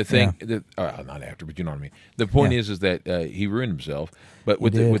 And the thing that not after, but you know what I mean. The point is that he ruined himself. But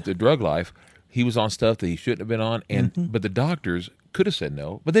with the drug life, he was on stuff that he shouldn't have been on, and but the doctors could have said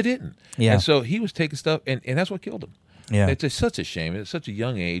no, but they didn't. Yeah. And so he was taking stuff, and that's what killed him. Yeah. It's just such a shame. At such a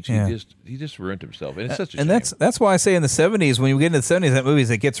young age, he just ruined himself, and it's such a shame. And that's why I say in the 70s, when you get into the 70s, that movies,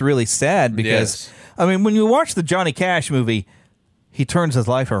 it gets really sad because I mean, when you watch the Johnny Cash movie, he turns his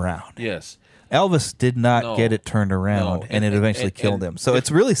life around. Yes. Elvis did not get it turned around, and it eventually killed him. So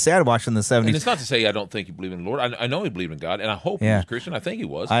it's really sad watching the 70s. And it's not to say I don't think he believed in the Lord. I know he believed in God, and I hope he was a Christian. I think he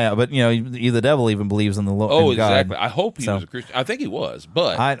was. But the devil even believes in the Lord. Oh, exactly. I hope he was a Christian. I think he was,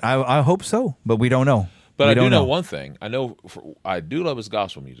 but I hope so, but we don't know. But I do know one thing. I do love his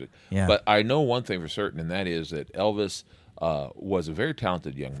gospel music. Yeah. But I know one thing for certain, and that is that Elvis was a very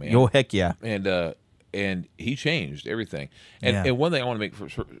talented young man. Oh, heck yeah! And he changed everything. And one thing I want to make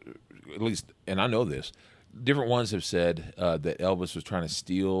for at least, and I know this, different ones have said that Elvis was trying to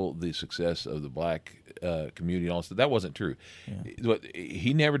steal the success of the black community and all that. That wasn't true. Yeah.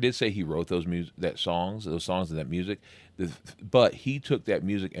 He never did say he wrote those songs and that music, but he took that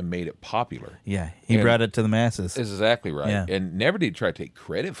music and made it popular. Yeah, he brought it to the masses. That's exactly right. Yeah. And never did try to take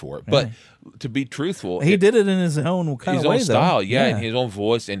credit for it. But to be truthful, he did it in his own kind of way, his own style, though. in his own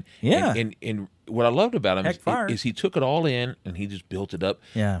voice, and what I loved about him is he took it all in and he just built it up.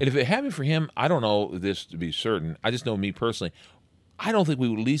 Yeah. And if it happened for him, I don't know this to be certain. I just know me personally. I don't think we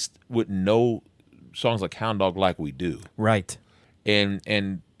would know songs like Hound Dog like we do. Right. And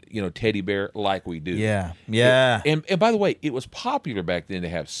Teddy Bear like we do. Yeah. Yeah. And by the way, it was popular back then to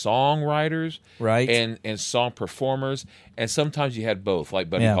have songwriters, right, and song performers, and sometimes you had both, like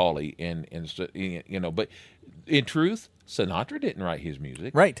Buddy Holly and but in truth, Sinatra didn't write his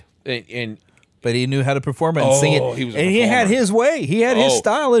music. Right. And But he knew how to perform it and sing it. He was a and he had performer. his way. He had his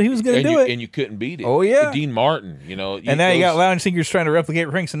style, and he was going to do it. And you couldn't beat it. Oh, yeah. Dean Martin, you know. And now you got lounge singers trying to replicate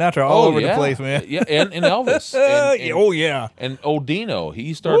Frank Sinatra all over the place, man. Yeah, and Elvis. And old Dino.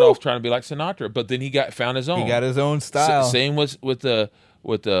 He started off trying to be like Sinatra, but then he found his own. He got his own style. Same with the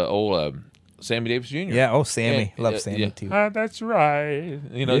old Sammy Davis Jr. Yeah, Sammy. Love Sammy, too. That's right.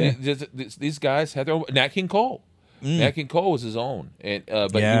 You know, these guys had their own. Nat King Cole. Nat King Cole was his own,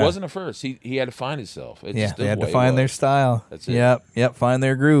 but he wasn't a first. He had to find himself. They had to find their style. That's it. Yep, find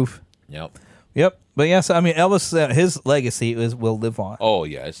their groove. Yep. But yes, I mean Elvis, his legacy will live on. Oh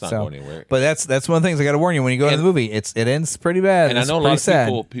yeah, it's not going anywhere. But that's one of the things I got to warn you when you go to the movie. It ends pretty bad. And I know a lot of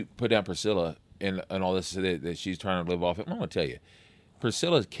people put down Priscilla and all this that she's trying to live off it. I'm going to tell you,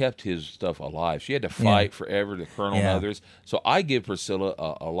 Priscilla kept his stuff alive. She had to fight forever, the Colonel and others. So I give Priscilla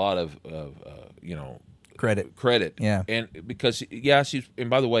a lot of credit. Yeah. And because she's,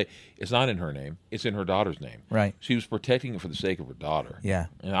 and by the way, it's not in her name, it's in her daughter's name. Right. She was protecting it for the sake of her daughter. Yeah.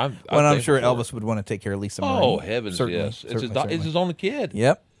 And I'm sure Elvis would want to take care of Lisa Marie. Oh heavens, yes. It's his only kid.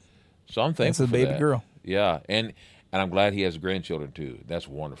 Yep. So I'm thankful for that. It's a baby girl. Yeah. And I'm glad he has grandchildren too. That's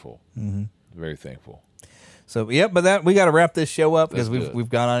wonderful. Mm-hmm. Very thankful. So but we got to wrap this show up because we've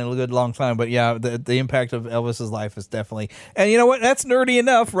gone on a good long time. But yeah, the impact of Elvis's life is definitely, and you know what? That's nerdy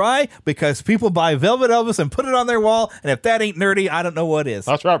enough, right? Because people buy Velvet Elvis and put it on their wall, and if that ain't nerdy, I don't know what is.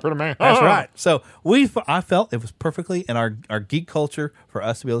 That's right, pretty man. That's right. So I felt it was perfectly in our geek culture for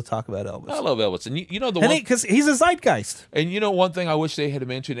us to be able to talk about Elvis. I love Elvis, and you know because he's a zeitgeist. And you know one thing I wish they had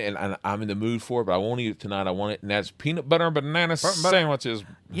mentioned, and I'm in the mood for it, but I won't eat it tonight. I want it, and that's peanut butter and banana sandwiches.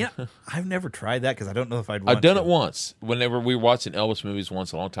 Yeah, I've never tried that because I don't know if I've done it once. Whenever we were watching Elvis movies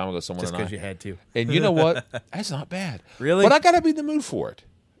once a long time ago, someone just and I. Just because you had to. And you know what? That's not bad. Really? But I got to be in the mood for it.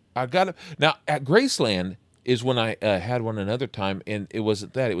 I got to. Now, at Graceland is when I had one another time, and it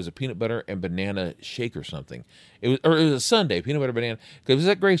wasn't that. It was a peanut butter and banana shake or something. It was a sundae, peanut butter banana, because it was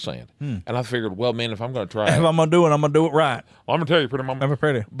at Graceland. And I figured, well, man, if I'm going to try it. If I'm going to do it, I'm going to do it right. Well, I'm going to tell you, pretty mama. I'm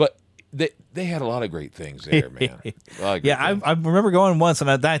pretty. But they had a lot of great things there, man. I remember going once, and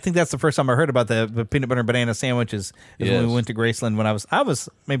I think that's the first time I heard about the peanut butter and banana sandwiches. When we went to Graceland when I was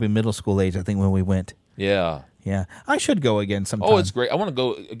maybe middle school age, I think, when we went. Yeah. Yeah, I should go again sometime. Oh, it's great. I want to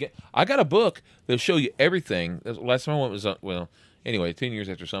go again. I got a book that'll show you everything. The last time I went was 10 years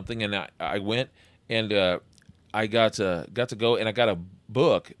after something, and I went and I got to go, and I got a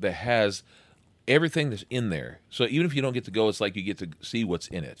book that has everything that's in there. So even if you don't get to go, it's like you get to see what's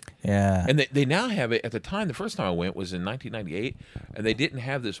in it. Yeah. And they now have it. At the time, the first time I went was in 1998, and they didn't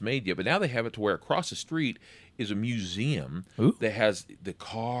have this made yet. But now they have it to where across the street is a museum that has the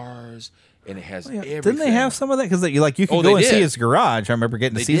cars, and it has everything. Didn't they have some of that? Because you could go and see his garage. I remember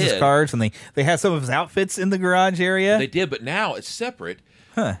getting to see his cars, and they had some of his outfits in the garage area. They did, but now it's separate.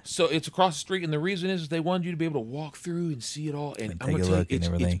 Huh. So it's across the street, and the reason is they wanted you to be able to walk through and see it all. And I'm going to tell you,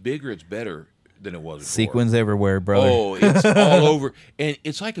 it's bigger, it's better than it was before. Sequins everywhere, brother. Oh, it's all over. And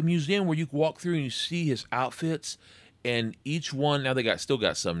it's like a museum where you can walk through and you see his outfits, and each one, now they still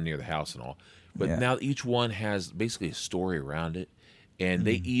got some near the house and all, but now each one has basically a story around it. And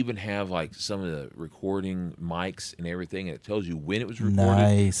they even have like some of the recording mics and everything, and it tells you when it was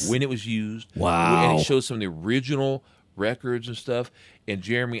recorded, when it was used. Wow. And it shows some of the original records and stuff. And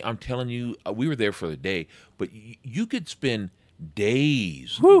Jeremy, I'm telling you, we were there for the day, but you could spend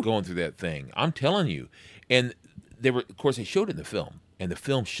days going through that thing. I'm telling you. And of course, they showed it in the film, and the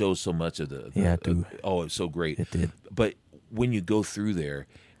film shows so much of the it's so great. It did. But when you go through there,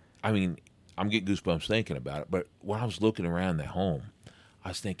 I mean, I'm getting goosebumps thinking about it. But when I was looking around the home, I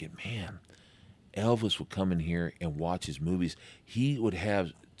was thinking, man, Elvis would come in here and watch his movies. He would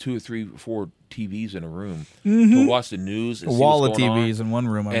have 2 or 3 or 4 TVs in a room to watch the news. And a wall of TVs in one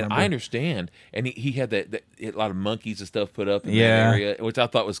room. I understand. And he had that a lot of monkeys and stuff put up in that area, which I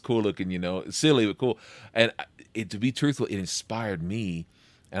thought was cool looking. Silly but cool. And to be truthful, it inspired me.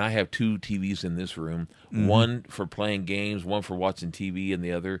 And I have 2 TVs in this room, one for playing games, one for watching TV, and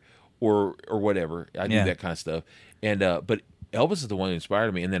the other or whatever. I do that kind of stuff. And but Elvis is the one who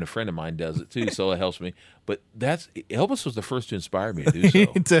inspired me, and then a friend of mine does it too, so it helps me. But Elvis was the first to inspire me to do so.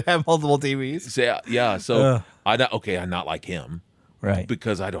 To have multiple TVs. So I'm not like him, right?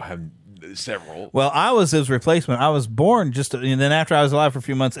 Because I don't have several. Well, I was his replacement. I was born and then after I was alive for a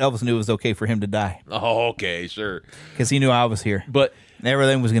few months, Elvis knew it was okay for him to die. Oh, okay, sure. Because he knew I was here, but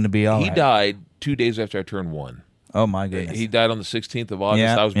everything was going to be all right. He died 2 days after I turned 1. Oh, my goodness. He died on the 16th of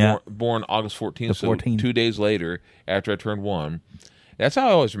August. I was born August 14th, so 2 days later after I turned 1. That's how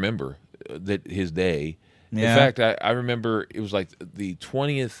I always remember his day. Yeah. In fact, I remember it was like the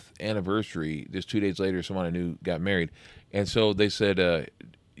 20th anniversary, just 2 days later, someone I knew got married. And so they said,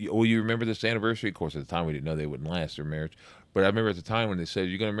 you remember this anniversary? Of course, at the time we didn't know they wouldn't last their marriage. But I remember at the time when they said,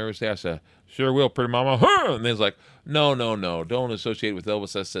 "You're going to remember this day?" I said, "Sure will, pretty mama." Huh! And they was like, "No, don't associate with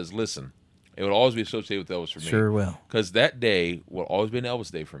Elvis." I says, "Listen, it would always be associated with Elvis for me. Sure will. Because that day will always be an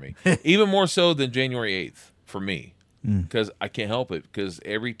Elvis day for me. Even more so than January 8th for me. Because I can't help it. Because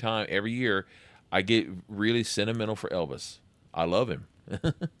every year, I get really sentimental for Elvis. I love him."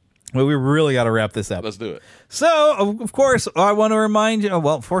 Well, we really got to wrap this up. Let's do it. So, of course, I want to remind you.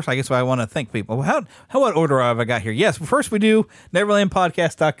 Well, first, I guess I want to thank people. What order have I got here? Yes, first we do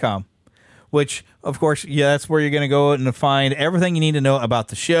NeverlandPodcast.com, which, of course, that's where you're going to go and find everything you need to know about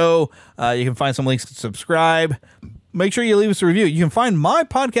the show. You can find some links to subscribe. Make sure you leave us a review. You can find my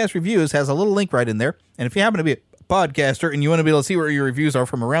podcast reviews, has a little link right in there. And if you happen to be a podcaster and you want to be able to see where your reviews are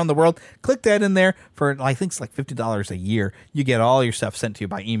from around the world, click that in there for, I think it's like $50 a year. You get all your stuff sent to you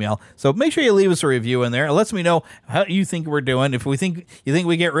by email. So make sure you leave us a review in there. It lets me know how you think we're doing. If you think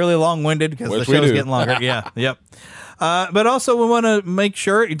we get really long-winded because the show's getting longer. Yeah, yep. But also we want to make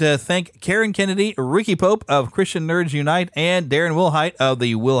sure to thank Karen Kennedy, Ricky Pope of Christian Nerds Unite, and Darren Wilhite of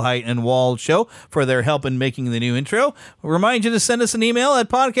the Wilhite and Wall Show for their help in making the new intro. We remind you to send us an email at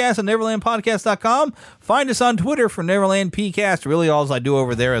podcast@neverlandpodcast.com. Find us on Twitter for Neverland PCast. Really, all I do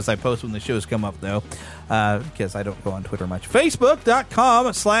over there is I post when the shows come up, though, because I don't go on Twitter much.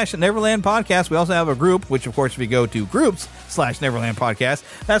 Facebook.com/Neverland Podcast. We also have a group, which, of course, if you go to groups/Neverland Podcast,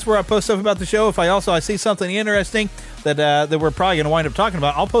 that's where I post stuff about the show. If I see something interesting that we're probably going to wind up talking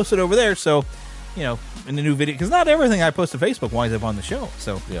about, I'll post it over there. So, in the new video, because not everything I post to Facebook winds up on the show.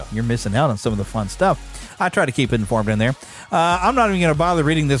 So you're missing out on some of the fun stuff. I try to keep it informed in there. I'm not even going to bother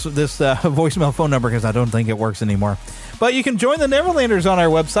reading this voicemail phone number because I don't think it works anymore. But you can join the Neverlanders on our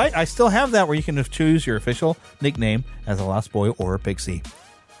website. I still have that where you can choose your official nickname as a lost boy or a pixie.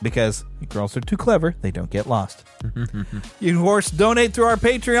 Because girls are too clever, they don't get lost. You can, of course, donate through our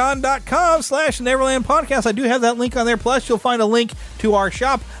patreon.com/Neverland Podcast. I do have that link on there. Plus, you'll find a link to our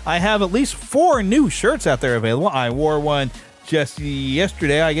shop. I have at least 4 new shirts out there available. I wore one just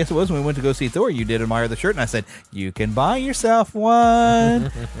yesterday, I guess it was, when we went to go see Thor. You did admire the shirt, and I said, you can buy yourself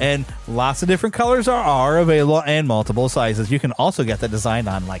one. And lots of different colors are available and multiple sizes. You can also get the design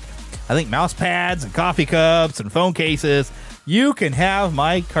on, I think, mouse pads and coffee cups and phone cases. You can have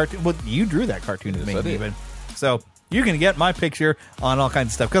my cartoon. Well, you drew that cartoon of me, even. So you can get my picture on all kinds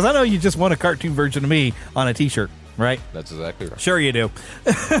of stuff. Because I know you just want a cartoon version of me on a T-shirt, right? That's exactly right. Sure you do.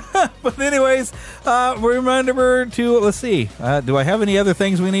 But anyways, remember to, let's see. Do I have any other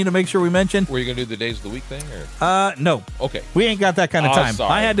things we need to make sure we mention? Were you going to do the Days of the Week thing? Or? No. Okay. We ain't got that kind of time.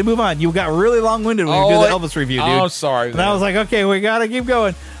 Sorry. I had to move on. You got really long-winded when you did the Elvis review, dude. Oh, sorry. And I was like, okay, we got to keep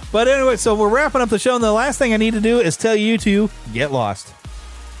going. But anyway, so we're wrapping up the show, and the last thing I need to do is tell you to get lost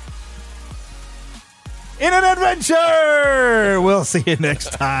in an adventure. We'll see you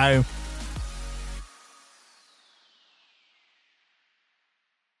next time.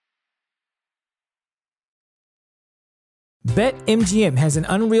 BetMGM has an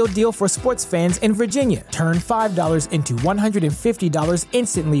unreal deal for sports fans in Virginia. Turn $5 into $150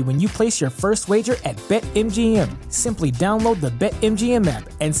 instantly when you place your first wager at BetMGM. Simply download the BetMGM app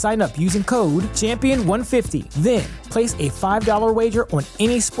and sign up using code Champion150. Then, place a $5 wager on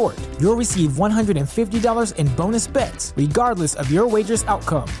any sport. You'll receive $150 in bonus bets, regardless of your wager's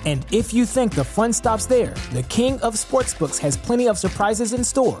outcome. And if you think the fun stops there, the King of Sportsbooks has plenty of surprises in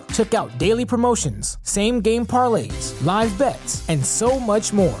store. Check out daily promotions, same-game parlays, live bets, and so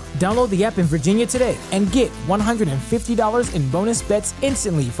much more. Download the app in Virginia today and get $150 in bonus bets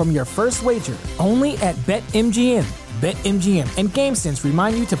instantly from your first wager. Only at BetMGM. BetMGM and GameSense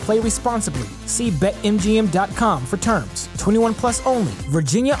remind you to play responsibly. See BetMGM.com for terms. 21 plus only.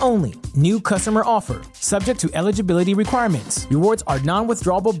 Virginia only. New customer offer. Subject to eligibility requirements. Rewards are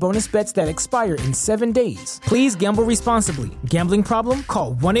non-withdrawable bonus bets that expire in 7 days. Please gamble responsibly. Gambling problem?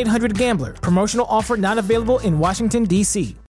 Call 1-800-GAMBLER. Promotional offer not available in Washington, D.C.